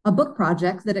a book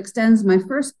project that extends my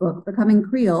first book, Becoming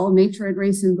Creole, Nature and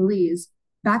Race in Belize,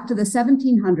 back to the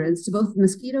 1700s to both the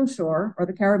Mosquito Shore, or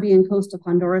the Caribbean coast of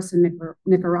Honduras and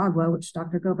Nicaragua, which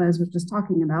Dr. Gomez was just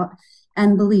talking about,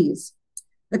 and Belize.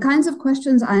 The kinds of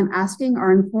questions I am asking are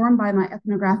informed by my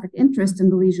ethnographic interest in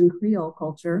Belizean Creole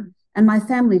culture and my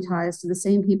family ties to the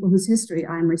same people whose history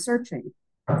I am researching.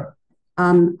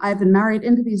 I've been married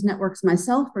into these networks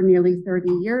myself for nearly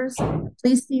 30 years.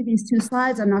 Please see these two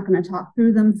slides. I'm not going to talk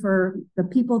through them for the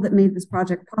people that made this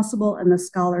project possible and the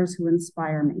scholars who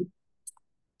inspire me.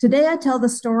 Today, I tell the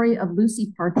story of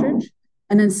Lucy Partridge,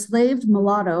 an enslaved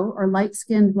mulatto or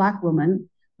light-skinned Black woman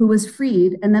who was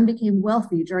freed and then became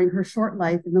wealthy during her short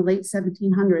life in the late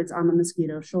 1700s on the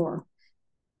Mosquito Shore.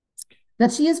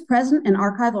 That she is present in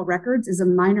archival records is a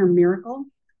minor miracle.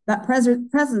 That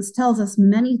presence tells us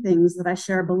many things that I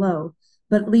share below,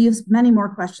 but leaves many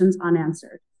more questions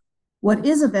unanswered. What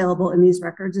is available in these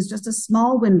records is just a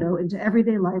small window into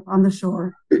everyday life on the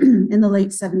shore in the late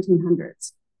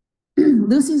 1700s.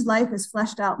 Lucy's life is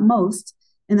fleshed out most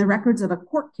in the records of a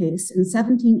court case in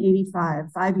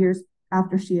 1785, 5 years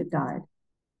after she had died.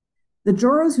 The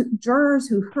jurors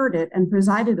who heard it and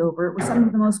presided over it were some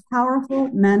of the most powerful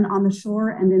men on the shore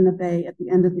and in the bay at the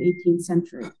end of the 18th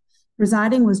century.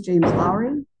 Presiding was James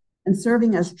Lowry, and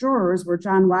serving as jurors were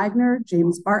John Wagner,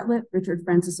 James Bartlett, Richard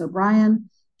Francis O'Brien,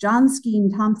 John Skeen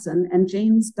Thompson, and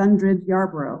James Dundred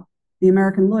Yarborough, the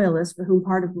American loyalist for whom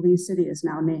part of Belize City is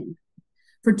now named.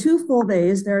 For 2 full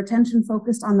days, their attention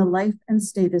focused on the life and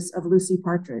status of Lucy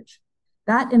Partridge.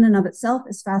 That in and of itself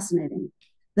is fascinating,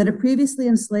 that a previously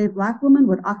enslaved Black woman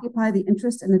would occupy the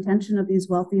interest and attention of these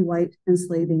wealthy white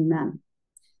enslaving men.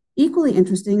 Equally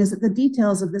interesting is that the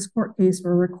details of this court case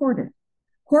were recorded.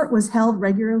 Court was held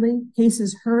regularly,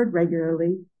 cases heard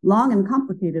regularly, long and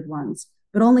complicated ones,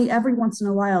 but only every once in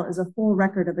a while is a full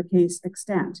record of a case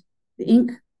extant. The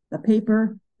ink, the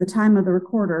paper, the time of the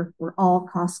recorder were all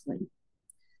costly.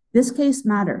 This case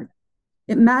mattered.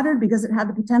 It mattered because it had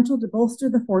the potential to bolster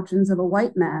the fortunes of a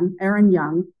white man, Aaron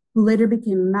Young, who later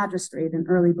became a magistrate in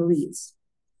early Belize.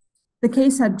 The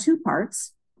case had 2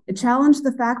 parts. It challenged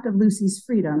the fact of Lucy's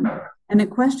freedom, and it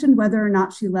questioned whether or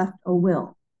not she left a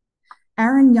will.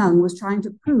 Aaron Young was trying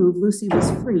to prove Lucy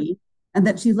was free and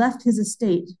that she left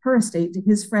her estate to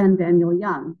his friend Daniel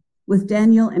Young, with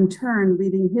Daniel in turn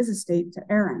leaving his estate to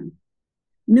Aaron.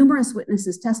 Numerous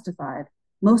witnesses testified,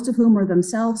 most of whom were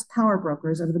themselves power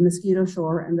brokers of the Mosquito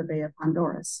Shore and the Bay of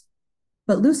Honduras.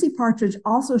 But Lucy Partridge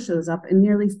also shows up in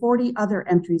nearly 40 other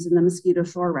entries in the Mosquito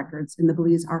Shore records in the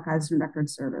Belize Archives and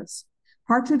Records Service.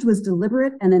 Partridge was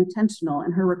deliberate and intentional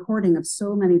in her recording of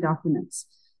so many documents.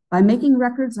 By making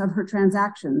records of her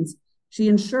transactions, she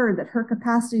ensured that her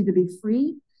capacity to be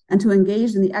free and to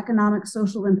engage in the economic,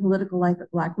 social, and political life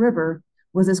at Black River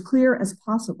was as clear as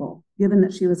possible, given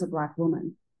that she was a Black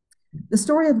woman. The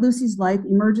story of Lucy's life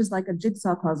emerges like a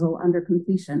jigsaw puzzle under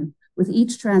completion, with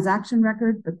each transaction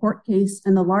record, the court case,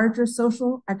 and the larger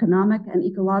social, economic, and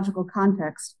ecological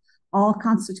context all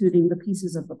constituting the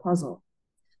pieces of the puzzle.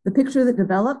 The picture that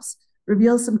develops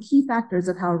reveals some key factors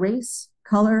of how race,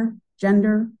 color,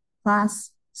 gender,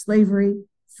 class, slavery,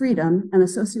 freedom, and the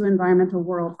socio-environmental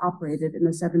world operated in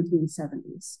the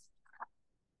 1770s.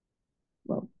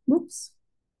 Well, whoops.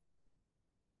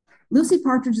 Lucy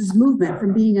Partridge's movement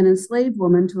from being an enslaved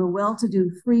woman to a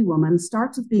well-to-do free woman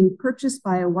starts with being purchased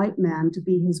by a white man to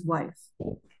be his wife.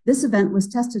 This event was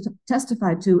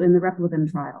testified to in the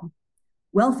Replavin trial.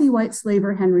 Wealthy white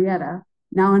slaver Henrietta,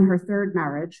 now in her third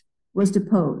marriage, was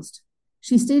deposed.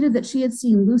 She stated that she had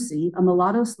seen Lucy, a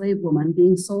mulatto slave woman,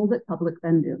 being sold at public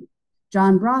vendue.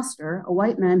 John Broster, a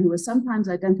white man who was sometimes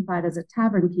identified as a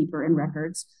tavern keeper in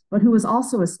records, but who was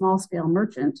also a small-scale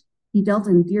merchant, he dealt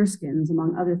in deerskins,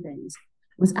 among other things,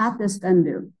 was at this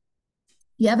vendue.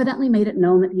 He evidently made it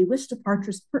known that he wished to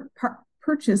purchase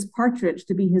Partridge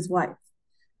to be his wife,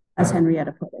 as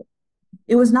Henrietta put it.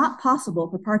 It was not possible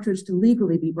for Partridge to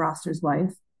legally be Broster's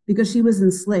wife because she was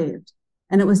enslaved,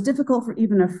 and it was difficult for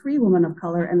even a free woman of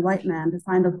color and white man to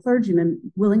find a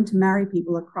clergyman willing to marry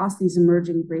people across these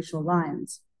emerging racial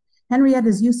lines.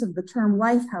 Henrietta's use of the term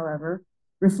wife, however,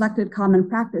 reflected common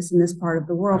practice in this part of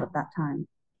the world at that time.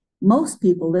 Most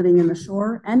people living in the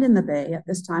shore and in the bay at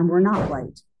this time were not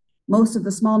white. Most of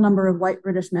the small number of white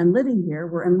British men living here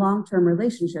were in long-term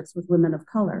relationships with women of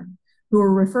color, who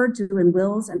were referred to in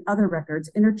wills and other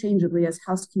records interchangeably as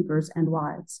housekeepers and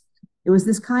wives. It was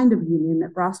this kind of union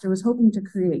that Broster was hoping to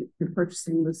create through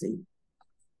purchasing Lucy.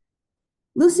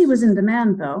 Lucy was in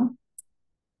demand, though.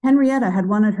 Henrietta had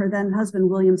wanted her then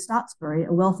husband, William Stottsbury,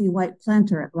 a wealthy white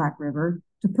planter at Black River,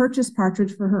 to purchase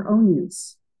Partridge for her own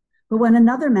use. But when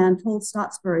another man told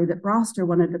Stottsbury that Broster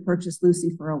wanted to purchase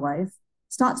Lucy for a wife,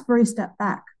 Stottsbury stepped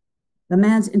back. The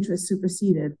man's interest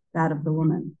superseded that of the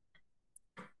woman.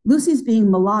 Lucy's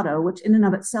being mulatto, which in and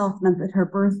of itself meant that her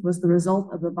birth was the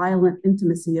result of the violent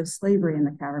intimacy of slavery in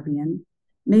the Caribbean,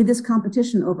 made this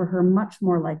competition over her much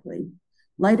more likely.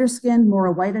 Lighter-skinned,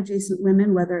 more white-adjacent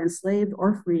women, whether enslaved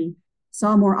or free,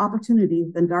 saw more opportunity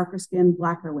than darker-skinned,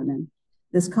 blacker women.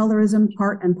 This colorism,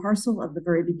 part and parcel of the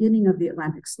very beginning of the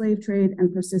Atlantic slave trade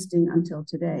and persisting until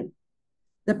today.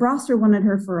 That Broster wanted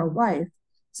her for a wife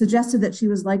suggested that she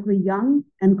was likely young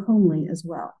and comely as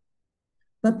well.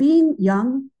 But being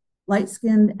young,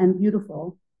 light-skinned, and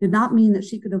beautiful did not mean that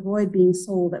she could avoid being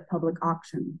sold at public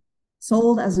auction,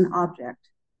 sold as an object,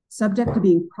 subject to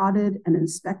being prodded and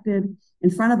inspected in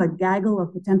front of a gaggle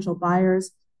of potential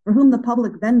buyers for whom the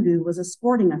public vendue was a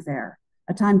sporting affair,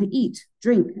 a time to eat,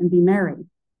 drink, and be merry,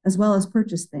 as well as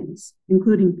purchase things,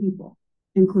 including people,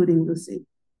 including Lucy.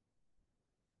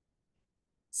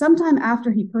 Sometime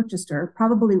after he purchased her,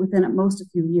 probably within at most a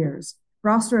few years,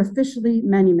 Broster officially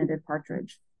manumitted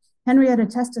Partridge. Henrietta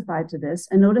testified to this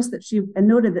and noted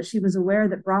that she was aware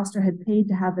that Broster had paid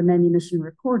to have the manumission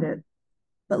recorded.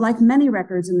 But like many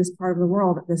records in this part of the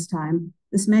world at this time,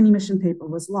 this manumission paper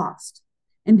was lost.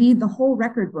 Indeed, the whole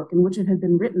record book in which it had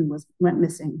been written went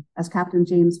missing, as Captain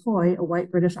James Hoy, a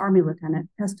white British Army lieutenant,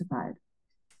 testified.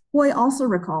 Hoy also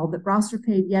recalled that Broster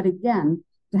paid yet again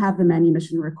to have the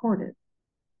manumission recorded.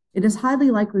 It is highly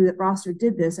likely that Broster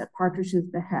did this at Partridge's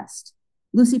behest.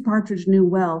 Lucy Partridge knew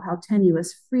well how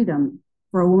tenuous freedom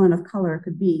for a woman of color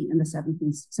could be in the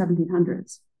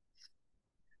 1700s.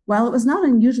 While it was not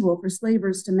unusual for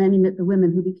slavers to manumit the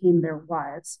women who became their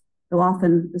wives, though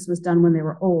often this was done when they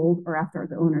were old or after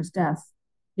the owner's death,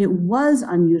 it was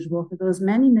unusual for those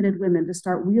manumitted women to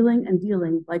start wheeling and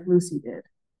dealing like Lucy did.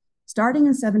 Starting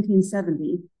in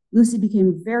 1770, Lucy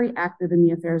became very active in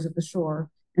the affairs of the shore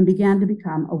and began to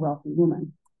become a wealthy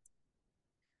woman.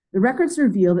 The records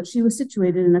reveal that she was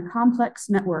situated in a complex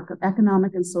network of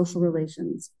economic and social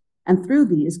relations, and through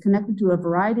these connected to a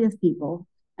variety of people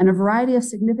and a variety of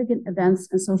significant events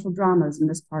and social dramas in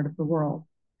this part of the world.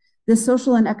 This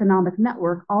social and economic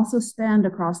network also spanned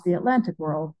across the Atlantic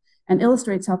world and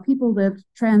illustrates how people lived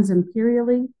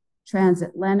trans-imperially,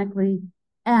 transatlantically,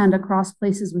 and across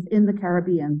places within the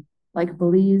Caribbean, like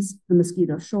Belize, the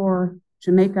Mosquito Shore,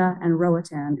 Jamaica, and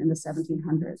Roatan in the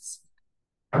 1700s.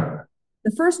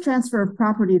 The first transfer of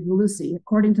property to Lucy,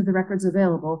 according to the records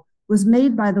available, was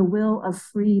made by the will of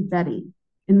Free Betty.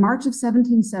 In March of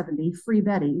 1770, Free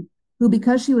Betty, who,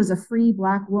 because she was a free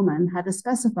Black woman, had to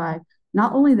specify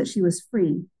not only that she was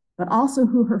free, but also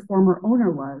who her former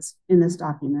owner was in this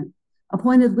document,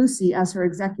 appointed Lucy as her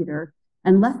executor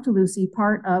and left to Lucy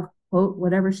part of, quote,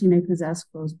 whatever she may possess,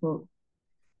 close quote.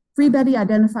 Free Betty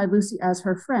identified Lucy as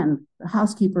her friend, the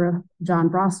housekeeper of John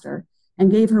Broster, and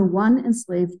gave her one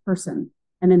enslaved person,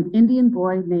 and an Indian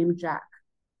boy named Jack.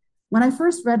 When I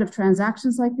first read of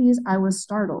transactions like these, I was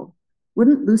startled.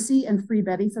 Wouldn't Lucy and Free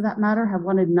Betty, for that matter, have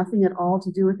wanted nothing at all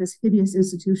to do with this hideous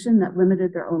institution that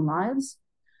limited their own lives?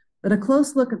 But a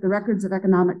close look at the records of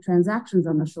economic transactions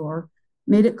on the shore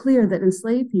made it clear that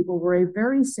enslaved people were a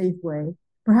very safe way,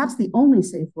 perhaps the only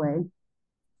safe way,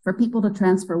 for people to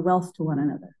transfer wealth to one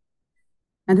another,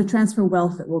 and to transfer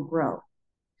wealth that will grow.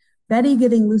 Betty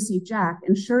giving Lucy Jack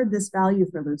ensured this value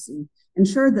for Lucy,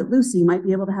 ensured that Lucy might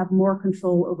be able to have more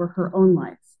control over her own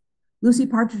life. Lucy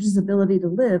Partridge's ability to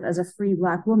live as a free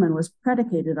Black woman was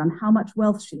predicated on how much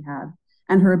wealth she had,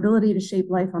 and her ability to shape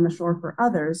life on the shore for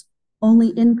others only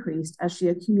increased as she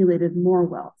accumulated more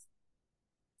wealth.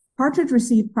 Partridge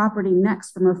received property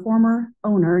next from her former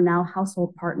owner, now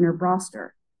household partner,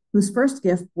 Broster, whose first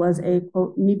gift was a,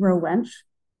 quote, Negro wench,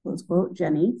 close quote,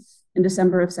 Jenny, in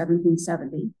December of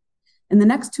 1770. In the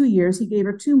next 2 years, he gave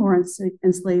her 2 more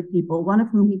enslaved people, one of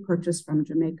whom he purchased from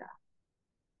Jamaica.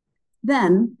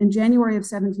 Then, in January of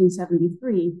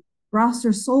 1773,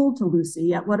 Broster sold to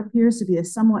Lucy at what appears to be a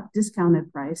somewhat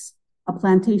discounted price, a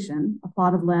plantation, a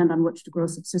plot of land on which to grow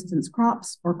subsistence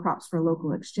crops or crops for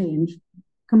local exchange,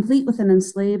 complete with an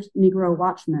enslaved Negro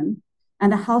watchman,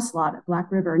 and a house lot at Black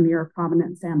River near a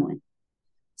prominent family.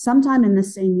 Sometime in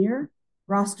this same year,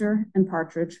 Broster and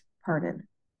Partridge parted.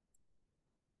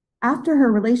 After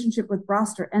her relationship with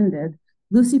Broster ended,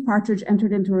 Lucy Partridge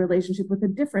entered into a relationship with a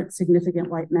different significant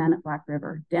white man at Black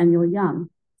River, Daniel Young.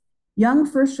 Young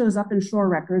first shows up in shore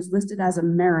records listed as a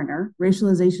mariner,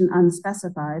 racialization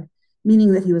unspecified,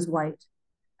 meaning that he was white.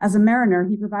 As a mariner,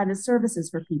 he provided services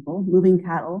for people, moving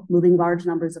cattle, moving large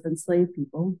numbers of enslaved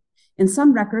people. In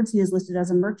some records, he is listed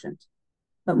as a merchant.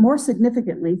 But more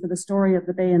significantly for the story of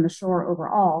the Bay and the shore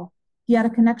overall, he had a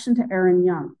connection to Aaron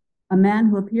Young, a man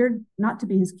who appeared not to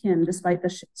be his kin despite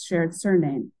the shared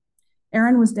surname.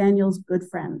 Aaron was Daniel's good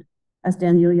friend, as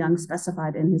Daniel Young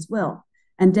specified in his will,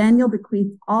 and Daniel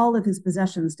bequeathed all of his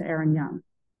possessions to Aaron Young.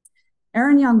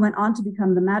 Aaron Young went on to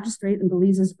become the magistrate in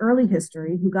Belize's early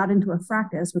history who got into a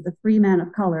fracas with a free man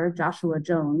of color, Joshua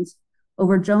Jones,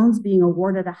 over Jones being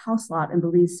awarded a house lot in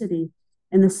Belize City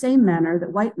in the same manner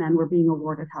that white men were being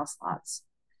awarded house lots.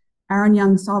 Aaron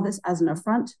Young saw this as an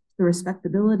affront to the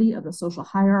respectability of the social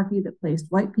hierarchy that placed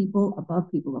white people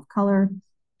above people of color.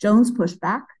 Jones pushed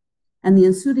back, and the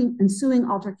ensuing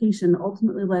altercation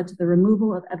ultimately led to the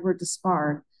removal of Edward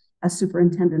Despard as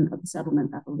superintendent of the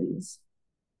settlement at Belize.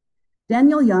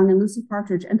 Daniel Young and Lucy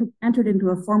Partridge entered into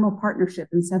a formal partnership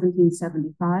in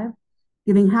 1775,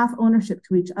 giving half ownership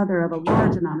to each other of a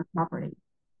large amount of property.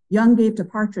 Young gave to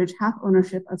Partridge half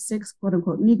ownership of 6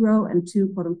 quote-unquote Negro and 2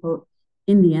 quote-unquote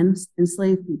Indian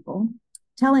enslaved people.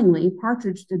 Tellingly,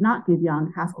 Partridge did not give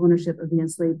Young half ownership of the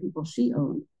enslaved people she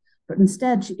owned, but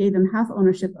instead she gave him half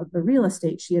ownership of the real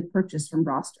estate she had purchased from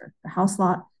Broster, the house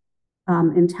lot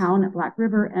in town at Black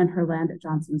River and her land at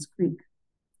Johnson's Creek.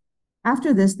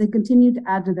 After this, they continued to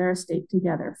add to their estate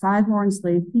together. 5 more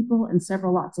enslaved people and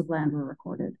several lots of land were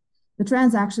recorded. The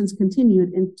transactions continued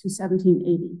into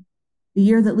 1780, the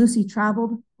year that Lucy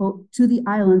traveled, quote, to the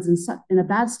islands in a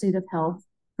bad state of health,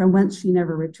 from whence she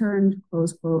never returned,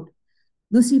 close quote.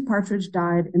 Lucy Partridge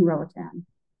died in Roatan.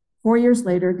 4 years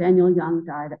later, Daniel Young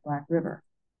died at Black River.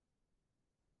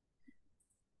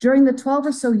 During the 12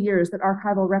 or so years that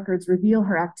archival records reveal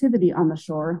her activity on the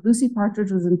shore, Lucy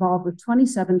Partridge was involved with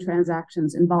 27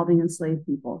 transactions involving enslaved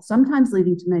people, sometimes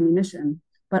leading to manumission,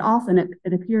 but often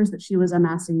it appears that she was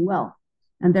amassing wealth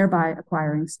and thereby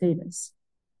acquiring status.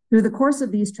 Through the course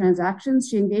of these transactions,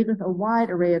 she engaged with a wide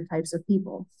array of types of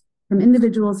people, from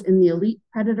individuals in the elite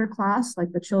predator class,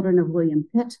 like the children of William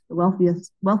Pitt, the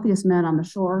wealthiest man on the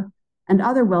shore, and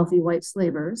other wealthy white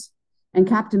slavers, and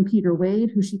Captain Peter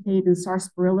Wade, who she paid in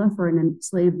sarsaparilla for an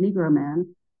enslaved Negro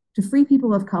man, to free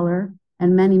people of color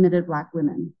and many-mitted Black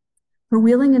women. Her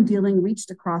wheeling and dealing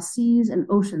reached across seas and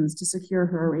oceans to secure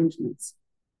her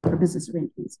business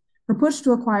arrangements. Her push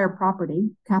to acquire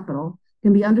property, capital,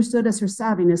 can be understood as her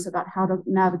savviness about how to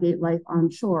navigate life on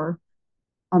shore,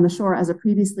 on the shore as a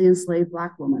previously enslaved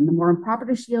Black woman. The more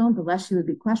property she owned, the less she would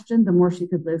be questioned, the more she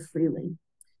could live freely.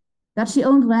 That she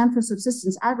owned land for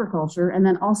subsistence agriculture and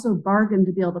then also bargained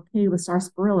to be able to pay with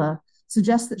sarsaparilla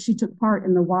suggests that she took part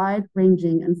in the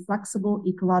wide-ranging and flexible,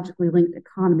 ecologically linked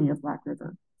economy of Black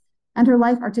River, and her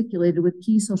life articulated with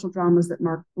key social dramas that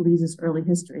mark Belize's early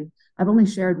history. I've only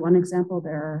shared one example,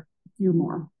 there are a few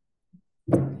more.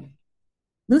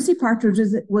 Lucy Partridge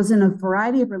was in a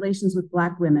variety of relations with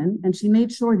Black women, and she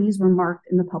made sure these were marked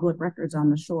in the public records on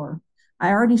the shore. I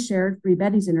already shared Free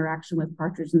Betty's interaction with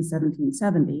Partridge in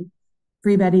 1770,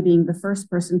 Free Betty being the first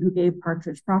person who gave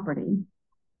Partridge property.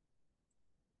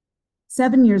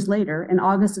 7 years later, in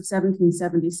August of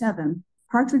 1777,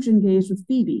 Partridge engaged with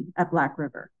Phoebe at Black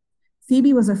River.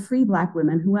 Phoebe was a free Black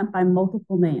woman who went by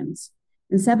multiple names.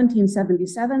 In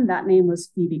 1777, that name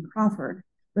was Phoebe Crawford,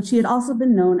 but she had also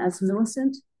been known as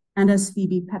Millicent and as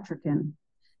Phoebe Petrikin.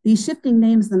 These shifting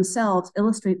names themselves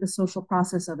illustrate the social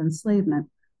process of enslavement.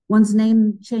 One's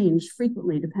name changed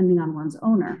frequently depending on one's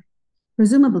owner.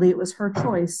 Presumably, it was her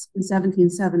choice in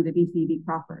 1707 to be Phoebe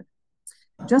Crawford.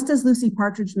 Just as Lucy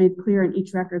Partridge made clear in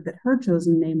each record that her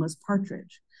chosen name was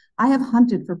Partridge, I have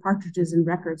hunted for partridges in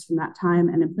records from that time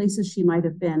and in places she might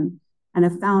have been, and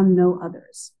have found no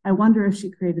others. I wonder if she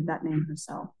created that name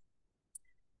herself.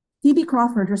 Phoebe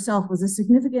Crawford herself was a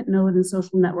significant node in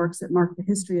social networks that marked the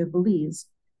history of Belize.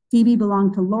 Phoebe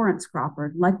belonged to Lawrence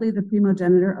Crawford, likely the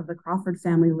primogenitor of the Crawford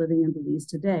family living in Belize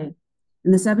today.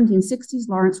 In the 1760s,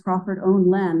 Lawrence Crawford owned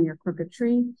land near Crooked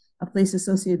Tree, a place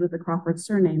associated with the Crawford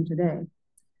surname today.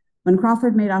 When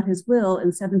Crawford made out his will in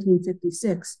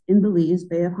 1756 in Belize,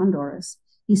 Bay of Honduras,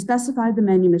 he specified the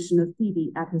manumission of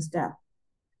Phoebe at his death.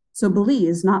 So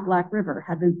Belize, not Black River,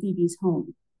 had been Phoebe's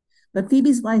home. But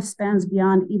Phoebe's life spans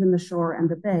beyond even the shore and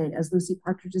the bay, as Lucy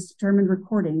Partridge's determined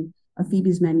recording of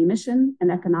Phoebe's manumission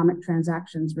and economic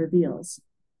transactions reveals.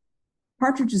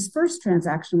 Partridge's first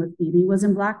transaction with Phoebe was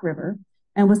in Black River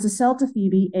and was to sell to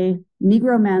Phoebe a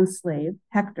Negro man slave,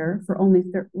 Hector, for only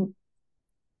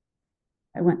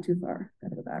I went too far.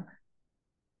 Gotta go back.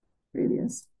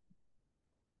 Previous.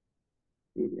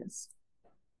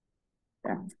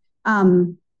 There.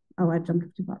 I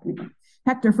jumped too far. Anyway.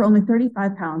 Hector for only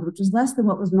 35 pounds, which is less than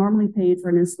what was normally paid for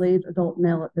an enslaved adult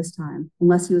male at this time,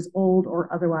 unless he was old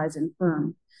or otherwise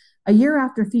infirm. A year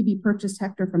after Phoebe purchased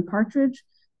Hector from Partridge,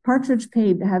 Partridge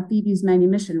paid to have Phoebe's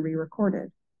manumission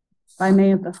re-recorded. By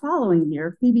May of the following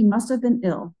year, Phoebe must have been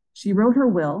ill. She wrote her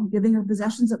will, giving her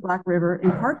possessions at Black River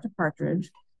in part to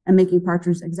Partridge and making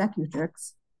Partridge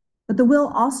executrix. But the will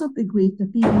also bequeathed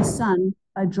to Phoebe's son,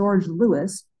 George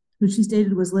Lewis, who she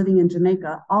stated was living in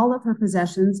Jamaica, all of her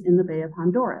possessions in the Bay of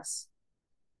Honduras.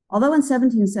 Although in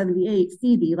 1778,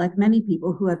 Phoebe, like many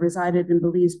people who had resided in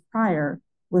Belize prior,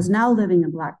 was now living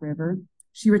in Black River,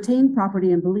 she retained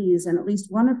property in Belize, and at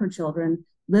least one of her children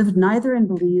lived neither in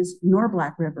Belize nor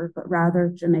Black River, but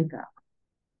rather Jamaica.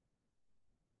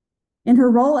 In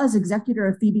her role as executor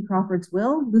of Phoebe Crawford's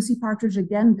will, Lucy Partridge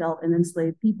again dealt in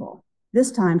enslaved people.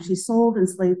 This time, she sold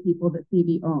enslaved people that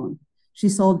Phoebe owned. She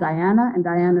sold Diana and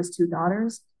Diana's two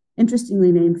daughters,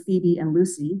 interestingly named Phoebe and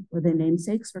Lucy, were they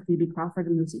namesakes for Phoebe Crawford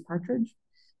and Lucy Partridge,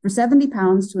 for 70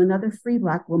 pounds to another free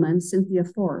Black woman, Cynthia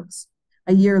Forbes.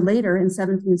 A year later, in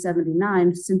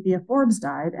 1779, Cynthia Forbes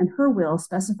died, and her will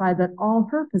specified that all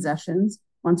her possessions,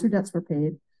 once her debts were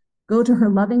paid, go to her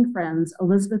loving friends,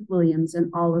 Elizabeth Williams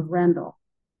and Olive Randall,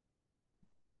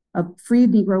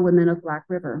 freed Negro women of Black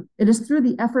River. It is through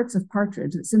the efforts of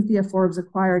Partridge that Cynthia Forbes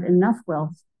acquired enough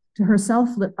wealth to herself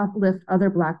uplift other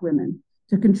Black women,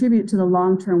 to contribute to the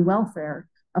long-term welfare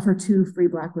of her two free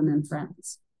Black women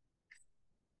friends.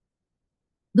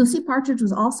 Lucy Partridge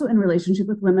was also in relationship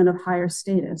with women of higher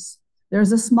status. There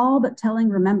is a small but telling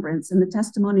remembrance in the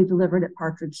testimony delivered at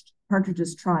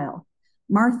Partridge's trial.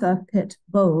 Martha Pitt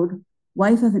Bode,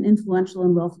 wife of an influential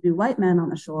and well-to-do white man on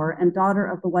the shore and daughter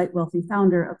of the white wealthy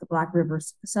founder of the Black River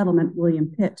settlement, William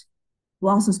Pitt, who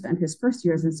also spent his first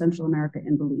years in Central America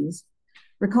in Belize,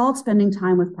 recalled spending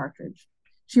time with Partridge.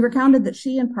 She recounted that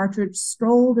she and Partridge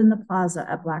strolled in the plaza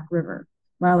at Black River,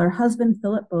 while her husband,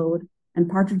 Philip Bode, and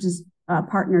Partridge's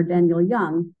partner, Daniel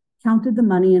Young, counted the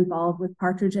money involved with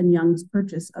Partridge and Young's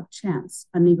purchase of Chance,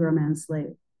 a Negro man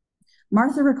slave.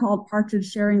 Martha recalled Partridge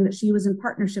sharing that she was in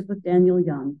partnership with Daniel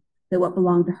Young, that what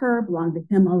belonged to her belonged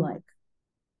to him alike.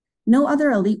 No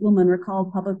other elite woman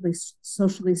recalled publicly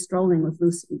socially strolling with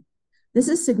Lucy. This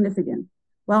is significant.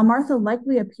 While Martha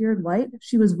likely appeared white,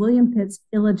 she was William Pitt's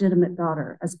illegitimate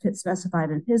daughter, as Pitt specified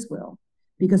in his will,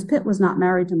 because Pitt was not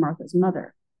married to Martha's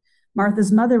mother.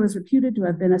 Martha's mother was reputed to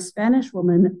have been a Spanish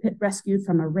woman that Pitt rescued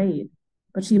from a raid,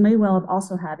 but she may well have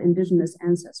also had indigenous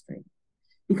ancestry.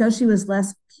 Because she was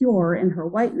less pure in her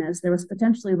whiteness, there was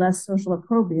potentially less social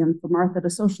opprobrium for Martha to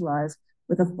socialize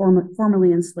with a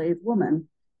formerly enslaved woman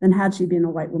than had she been a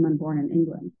white woman born in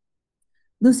England.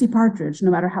 Lucy Partridge, no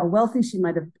matter how wealthy she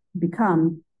might have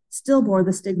become, still bore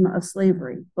the stigma of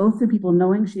slavery, both through people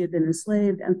knowing she had been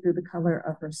enslaved and through the color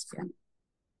of her skin.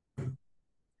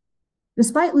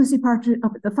 Despite Lucy Partridge,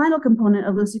 the final component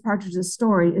of Lucy Partridge's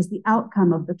story is the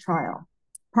outcome of the trial.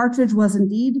 Partridge was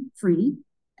indeed free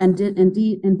and did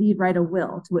indeed write a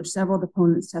will to which several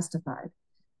deponents testified.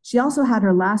 She also had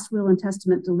her last will and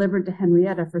testament delivered to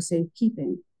Henrietta for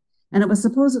safekeeping, and it was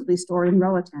supposedly stored in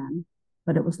Roatan,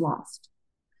 but it was lost.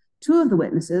 Two of the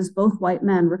witnesses, both white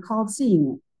men, recalled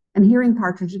seeing it and hearing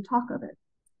Partridge talk of it.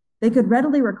 They could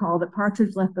readily recall that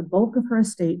Partridge left the bulk of her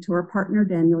estate to her partner,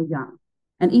 Daniel Young,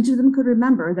 and each of them could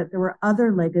remember that there were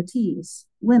other legatees,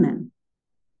 women.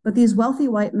 But these wealthy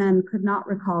white men could not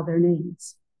recall their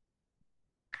names.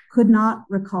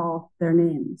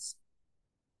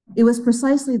 It was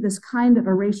precisely this kind of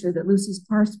erasure that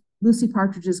Lucy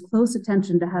Partridge's close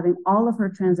attention to having all of her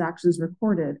transactions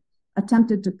recorded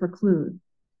attempted to preclude.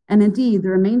 And indeed, the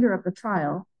remainder of the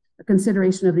trial, a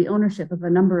consideration of the ownership of a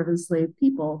number of enslaved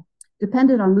people,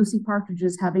 depended on Lucy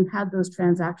Partridge's having had those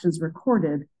transactions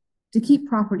recorded to keep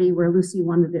property where Lucy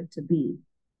wanted it to be.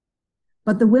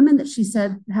 But the women that she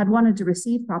said had wanted to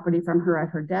receive property from her at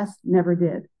her death never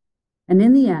did. And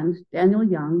in the end, Daniel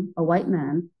Young, a white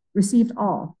man, received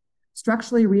all,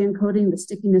 structurally re-encoding the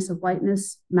stickiness of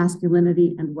whiteness,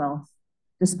 masculinity, and wealth,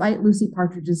 despite Lucy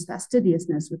Partridge's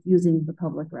fastidiousness with using the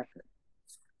public record.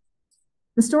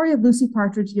 The story of Lucy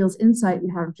Partridge yields insight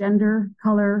into how gender,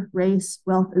 color, race,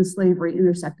 wealth, and slavery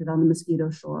intersected on the Mosquito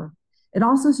Shore. It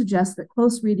also suggests that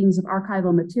close readings of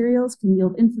archival materials can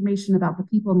yield information about the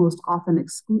people most often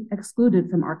excluded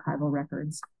from archival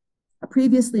records. A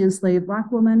previously enslaved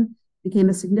Black woman became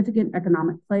a significant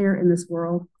economic player in this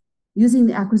world, using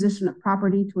the acquisition of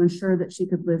property to ensure that she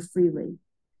could live freely.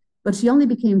 But she only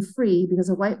became free because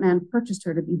a white man purchased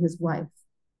her to be his wife.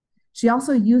 She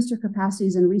also used her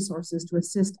capacities and resources to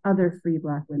assist other free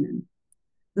Black women.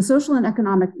 The social and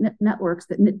economic networks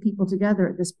that knit people together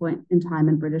at this point in time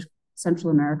in British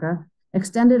Central America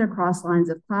extended across lines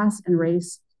of class and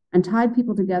race and tied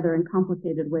people together in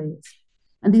complicated ways.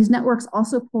 And these networks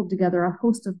also pulled together a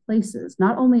host of places,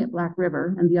 not only at Black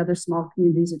River and the other small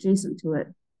communities adjacent to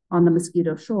it on the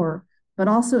Mosquito Shore, but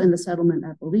also in the settlement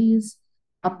at Belize,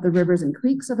 up the rivers and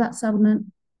creeks of that settlement,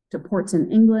 to ports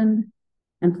in England,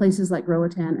 and places like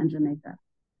Roatan and Jamaica.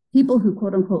 People who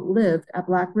quote unquote lived at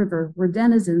Black River were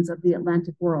denizens of the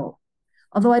Atlantic world.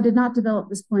 Although I did not develop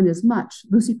this point as much,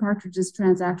 Lucy Partridge's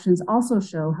transactions also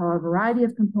show how a variety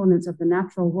of components of the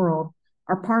natural world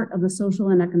are part of the social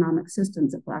and economic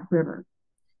systems at Black River.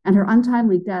 And her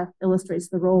untimely death illustrates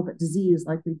the role that disease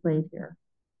likely played here.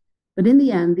 But in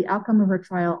the end, the outcome of her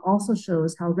trial also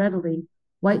shows how readily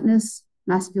whiteness,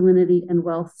 masculinity, and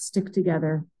wealth stick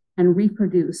together and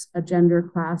reproduce a gender,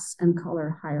 class, and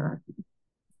color hierarchy.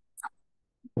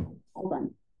 Hold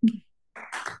on.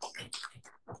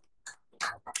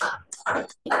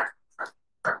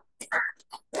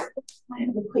 I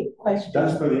have a quick question.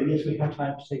 That's brilliant. Yes, we have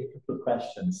time to take a couple of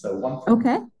questions. So one.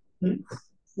 Okay.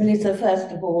 Melissa,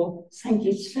 first of all, thank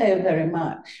you so very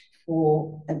much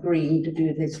for agreeing to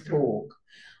do this talk.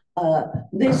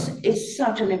 This is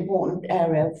such an important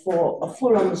area for a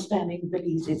full understanding of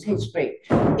Belize's history.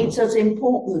 It's as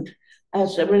important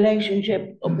as a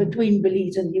relationship between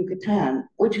Belize and Yucatan,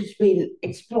 which has been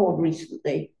explored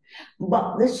recently.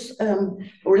 But this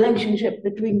relationship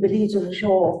between Belize and the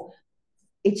shore,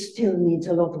 it still needs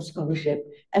a lot of scholarship.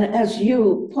 And as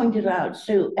you pointed out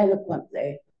so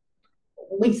eloquently,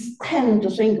 we tend to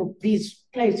think of these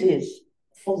places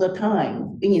for the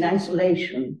time being in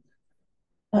isolation,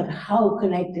 but how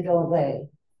connected are they?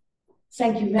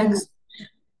 Thank you very much.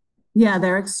 Yeah,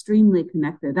 they're extremely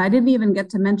connected. I didn't even get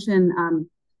to mention,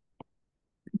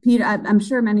 Peter, I'm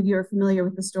sure many of you are familiar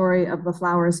with the story of the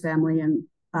Flowers family and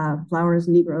Flowers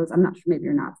Negroes. I'm not sure, maybe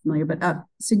you're not familiar, but a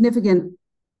significant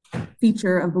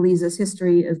feature of Belize's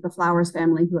history is the Flowers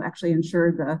family, who actually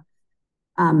ensured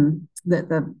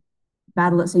the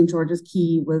battle at St. George's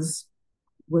Key was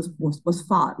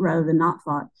fought rather than not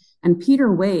fought. And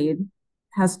Peter Wade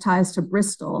has ties to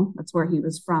Bristol. That's where he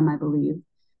was from, I believe.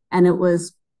 And it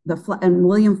was and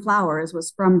William Flowers was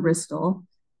from Bristol.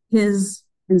 The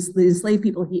enslaved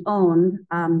people he owned,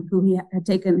 who he had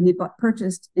taken,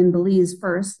 purchased in Belize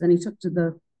first, then he took to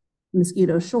the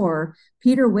Mosquito Shore.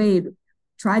 Peter Wade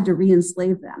tried to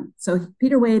re-enslave them. So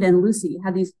Peter Wade and Lucy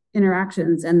had these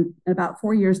interactions, and about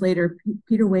 4 years later,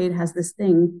 Peter Wade has this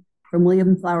thing from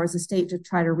William Flowers' estate to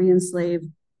try to re-enslave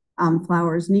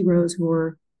Flowers Negroes who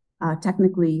were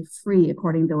technically free,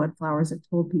 according to what Flowers had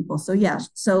told people. So yeah,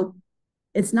 so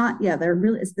it's not, yeah,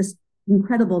 it's this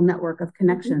incredible network of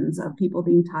connections of people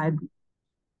being tied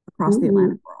across the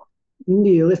Atlantic world.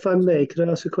 Neil, if I may, could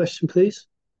I ask a question, please?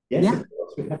 Yes, yeah. Of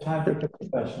course. We have time for a couple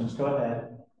of questions. Go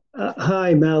ahead.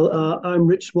 Hi, Mel. I'm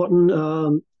Rich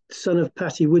Watton, son of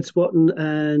Patty Woods Watton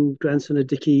and grandson of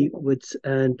Dickie Woods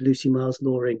and Lucy Miles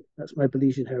Loring. That's my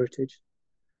Belizean heritage.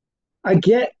 I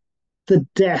get the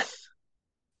death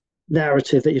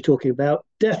narrative that you're talking about,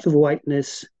 death of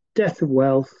whiteness, death of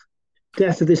wealth,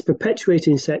 death of this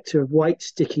perpetuating sector of white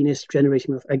stickiness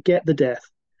generating wealth. I get the death.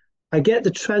 I get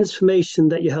the transformation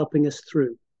that you're helping us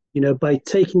through, by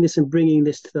taking this and bringing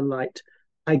this to the light.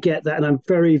 I get that, and I'm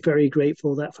very, very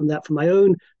grateful for my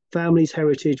own family's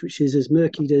heritage, which is as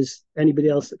murky as anybody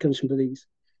else that comes from Belize.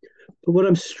 But what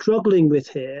I'm struggling with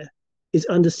here is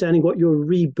understanding what your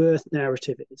rebirth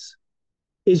narrative is.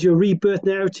 Is your rebirth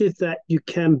narrative that you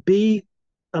can be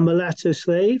a mulatto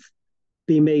slave,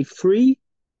 be made free,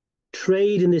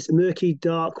 trade in this murky,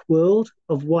 dark world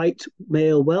of white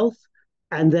male wealth,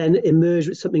 and then emerge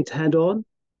with something to hand on?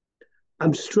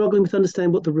 I'm struggling with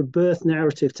understanding what the rebirth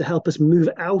narrative to help us move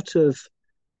out of,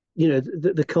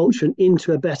 the culture and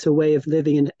into a better way of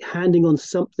living and handing on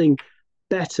something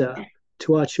better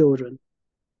to our children.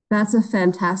 That's a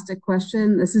fantastic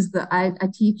question. This is I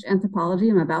teach anthropology.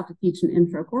 I'm about to teach an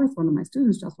intro course. One of my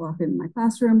students just walked into my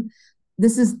classroom.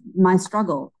 This is my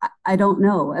struggle. I don't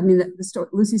know. I mean,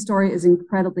 Lucy's story is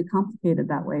incredibly complicated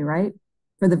that way, right?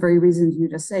 For the very reasons you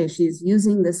just say. She's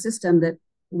using the system that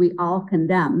we all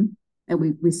condemn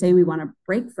and we say we want to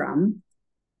break from,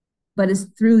 but it's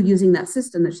through using that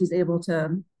system that she's able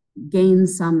to gain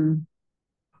some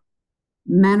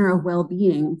manner of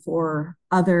well-being for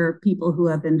other people who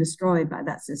have been destroyed by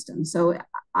that system. So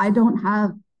I don't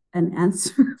have an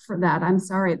answer for that. I'm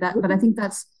sorry but I think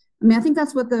that's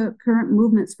what the current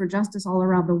movements for justice all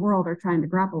around the world are trying to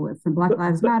grapple with, from Black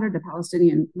Lives Matter to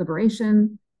Palestinian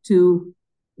liberation to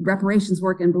reparations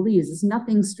work in Belize. There's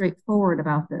nothing straightforward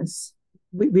about this.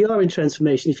 We are in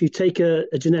transformation. If you take a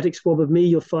genetic swab of me,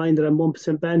 you'll find that I'm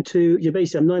 1% Bantu. I'm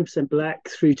 9% black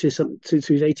through to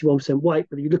 81% white.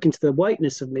 But if you look into the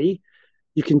whiteness of me,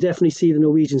 you can definitely see the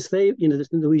Norwegian slave,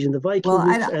 the Viking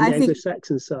and the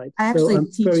Anglo-Saxon side. I actually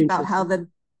teach about how the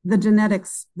genetic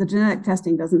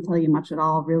testing doesn't tell you much at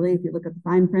all, really. If you look at the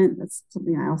fine print, that's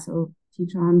something I also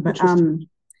teach on.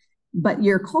 But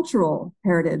your cultural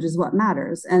heritage is what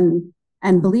matters.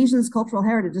 And Belizeans' cultural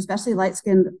heritage, especially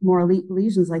light-skinned, more elite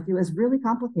Belizeans like you, is really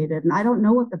complicated. And I don't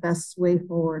know what the best way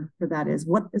forward for that is.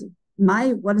 What is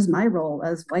my role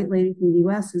as white lady from the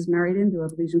US who's married into a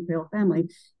Belizean Creole family?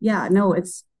 Yeah, no,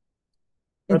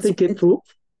 I think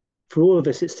for all of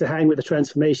us, it's to hang with the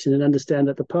transformation and understand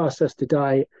that the past has to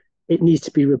die. It needs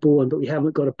to be reborn, but we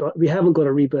haven't got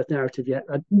a rebirth narrative yet.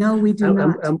 No, we do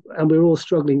not. And we're all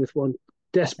struggling with one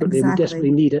desperately. Exactly. We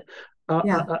desperately need it.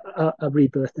 A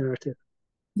rebirth narrative.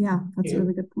 Yeah, that's a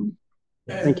really good point.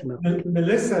 Thank you, Mel.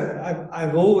 Melissa,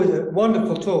 I've always,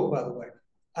 wonderful talk, by the way,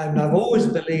 and I've always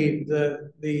believed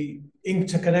that the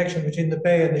interconnection between the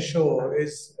bay and the shore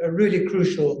is a really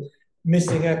crucial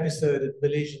missing episode of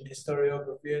Belizean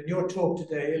historiography, and your talk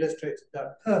today illustrated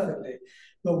that perfectly.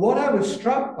 But what I was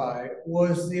struck by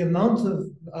was the amount of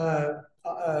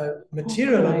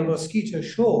material on the Mosquito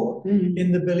Shore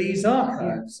in the Belize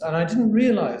archives, and I didn't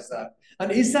realize that.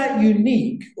 And is that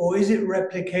unique, or is it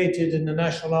replicated in the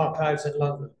National Archives in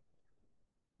London?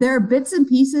 There are bits and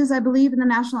pieces, I believe, in the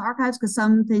National Archives, because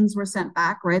some things were sent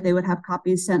back, right? They would have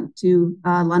copies sent to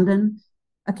London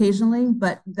occasionally,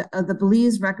 but the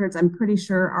Belize records, I'm pretty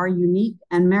sure, are unique.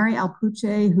 And Mary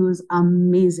Alpuche, who's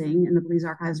amazing in the Belize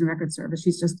Archives and Record Service,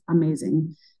 she's just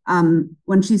amazing.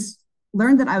 When she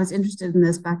learned that I was interested in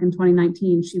this back in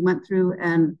 2019, she went through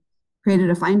and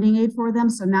created a finding aid for them.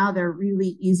 So now they're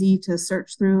really easy to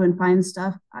search through and find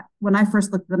stuff. When I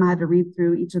first looked at them, I had to read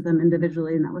through each of them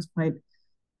individually, and that was quite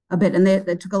a bit. And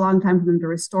it took a long time for them to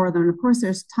restore them. And of course,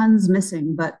 there's tons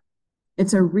missing, but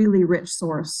it's a really rich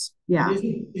source. Yeah. Is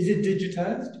it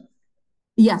digitized?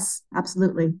 Yes,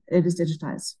 absolutely. It is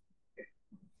digitized.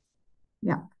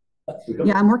 Yeah.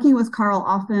 Yeah, I'm working with Carl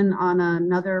Offen on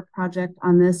another project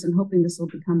on this and hoping this will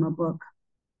become a book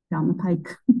down the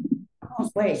pike.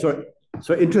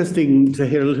 So interesting to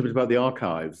hear a little bit about the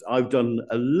archives. I've done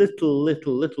a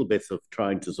little bit of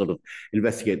trying to sort of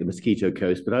investigate the Mosquito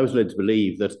Coast, but I was led to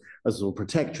believe that as a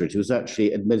protectorate, it was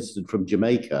actually administered from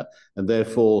Jamaica, and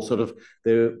therefore sort of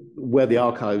where the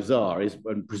archives are is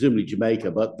presumably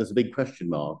Jamaica, but there's a big question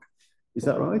mark. Is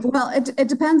that right? Well, it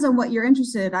depends on what you're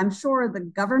interested in. I'm sure the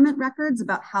government records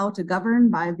about how to govern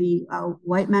by the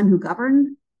white men who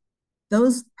governed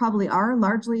those probably are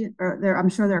largely, or I'm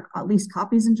sure there are at least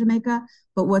copies in Jamaica,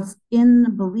 but what's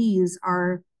in Belize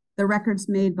are the records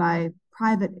made by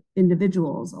private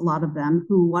individuals, a lot of them,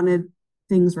 who wanted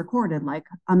things recorded, like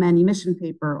a manumission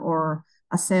paper or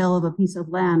a sale of a piece of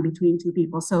land between two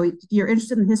people. So if you're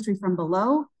interested in history from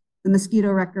below, the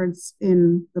mosquito records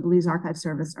in the Belize Archive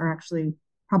Service are actually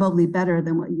probably better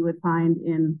than what you would find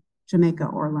in Jamaica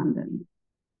or London.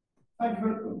 Thank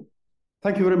you.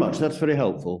 Thank you very much. That's very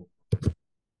helpful.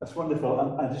 That's wonderful.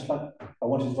 I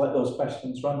wanted to let those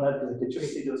questions run there because I could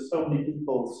just see there were so many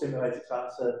people stimulated to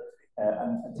answer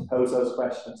and to pose those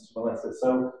questions to Melissa.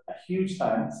 So a huge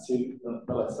thanks to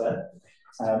Melissa.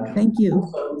 Thank you.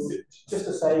 Also, just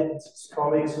to say,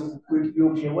 colleagues,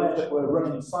 you'll be aware that we're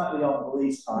running slightly on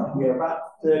Belize time. We are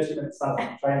about 30 minutes out of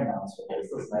the train now for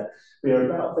this, doesn't it? We are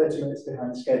about 30 minutes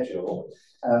behind schedule.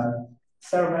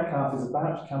 Sarah Metcalfe is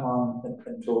about to come on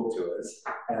and talk to us.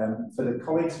 For the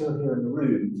colleagues who are here in the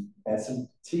room, some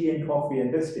tea and coffee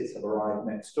and biscuits have arrived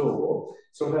next door.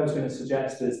 So what I was going to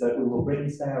suggest is that we will bring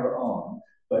Sarah on,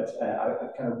 but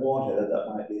I've kind of warned her that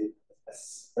that might be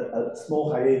a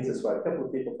small hiatus where a couple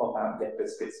of people pop out and get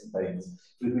biscuits and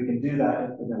things. But if we can do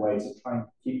that in a way to try and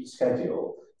keep the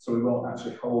schedule, so we won't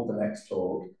actually hold the next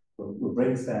talk, we'll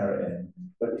bring Sarah in.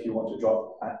 But if you want to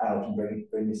drop out and bring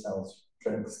yourselves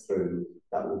drinks through,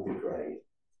 that would be great.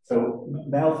 So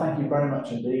Mel, thank you very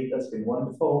much indeed. That's been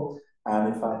wonderful.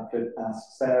 And if I could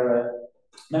ask Sarah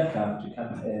Metcalfe to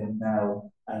come in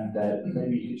now, and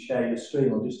maybe you could share your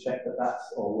screen. We'll just check that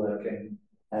that's all working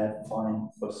fine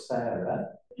for Sarah.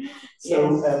 So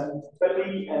let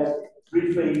me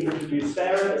briefly introduce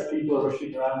Sarah as people are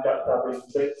rushing around, gathering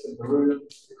drinks in the room.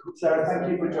 Sarah,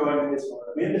 thank you for joining us.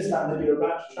 We understand that you're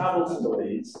about to travel to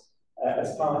Belize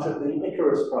as part of the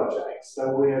Icarus project.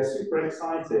 So we are super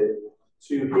excited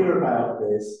to hear about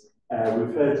this.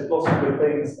 We've heard lots of good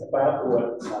things about the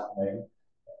work that's happening.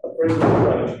 A very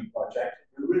wide-ranging project.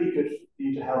 It's really good for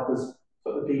you to help us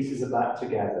put the pieces of that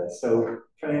together. So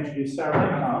can I introduce Sarah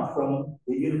Metcalfe from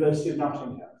the University of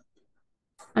Nottingham.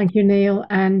 Thank you, Neil,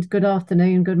 and good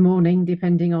afternoon, good morning,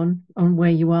 depending on where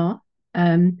you are.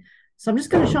 So I'm just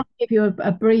going to try and give you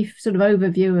a brief sort of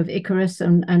overview of Icarus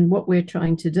and what we're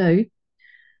trying to do.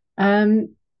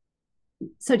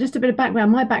 So just a bit of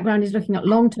background. My background is looking at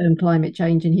long-term climate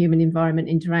change and human environment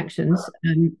interactions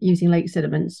using lake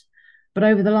sediments. But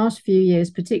over the last few years,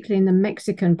 particularly in the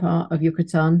Mexican part of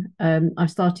Yucatan,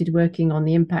 I've started working on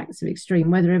the impacts of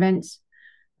extreme weather events.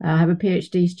 I have a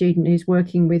PhD student who's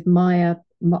working with Maya,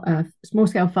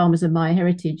 small-scale farmers of Maya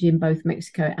heritage in both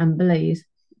Mexico and Belize.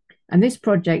 And this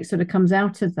project sort of comes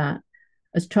out of that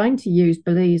as trying to use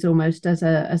Belize almost as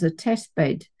a test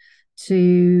bed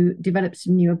to develop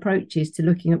some new approaches to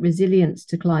looking at resilience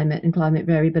to climate and climate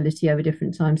variability over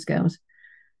different timescales.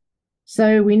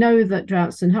 So we know that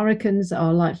droughts and hurricanes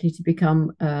are likely to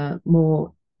become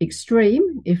more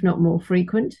extreme, if not more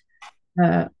frequent.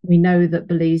 We know that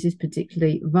Belize is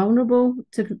particularly vulnerable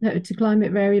to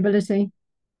climate variability,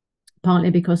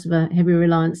 partly because of a heavy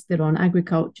reliance still on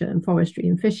agriculture and forestry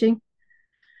and fishing,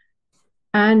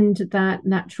 and that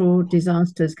natural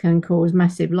disasters can cause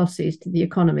massive losses to the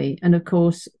economy. And of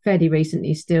course, fairly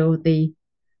recently still, the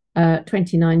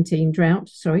 2019 drought,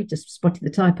 sorry, just spotted the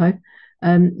typo,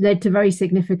 led to very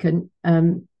significant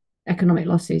economic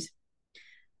losses.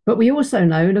 But we also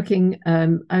know, looking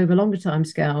over longer time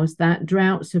scales, that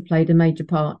droughts have played a major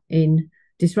part in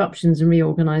disruptions and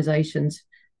reorganizations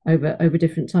over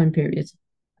different time periods.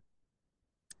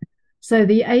 So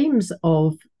the aims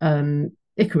of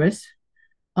Icarus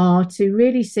are to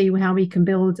really see how we can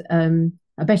build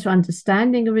a better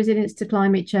understanding of resilience to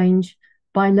climate change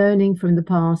by learning from the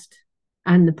past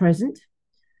and the present,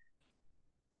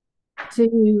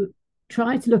 to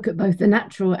try to look at both the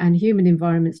natural and human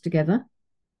environments together,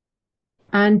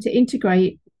 and to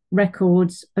integrate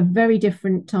records of very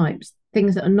different types,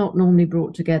 things that are not normally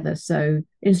brought together. So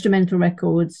instrumental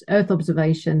records, earth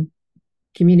observation,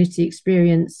 community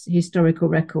experience, historical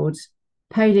records,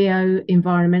 paleo,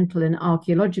 environmental and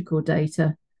archaeological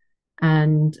data,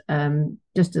 and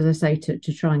just as I say,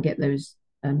 to try and get those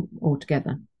all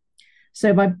together.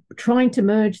 So by trying to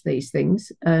merge these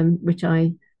things, which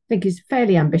I think is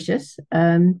fairly ambitious,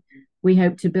 we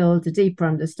hope to build a deeper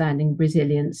understanding of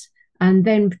resilience, and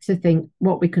then to think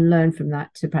what we can learn from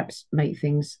that to perhaps make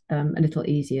things a little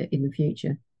easier in the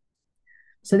future.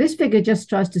 So this figure just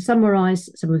tries to summarize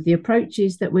some of the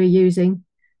approaches that we're using.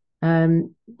 As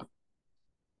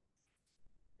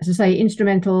I say,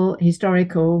 instrumental,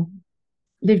 historical,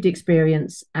 lived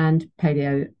experience, and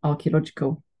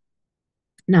paleo-archaeological.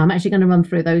 Now, I'm actually going to run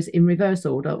through those in reverse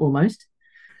order almost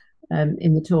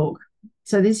in the talk.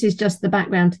 So this is just the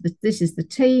background to this is the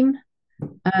team.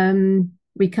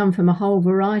 We come from a whole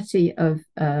variety of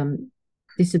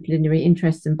disciplinary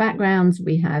interests and backgrounds.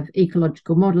 We have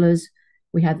ecological modelers,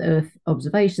 we have Earth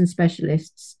observation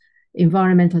specialists,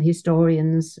 environmental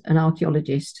historians, an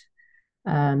archaeologist,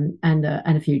 and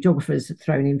a few geographers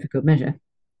thrown in for good measure.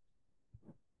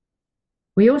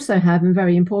 We also have, and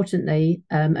very importantly,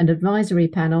 an advisory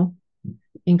panel,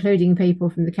 including people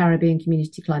from the Caribbean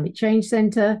Community Climate Change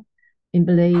Centre in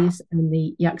Belize and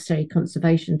the Yaxche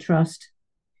Conservation Trust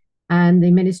and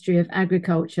the Ministry of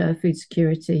Agriculture, Food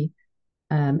Security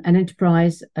and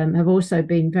Enterprise have also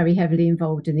been very heavily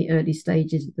involved in the early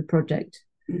stages of the project.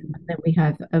 And then we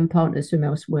have partners from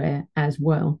elsewhere as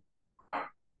well.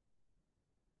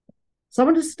 So I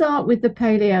want to start with the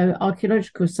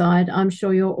paleoarchaeological side. I'm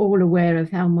sure you're all aware of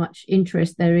how much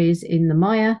interest there is in the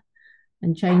Maya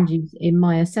and changes in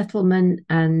Maya settlement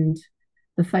and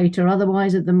the fate or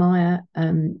otherwise of the Maya,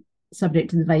 subject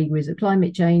to the vagaries of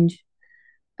climate change.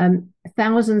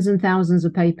 Thousands and thousands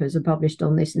of papers are published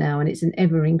on this now, and it's an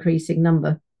ever-increasing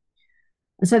number.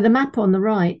 And so the map on the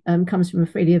right comes from a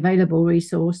freely available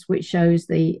resource, which shows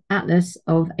the atlas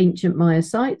of ancient Maya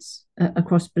sites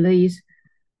across Belize.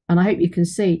 And I hope you can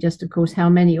see just, of course, how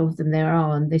many of them there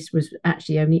are. And this was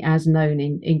actually only as known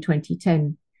in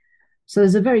 2010. So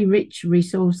there's a very rich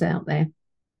resource out there.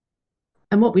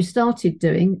 And what we started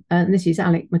doing, and this is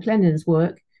Alec McLennan's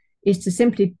work, is to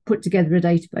simply put together a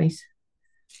database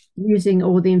using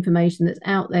all the information that's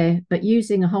out there, but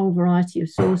using a whole variety of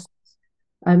sources.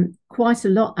 Quite a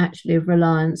lot, actually, of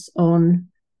reliance on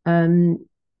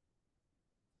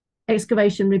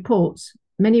excavation reports,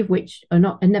 many of which are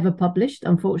never published,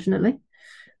 unfortunately,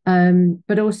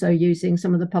 but also using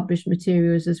some of the published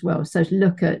materials as well. So to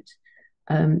look at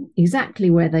exactly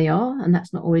where they are, and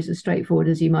that's not always as straightforward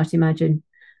as you might imagine,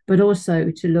 but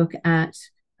also to look at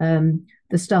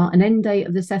the start and end date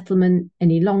of the settlement,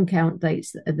 any long count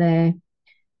dates that are there.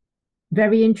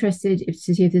 Very interested to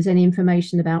see if there's any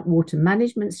information about water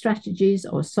management strategies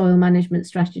or soil management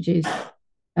strategies,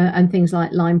 and things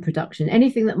like lime production,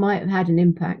 anything that might have had an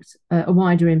impact, a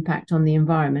wider impact on the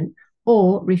environment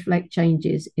or reflect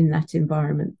changes in that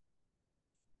environment.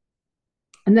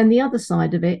 And then the other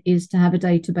side of it is to have a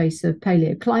database of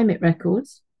paleoclimate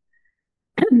records.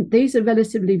 These are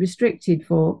relatively restricted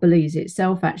for Belize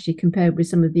itself, actually, compared with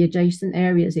some of the adjacent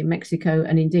areas in Mexico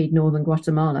and indeed northern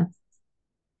Guatemala.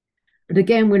 But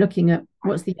again, we're looking at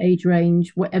what's the age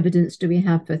range, what evidence do we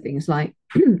have for things like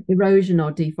erosion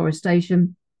or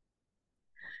deforestation,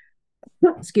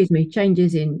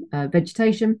 changes in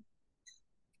vegetation,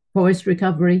 forest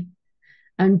recovery,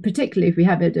 and particularly if we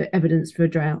have evidence for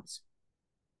droughts.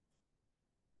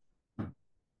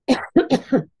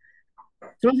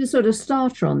 So as a sort of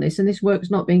starter on this, and this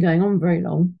work's not been going on very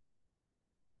long,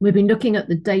 we've been looking at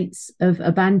the dates of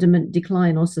abandonment,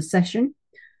 decline, or cessation.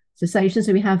 So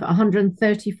we have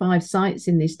 135 sites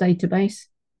in this database,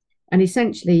 and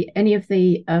essentially any of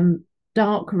the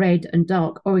dark red and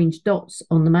dark orange dots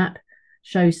on the map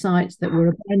show sites that were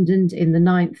abandoned in the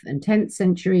 9th and 10th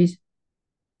centuries.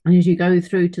 And as you go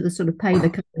through to the sort of paler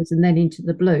colours and then into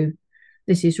the blue,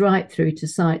 this is right through to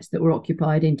sites that were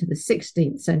occupied into the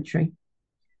 16th century.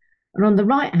 And on the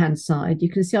right-hand side, you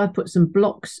can see I put some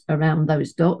blocks around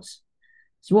those dots.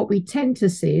 So what we tend to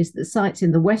see is that sites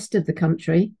in the west of the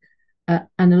country,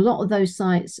 and a lot of those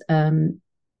sites in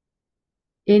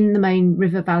the main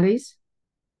river valleys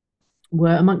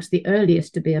were amongst the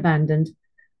earliest to be abandoned,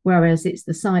 whereas it's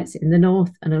the sites in the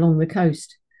north and along the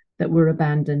coast that were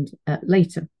abandoned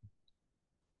later.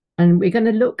 And we're going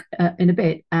to look in a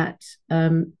bit at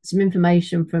some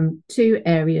information from two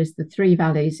areas, the three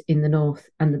valleys in the north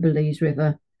and the Belize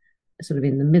River sort of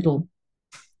in the middle.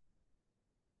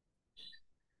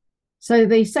 So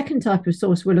the second type of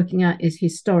source we're looking at is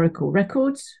historical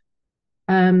records.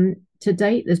 To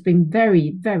date, there's been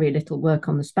very, very little work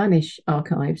on the Spanish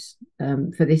archives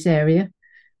for this area.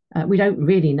 We don't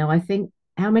really know, I think,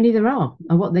 how many there are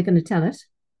and what they're going to tell us.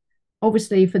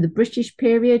 Obviously, for the British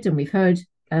period, and we've heard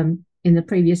in the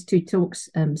previous two talks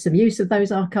some use of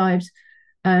those archives,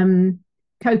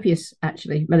 copious,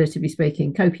 actually, relatively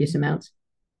speaking, copious amounts.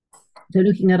 So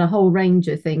looking at a whole range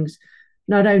of things,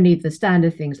 not only the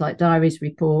standard things like diaries,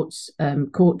 reports,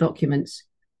 court documents,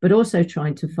 but also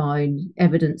trying to find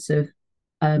evidence of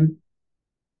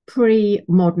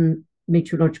pre-modern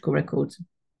meteorological records.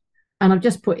 And I've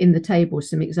just put in the table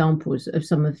some examples of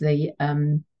some of the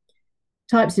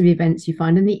types of events you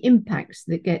find and the impacts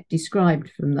that get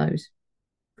described from those.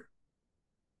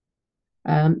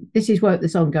 This is work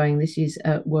that's ongoing. This is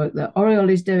work that Oriol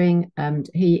is doing, and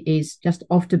he is just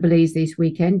off to Belize this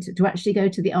weekend to actually go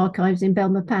to the archives in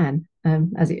Belmopan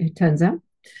as it turns out.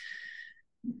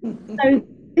 So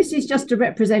this is just a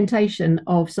representation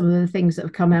of some of the things that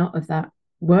have come out of that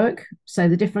work. So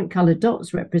the different coloured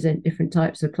dots represent different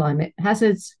types of climate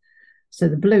hazards. So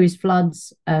the blue is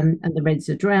floods, and the reds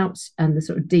are droughts, and the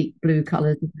sort of deep blue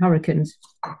colours hurricanes.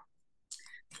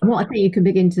 And what I think you can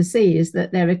begin to see is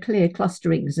that there are clear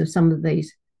clusterings of some of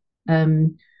these.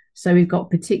 So we've got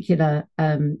particular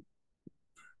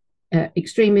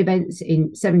extreme events in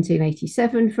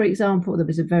 1787, for example. There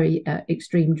was a very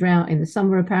extreme drought in the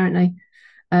summer, apparently.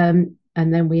 And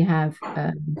then we have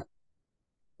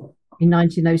in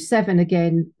 1907,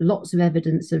 again, lots of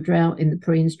evidence of drought in the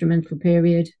pre-instrumental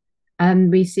period.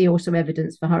 And we see also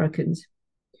evidence for hurricanes.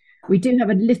 We do have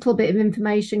a little bit of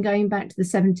information going back to the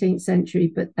 17th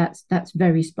century, but that's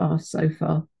very sparse so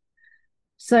far.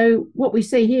 So what we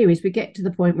see here is we get to the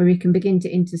point where we can begin to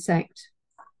intersect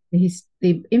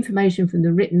the information from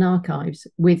the written archives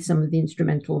with some of the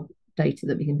instrumental data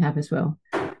that we can have as well.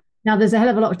 Now, there's a hell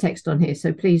of a lot of text on here,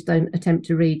 so please don't attempt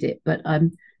to read it. But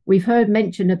we've heard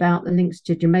mention about the links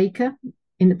to Jamaica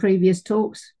in the previous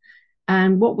talks.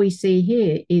 And what we see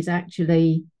here is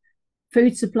actually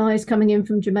food supplies coming in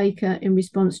from Jamaica in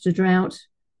response to drought,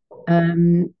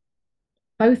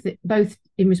 both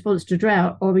in response to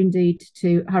drought or indeed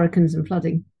to hurricanes and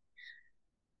flooding.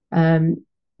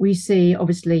 We see,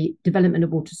 obviously, development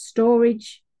of water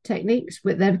storage techniques,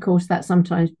 but then, of course, that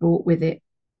sometimes brought with it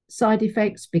side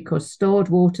effects because stored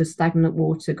water, stagnant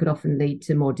water could often lead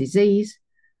to more disease.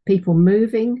 People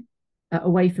moving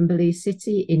away from Belize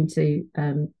City into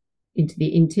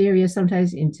the interior,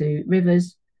 sometimes into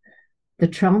rivers. The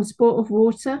transport of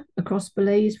water across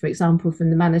Belize, for example, from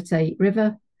the Manatee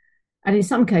River, and in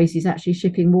some cases actually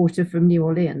shipping water from New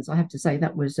Orleans. I have to say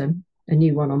that was a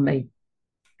new one on me.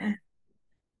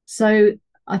 So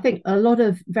I think a lot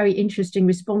of very interesting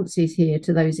responses here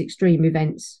to those extreme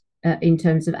events in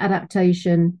terms of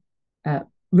adaptation,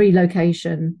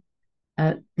 relocation,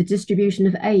 the distribution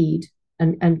of aid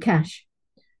and cash.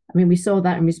 I mean, we saw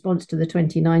that in response to the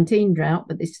 2019 drought,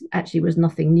 but this actually was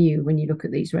nothing new when you look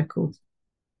at these records.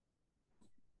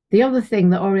 The other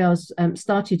thing that Oriel's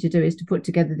started to do is to put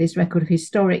together this record of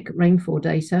historic rainfall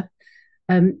data.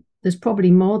 There's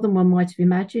probably more than one might have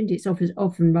imagined. It's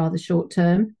often rather short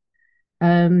term.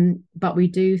 But we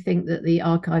do think that the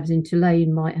archives in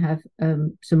Tulane might have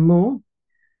some more.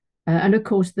 And of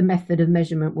course, the method of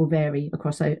measurement will vary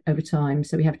across over time.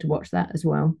 So we have to watch that as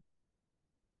well.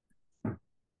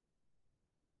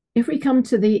 If we come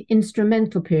to the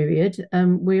instrumental period,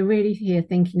 we're really here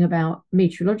thinking about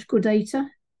meteorological data,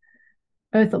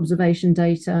 Earth observation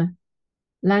data,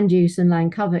 land use and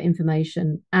land cover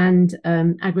information, and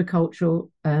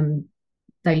agricultural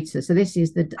data. So this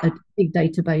is a big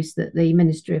database that the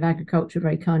Ministry of Agriculture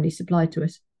very kindly supplied to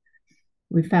us.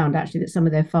 We found actually that some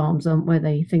of their farms aren't where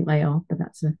they think they are, but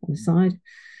that's an aside.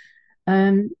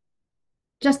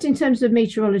 Just in terms of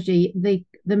meteorology, the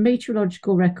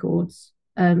meteorological records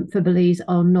for Belize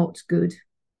are not good.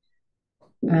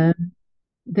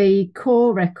 The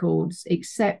core records,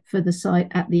 except for the site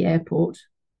at the airport,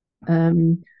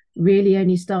 really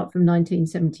only start from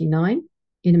 1979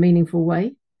 in a meaningful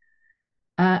way.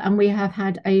 And we have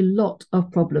had a lot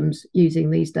of problems using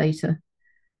these data.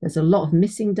 There's a lot of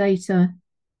missing data.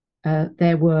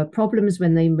 There were problems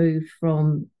when they moved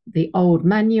from the old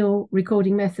manual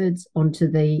recording methods onto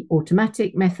the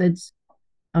automatic methods.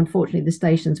 Unfortunately, the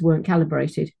stations weren't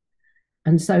calibrated.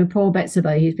 And so poor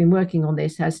Betsabe, who's been working on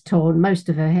this, has torn most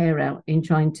of her hair out in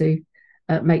trying to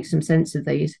make some sense of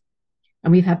these.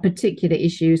 And we've had particular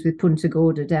issues with Punta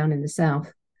Gorda down in the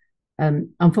south.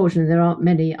 Unfortunately, there aren't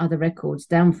many other records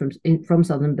down from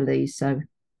southern Belize, so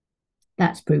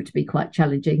that's proved to be quite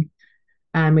challenging.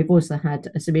 And we've also had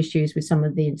some issues with some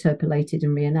of the interpolated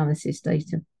and reanalysis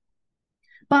data.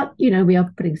 But, you know, we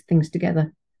are putting things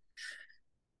together.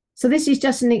 So this is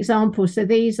just an example. So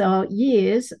these are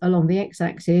years along the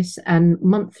x-axis and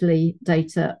monthly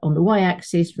data on the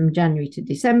y-axis from January to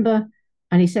December.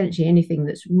 And essentially anything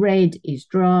that's red is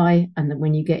dry. And then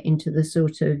when you get into the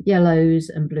sort of yellows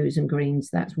and blues and greens,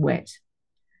 that's wet.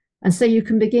 And so you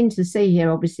can begin to see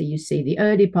here, obviously, you see the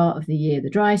early part of the year,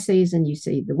 the dry season, you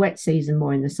see the wet season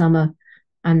more in the summer.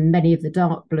 And many of the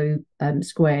dark blue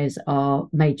squares are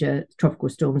major tropical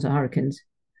storms or hurricanes.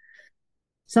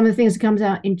 Some of the things that comes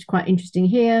out quite interesting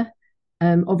here.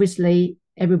 Obviously,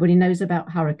 everybody knows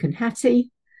about Hurricane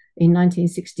Hattie in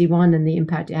 1961 and the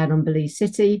impact it had on Belize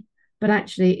City. But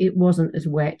actually, it wasn't as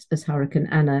wet as Hurricane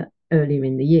Anna earlier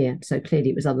in the year. So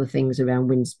clearly, it was other things around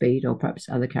wind speed or perhaps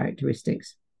other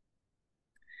characteristics.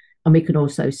 And we can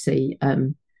also see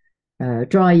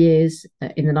dry years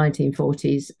in the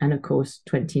 1940s and, of course,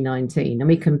 2019. And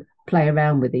we can play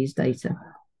around with these data.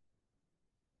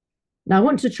 Now, I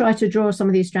want to try to draw some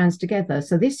of these strands together.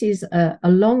 So this is a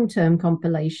long-term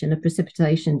compilation of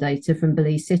precipitation data from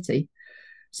Belize City.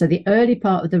 So the early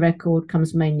part of the record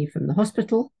comes mainly from the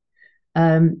hospital.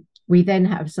 We then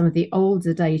have some of the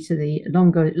older data, the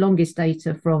longest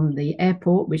data from the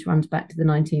airport, which runs back to the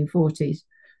 1940s,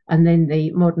 and then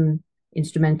the modern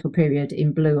instrumental period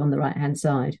in blue on the right-hand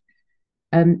side.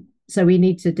 So we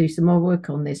need to do some more work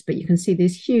on this, but you can see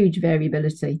this huge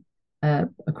variability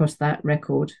across that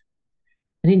record.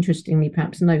 And interestingly,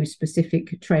 perhaps no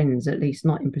specific trends, at least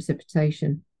not in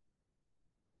precipitation.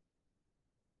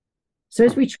 So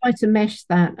as we try to mesh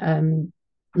that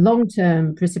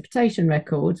long-term precipitation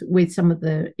record with some of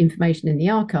the information in the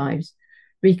archives,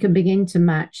 we can begin to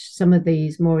match some of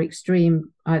these more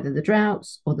extreme, either the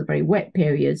droughts or the very wet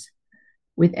periods,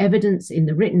 with evidence in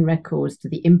the written records to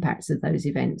the impacts of those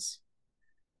events.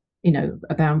 You know,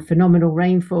 about phenomenal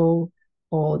rainfall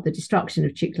or the destruction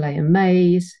of Chick-fil-A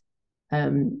maize,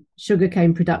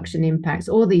 sugarcane production impacts,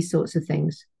 all these sorts of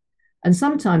things. And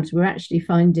sometimes we're actually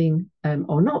finding,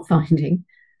 or not finding,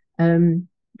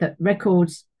 that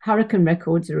records, hurricane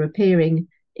records, are appearing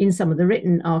in some of the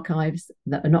written archives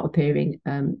that are not appearing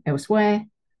elsewhere,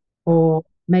 or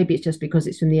maybe it's just because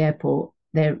it's from the airport.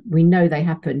 We know they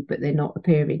happened, but they're not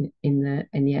appearing in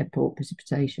the airport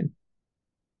precipitation.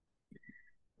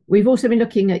 We've also been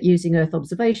looking at using Earth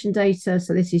observation data.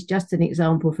 So this is just an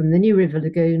example from the New River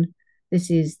Lagoon. This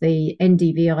is the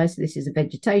NDVI, so this is a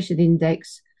vegetation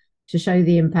index to show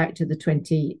the impact of the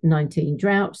 2019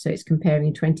 drought. So it's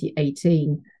comparing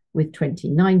 2018 with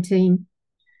 2019.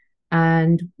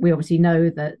 And we obviously know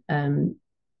that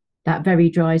that very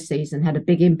dry season had a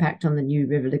big impact on the New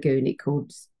River Lagoon. It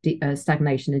caused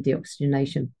stagnation and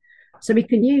deoxygenation. So we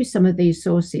can use some of these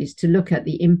sources to look at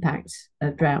the impacts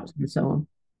of droughts and so on.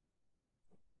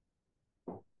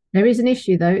 There is an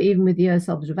issue, though, even with the Earth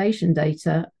observation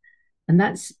data, and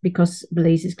that's because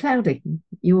Belize is cloudy.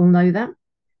 You all know that.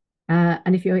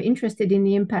 And if you're interested in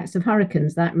the impacts of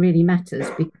hurricanes, that really matters,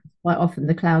 because quite often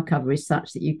the cloud cover is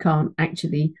such that you can't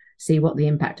actually see what the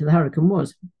impact of the hurricane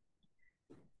was.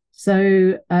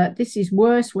 So this is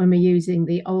worse when we're using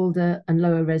the older and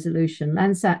lower resolution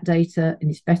Landsat data, and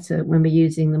it's better when we're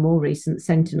using the more recent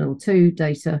Sentinel-2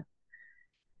 data.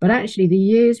 But actually, the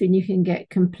years when you can get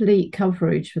complete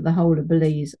coverage for the whole of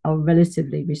Belize are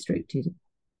relatively restricted.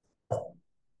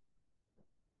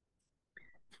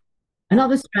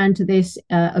 Another strand to this,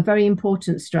 a very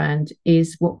important strand,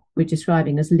 is what we're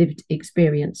describing as lived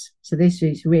experience. So this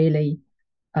is really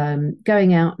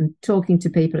going out and talking to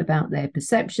people about their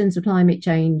perceptions of climate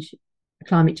change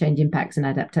impacts and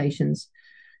adaptations.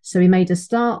 So we made a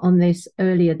start on this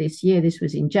earlier this year. This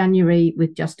was in January,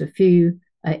 with just a few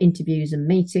interviews and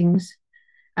meetings.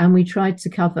 And we tried to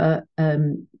cover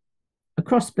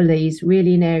across Belize,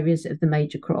 really in areas of the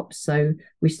major crops. So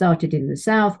we started in the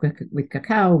south with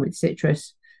cacao, with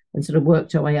citrus, and sort of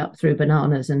worked our way up through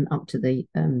bananas and up to the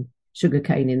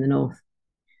sugarcane in the north.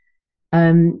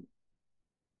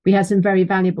 We had some very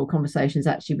valuable conversations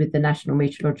actually with the National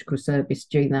Meteorological Service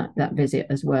during that visit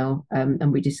as well,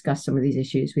 and we discussed some of these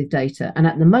issues with data. And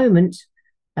at the moment,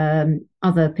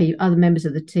 other members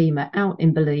of the team are out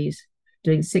in Belize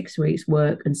doing 6 weeks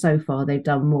work, and so far they've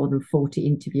done more than 40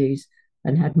 interviews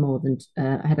and had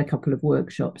had a couple of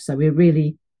workshops. So we're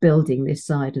really building this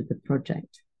side of the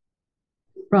project.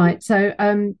 Right. So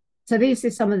this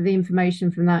is some of the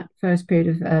information from that first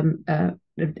period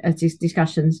of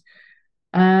discussions.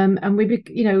 And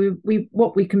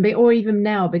what we can be, or even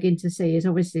now begin to see, is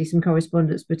obviously some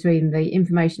correspondence between the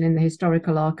information in the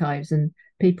historical archives and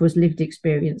people's lived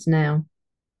experience now.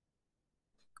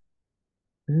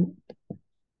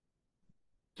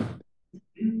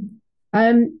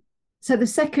 So the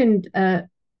second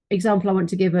example I want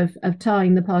to give of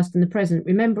tying the past and the present,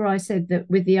 remember I said that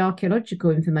with the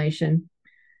archaeological information,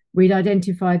 we'd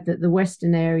identified that the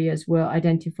western areas were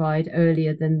identified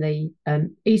earlier than the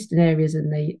eastern areas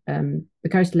and the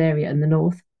coastal area and the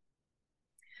north.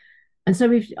 And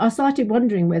so I started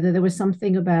wondering whether there was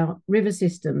something about river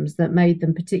systems that made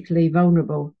them particularly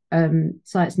vulnerable,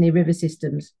 sites near river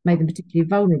systems made them particularly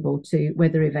vulnerable to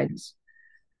weather events.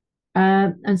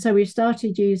 And so we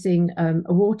started using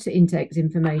a water index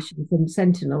information from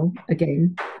Sentinel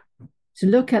again to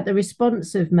look at the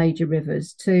response of major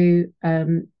rivers to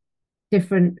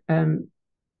different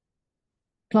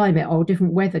climate or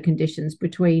different weather conditions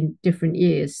between different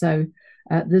years. So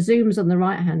the zooms on the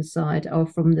right-hand side are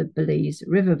from the Belize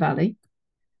River Valley.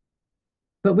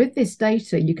 But with this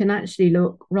data, you can actually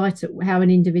look right at how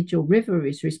an individual river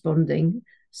is responding.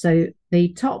 So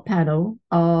the top panel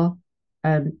are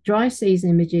dry season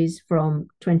images from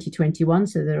 2021,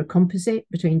 so they're a composite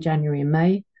between January and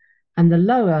May, and the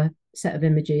lower set of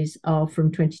images are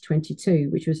from 2022,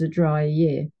 which was a dry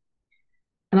year.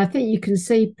 And I think you can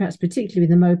see, perhaps particularly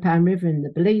with the Mopan River and the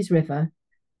Belize River,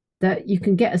 that you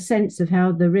can get a sense of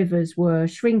how the rivers were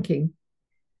shrinking.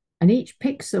 And each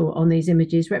pixel on these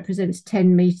images represents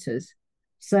 10 meters.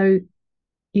 So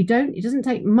it doesn't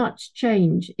take much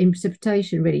change in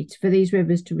precipitation really for these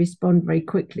rivers to respond very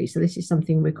quickly. So this is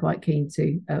something we're quite keen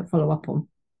to follow up on.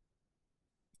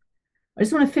 I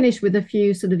just want to finish with a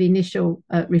few sort of initial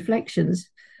reflections.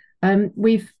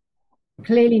 We've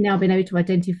clearly now been able to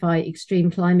identify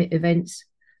extreme climate events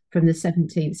from the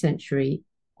 17th century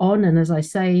on. And as I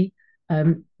say,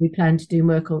 we plan to do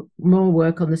more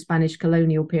work on the Spanish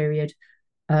colonial period,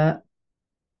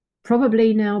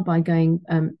 probably now by going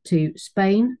to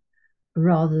Spain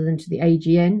rather than to the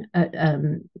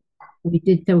AGN. We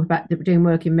did talk about doing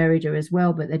work in Merida as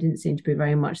well, but there didn't seem to be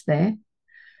very much there.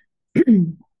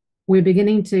 We're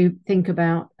beginning to think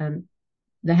about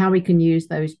how we can use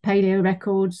those paleo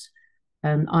records,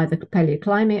 either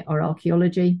paleoclimate or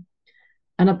archaeology.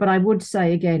 But I would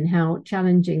say again how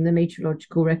challenging the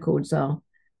meteorological records are.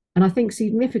 And I think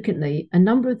significantly, a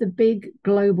number of the big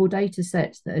global data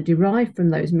sets that are derived from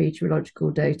those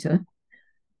meteorological data,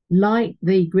 like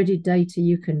the gridded data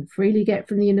you can freely get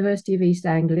from the University of East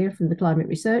Anglia from the Climate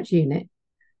Research Unit,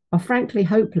 are frankly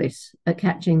hopeless at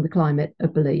catching the climate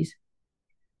of Belize.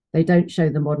 They don't show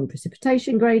the modern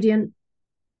precipitation gradient.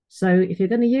 So if you're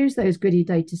going to use those gridded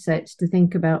data sets to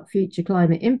think about future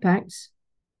climate impacts,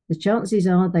 the chances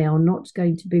are they are not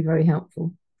going to be very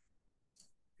helpful.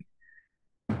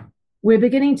 We're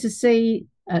beginning to see,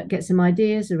 get some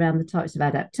ideas around the types of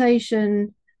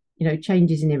adaptation,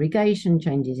 changes in irrigation,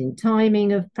 changes in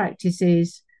timing of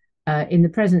practices. In the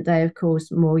present day, of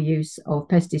course, more use of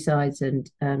pesticides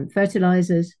and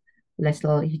fertilizers, less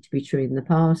likely to be true in the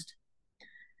past.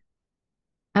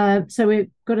 So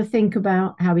we've got to think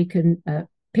about how we can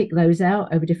pick those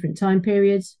out over different time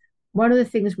periods. One of the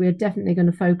things we're definitely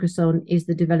going to focus on is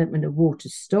the development of water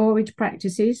storage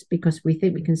practices, because we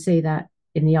think we can see that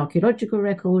in the archaeological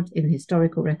record, in the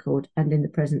historical record, and in the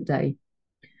present day.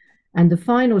 And the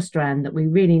final strand that we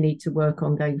really need to work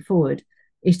on going forward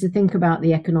is to think about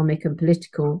the economic and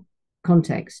political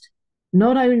context,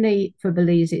 not only for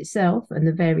Belize itself and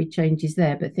the varied changes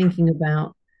there, but thinking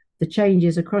about the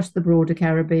changes across the broader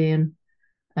Caribbean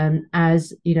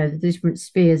as the different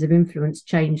spheres of influence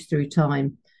change through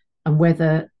time, and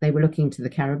whether they were looking to the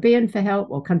Caribbean for help,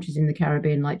 or countries in the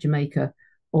Caribbean like Jamaica,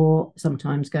 or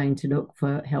sometimes going to look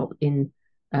for help in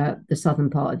the southern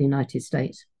part of the United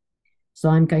States. So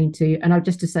I'm going to, and I'll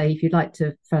just to say, if you'd like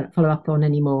to follow up on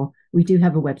any more, we do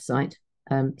have a website.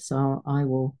 So I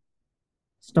will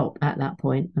stop at that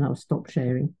point and I'll stop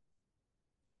sharing.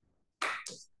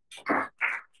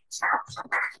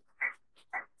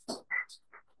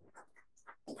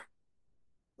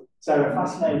 Sarah,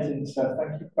 fascinating stuff.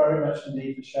 Thank you very much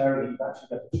indeed for sharing. You've actually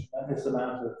got a tremendous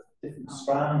amount of different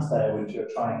strands there which you're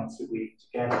trying to weave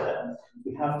together. And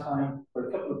we have time for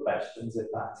a couple of questions, if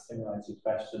that's stimulated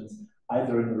questions,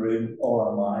 either in the room or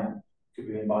online. Could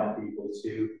we invite people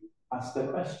to ask their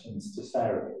questions to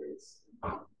Sarah, please?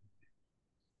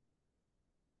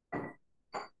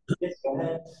 Yes, go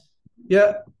ahead.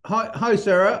 Yeah. Hi,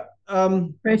 Sarah.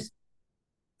 Chris.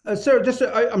 Sarah, just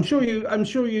I'm sure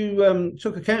you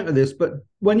took account of this, but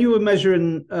when you were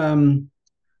measuring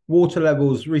water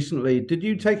levels recently, did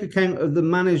you take account of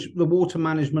the water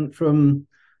management from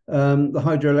the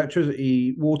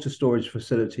hydroelectricity water storage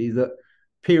facility that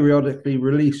periodically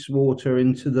release water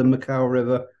into the Macau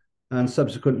River and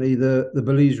subsequently the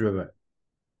Belize River?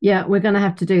 Yeah, we're going to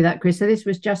have to do that, Chris. So this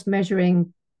was just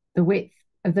measuring the width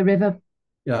of the river.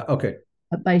 Yeah. Okay.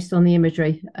 Based on the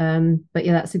imagery. But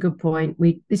yeah, that's a good point.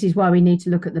 This is why we need to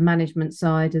look at the management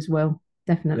side as well.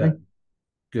 Definitely. Yeah.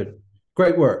 Good.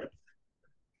 Great work.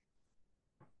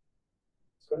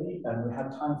 Great. And we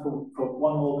have time for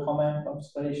one more comment,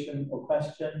 observation, or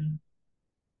question.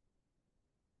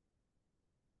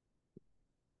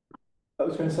 I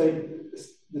was going to say,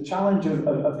 the challenge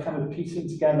of kind of piecing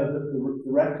together the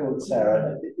record,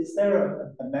 Sarah, is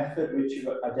there a method which you've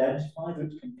identified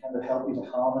which can kind of help you to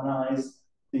harmonise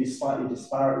these slightly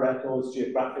disparate records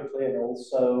geographically, and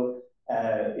also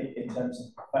in terms of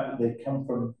the fact that they come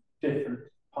from different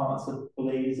parts of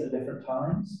Belize at different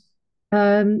times?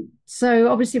 So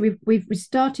obviously we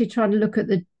started trying to look at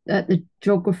the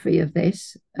geography of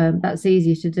this. That's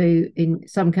easier to do in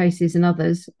some cases than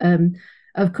others.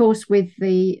 Of course, with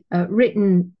the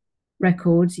written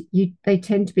records, they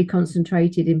tend to be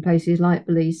concentrated in places like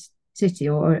Belize City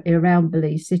or around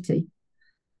Belize City.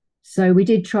 So we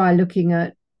did try looking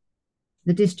at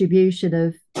the distribution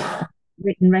of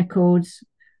written records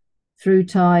through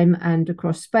time and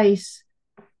across space,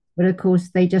 but of course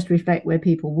they just reflect where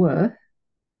people were.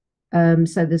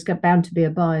 So there's bound to be a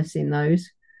bias in those.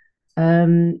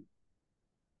 There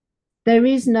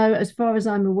is no, as far as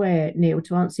I'm aware, Neil,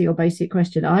 to answer your basic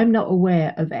question, I'm not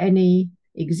aware of any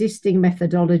existing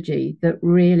methodology that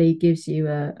really gives you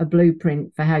a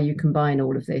blueprint for how you combine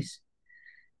all of this.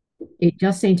 It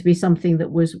just seemed to be something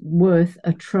that was worth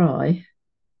a try.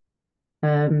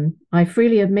 I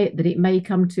freely admit that it may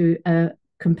come to a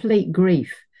complete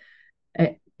grief,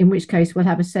 in which case we'll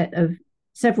have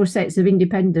several sets of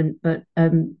independent but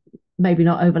maybe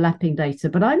not overlapping data.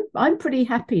 But I'm pretty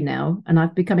happy now, and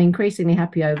I've become increasingly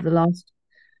happy over the last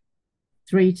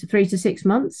 3 to 6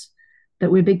 months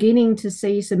that we're beginning to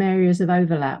see some areas of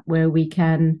overlap where we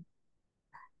can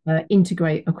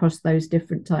integrate across those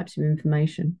different types of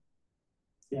information.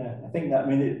 Yeah, I think that, I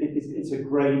mean, it's a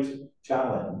great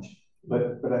challenge,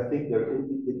 but I think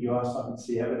that you are starting to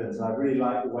see evidence, and I really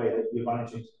like the way that you're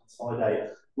managing to consolidate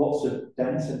lots of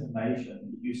dense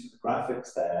information, the use of the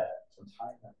graphics there, to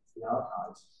tie that to the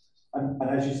archives. And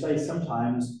as you say,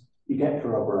 sometimes you get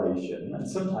corroboration, and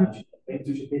sometimes you get things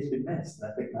which appear to be missed,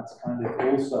 and I think that's kind of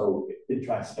also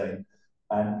interesting,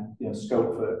 and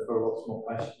scope for lots more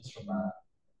questions from that.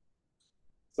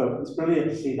 So it's brilliant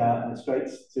to see that, and it's great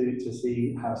to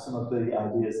see how some of the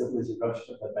ideas that Lizzie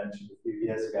Rushton had mentioned a few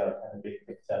years ago kind of being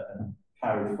picked up and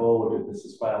carried forward with this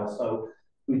as well. So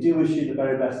we do wish you the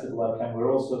very best of luck, and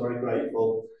we're also very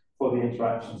grateful for the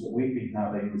interactions that we've been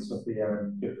having with Sophia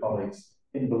and your colleagues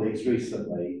in Belize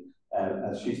recently,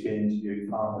 as she's been interviewing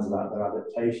farmers about their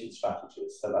adaptation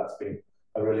strategies. So that's been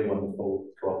a really wonderful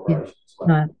cooperation as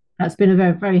well. That's been a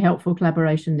very, very helpful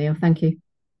collaboration, Neil. Thank you.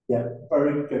 Yeah,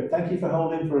 very good. Thank you for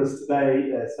holding for us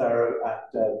today, Sarah,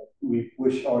 and we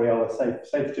wish Oriole a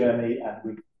safe journey, and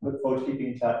we look forward to keeping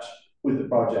in touch with the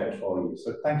project for you.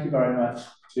 So thank you very much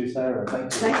to Sarah. Thank you.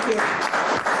 Thank you.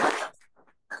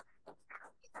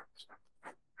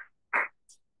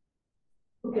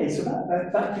 Okay, so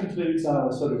that concludes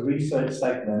our sort of research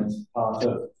segment part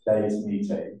of today's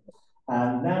meeting.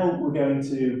 And now we're going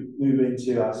to move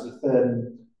into our sort of third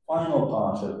and final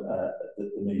part of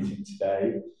the meeting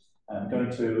today. I'm going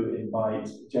to invite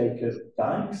Jacob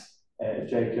Dykes.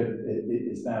 Jacob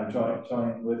is now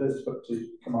joining with us, but to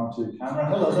come onto camera.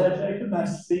 Hello there, Jacob.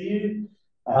 Nice to see you.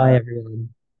 Hi, everyone.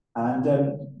 And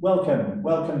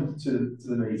welcome to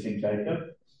the meeting,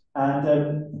 Jacob. And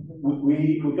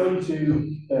we're going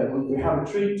to we have a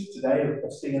treat today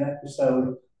of seeing an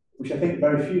episode which I think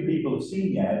very few people have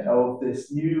seen yet, of this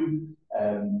new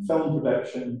film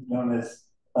production known as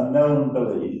Unknown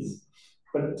Belize.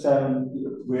 But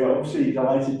we're obviously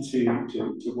delighted to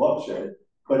watch it.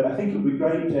 But I think it would be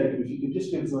great, Jacob, if you could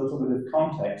just give us a little bit of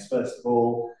context, first of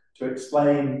all, to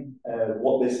explain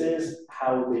what this is,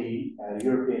 how the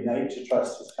European Nature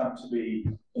Trust has come to be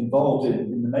involved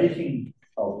in the making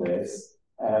of this,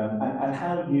 and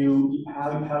how you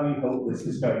hope this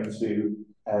is going to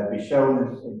be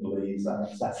shown in Belize and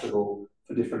accessible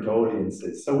for different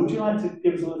audiences. So would you like to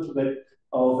give us a little bit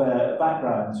of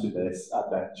background to this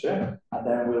adventure, and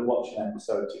then we'll watch an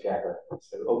episode together.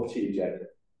 So over to you, Jacob.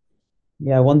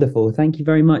 Yeah, wonderful. Thank you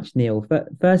very much, Neil.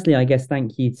 Firstly, I guess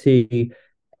thank you to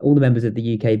all the members of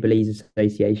the UK-Belize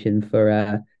Association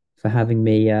for having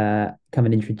me come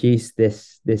and introduce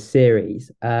this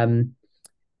series.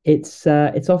 It's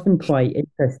often quite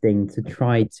interesting to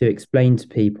try to explain to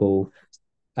people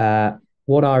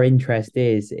what our interest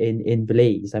is in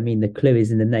Belize. I mean, the clue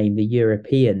is in the name, the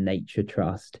European Nature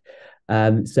Trust.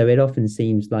 So it often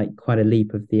seems like quite a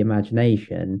leap of the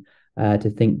imagination to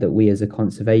think that we as a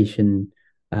conservation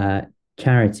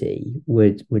charity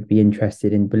would be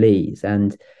interested in Belize.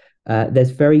 And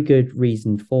there's very good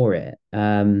reason for it.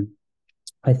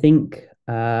 I think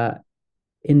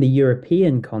in the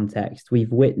European context,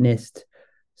 we've witnessed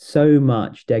so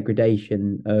much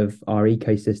degradation of our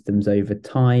ecosystems over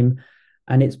time,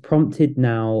 and it's prompted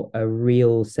now a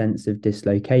real sense of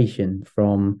dislocation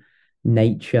from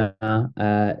nature.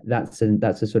 That's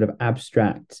a sort of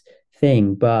abstract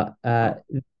thing, but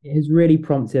it has really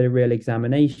prompted a real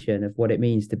examination of what it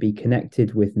means to be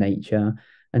connected with nature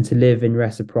and to live in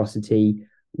reciprocity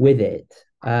with it.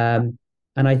 And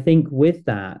I think with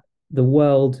that, the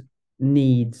world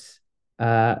needs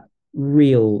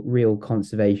real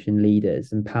conservation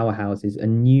leaders and powerhouses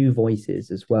and new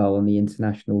voices as well on the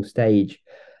international stage.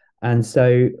 And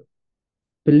so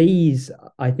Belize,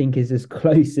 I think, is as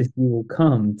close as you will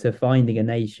come to finding a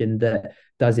nation that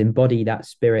does embody that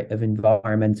spirit of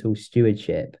environmental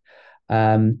stewardship.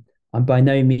 I'm by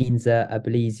no means a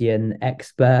Belizean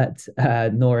expert,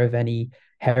 nor of any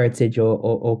heritage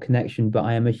or connection, but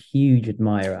I am a huge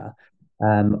admirer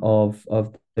of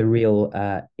the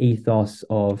real ethos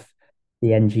of the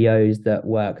NGOs that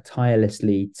work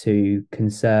tirelessly to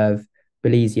conserve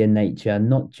Belizean nature,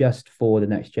 not just for the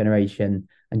next generation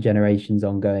and generations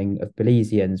ongoing of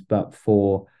Belizeans, but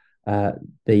for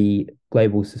the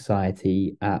global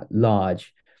society at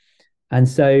large. And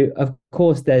so, of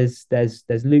course, there's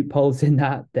loopholes in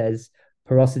that. There's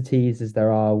porosities, as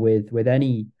there are with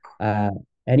any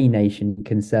nation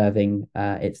conserving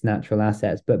its natural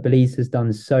assets. But Belize has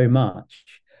done so much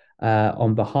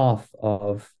on behalf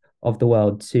of the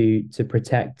world to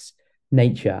protect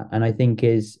nature, and I think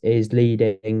is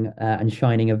leading and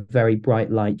shining a very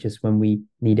bright light just when we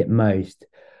need it most.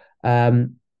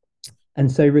 And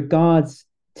so, regards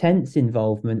Tent's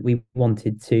involvement, we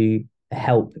wanted to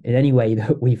help in any way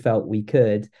that we felt we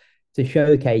could to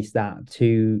showcase that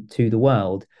to the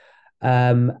world.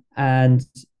 And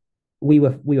we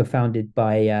were founded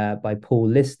by Paul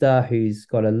Lister, who's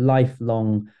got a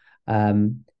lifelong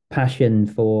passion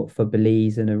for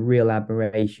Belize and a real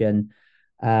admiration.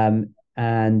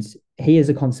 And he is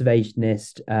a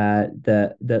conservationist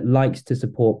that likes to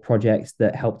support projects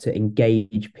that help to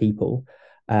engage people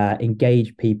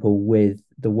with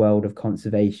the world of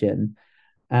conservation.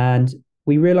 And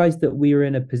we realized that we were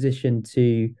in a position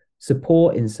to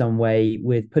support in some way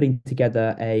with putting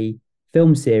together a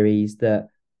film series that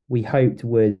we hoped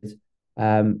would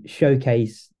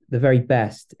showcase the very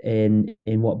best in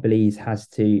what Belize has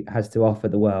to offer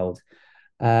the world.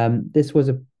 This was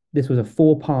a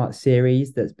 4-part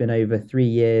series that's been over 3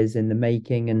 years in the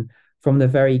making, and from the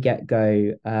very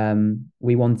get-go,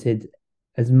 we wanted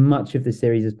as much of the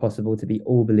series as possible to be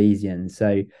all Belizean.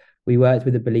 So we worked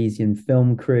with a Belizean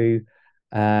film crew.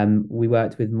 We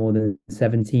worked with more than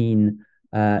 17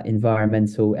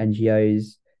 environmental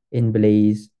NGOs in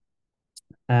Belize.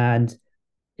 And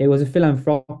it was a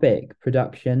philanthropic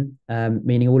production,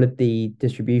 meaning all of the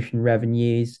distribution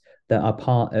revenues that are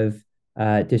part of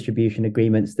distribution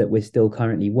agreements that we're still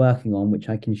currently working on, which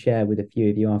I can share with a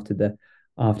few of you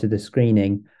after the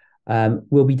screening,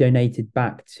 will be donated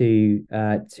back to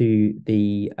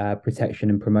the protection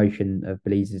and promotion of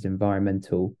Belize's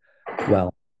environmental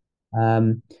wealth.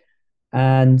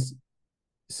 And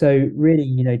so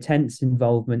really, Tent's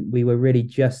involvement, we were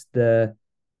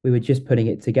just putting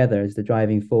it together as the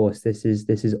driving force. This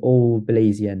is all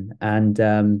Belizean. And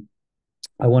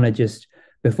I want to just,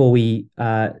 before we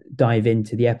dive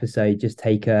into the episode, just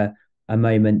take a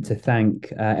moment to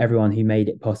thank everyone who made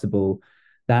it possible.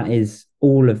 That is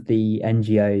all of the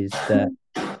NGOs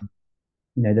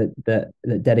that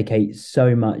dedicate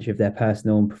so much of their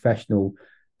personal and professional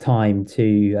time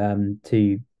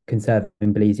to conserving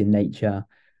Belizean nature.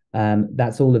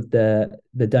 That's all of the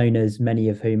donors, many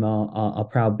of whom are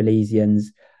proud Belizeans,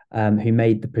 who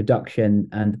made the production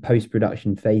and the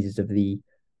post-production phases of the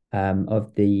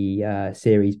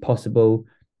series possible,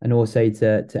 and also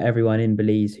to everyone in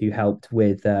Belize who helped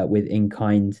with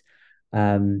in-kind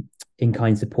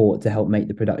support to help make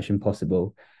the production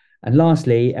possible. And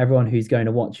lastly, everyone who's going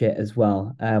to watch it as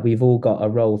well. We've all got a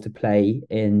role to play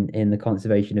in the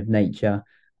conservation of nature,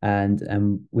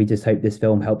 and we just hope this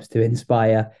film helps to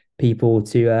inspire people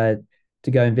to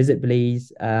go and visit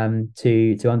Belize,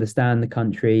 to understand the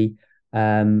country,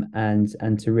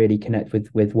 and to really connect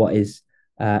with what is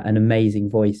an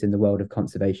amazing voice in the world of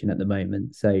conservation at the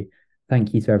moment. So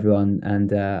thank you to everyone,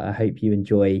 and I hope you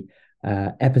enjoy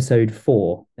episode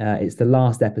 4. It's the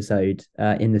last episode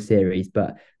in the series,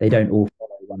 but they don't all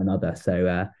follow one another,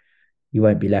 so you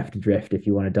won't be left adrift if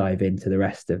you want to dive into the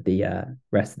rest of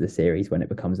the series when it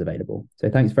becomes available. So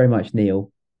thanks very much,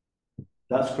 Neil.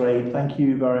 That's great. Thank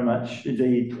you very much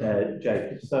indeed,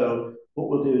 Jacob. So what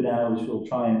we'll do now is we'll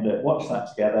try and watch that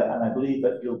together, and I believe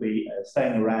that you'll be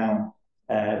staying around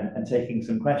and taking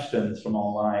some questions from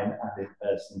online and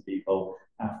in-person people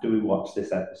after we watch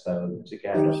this episode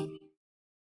together.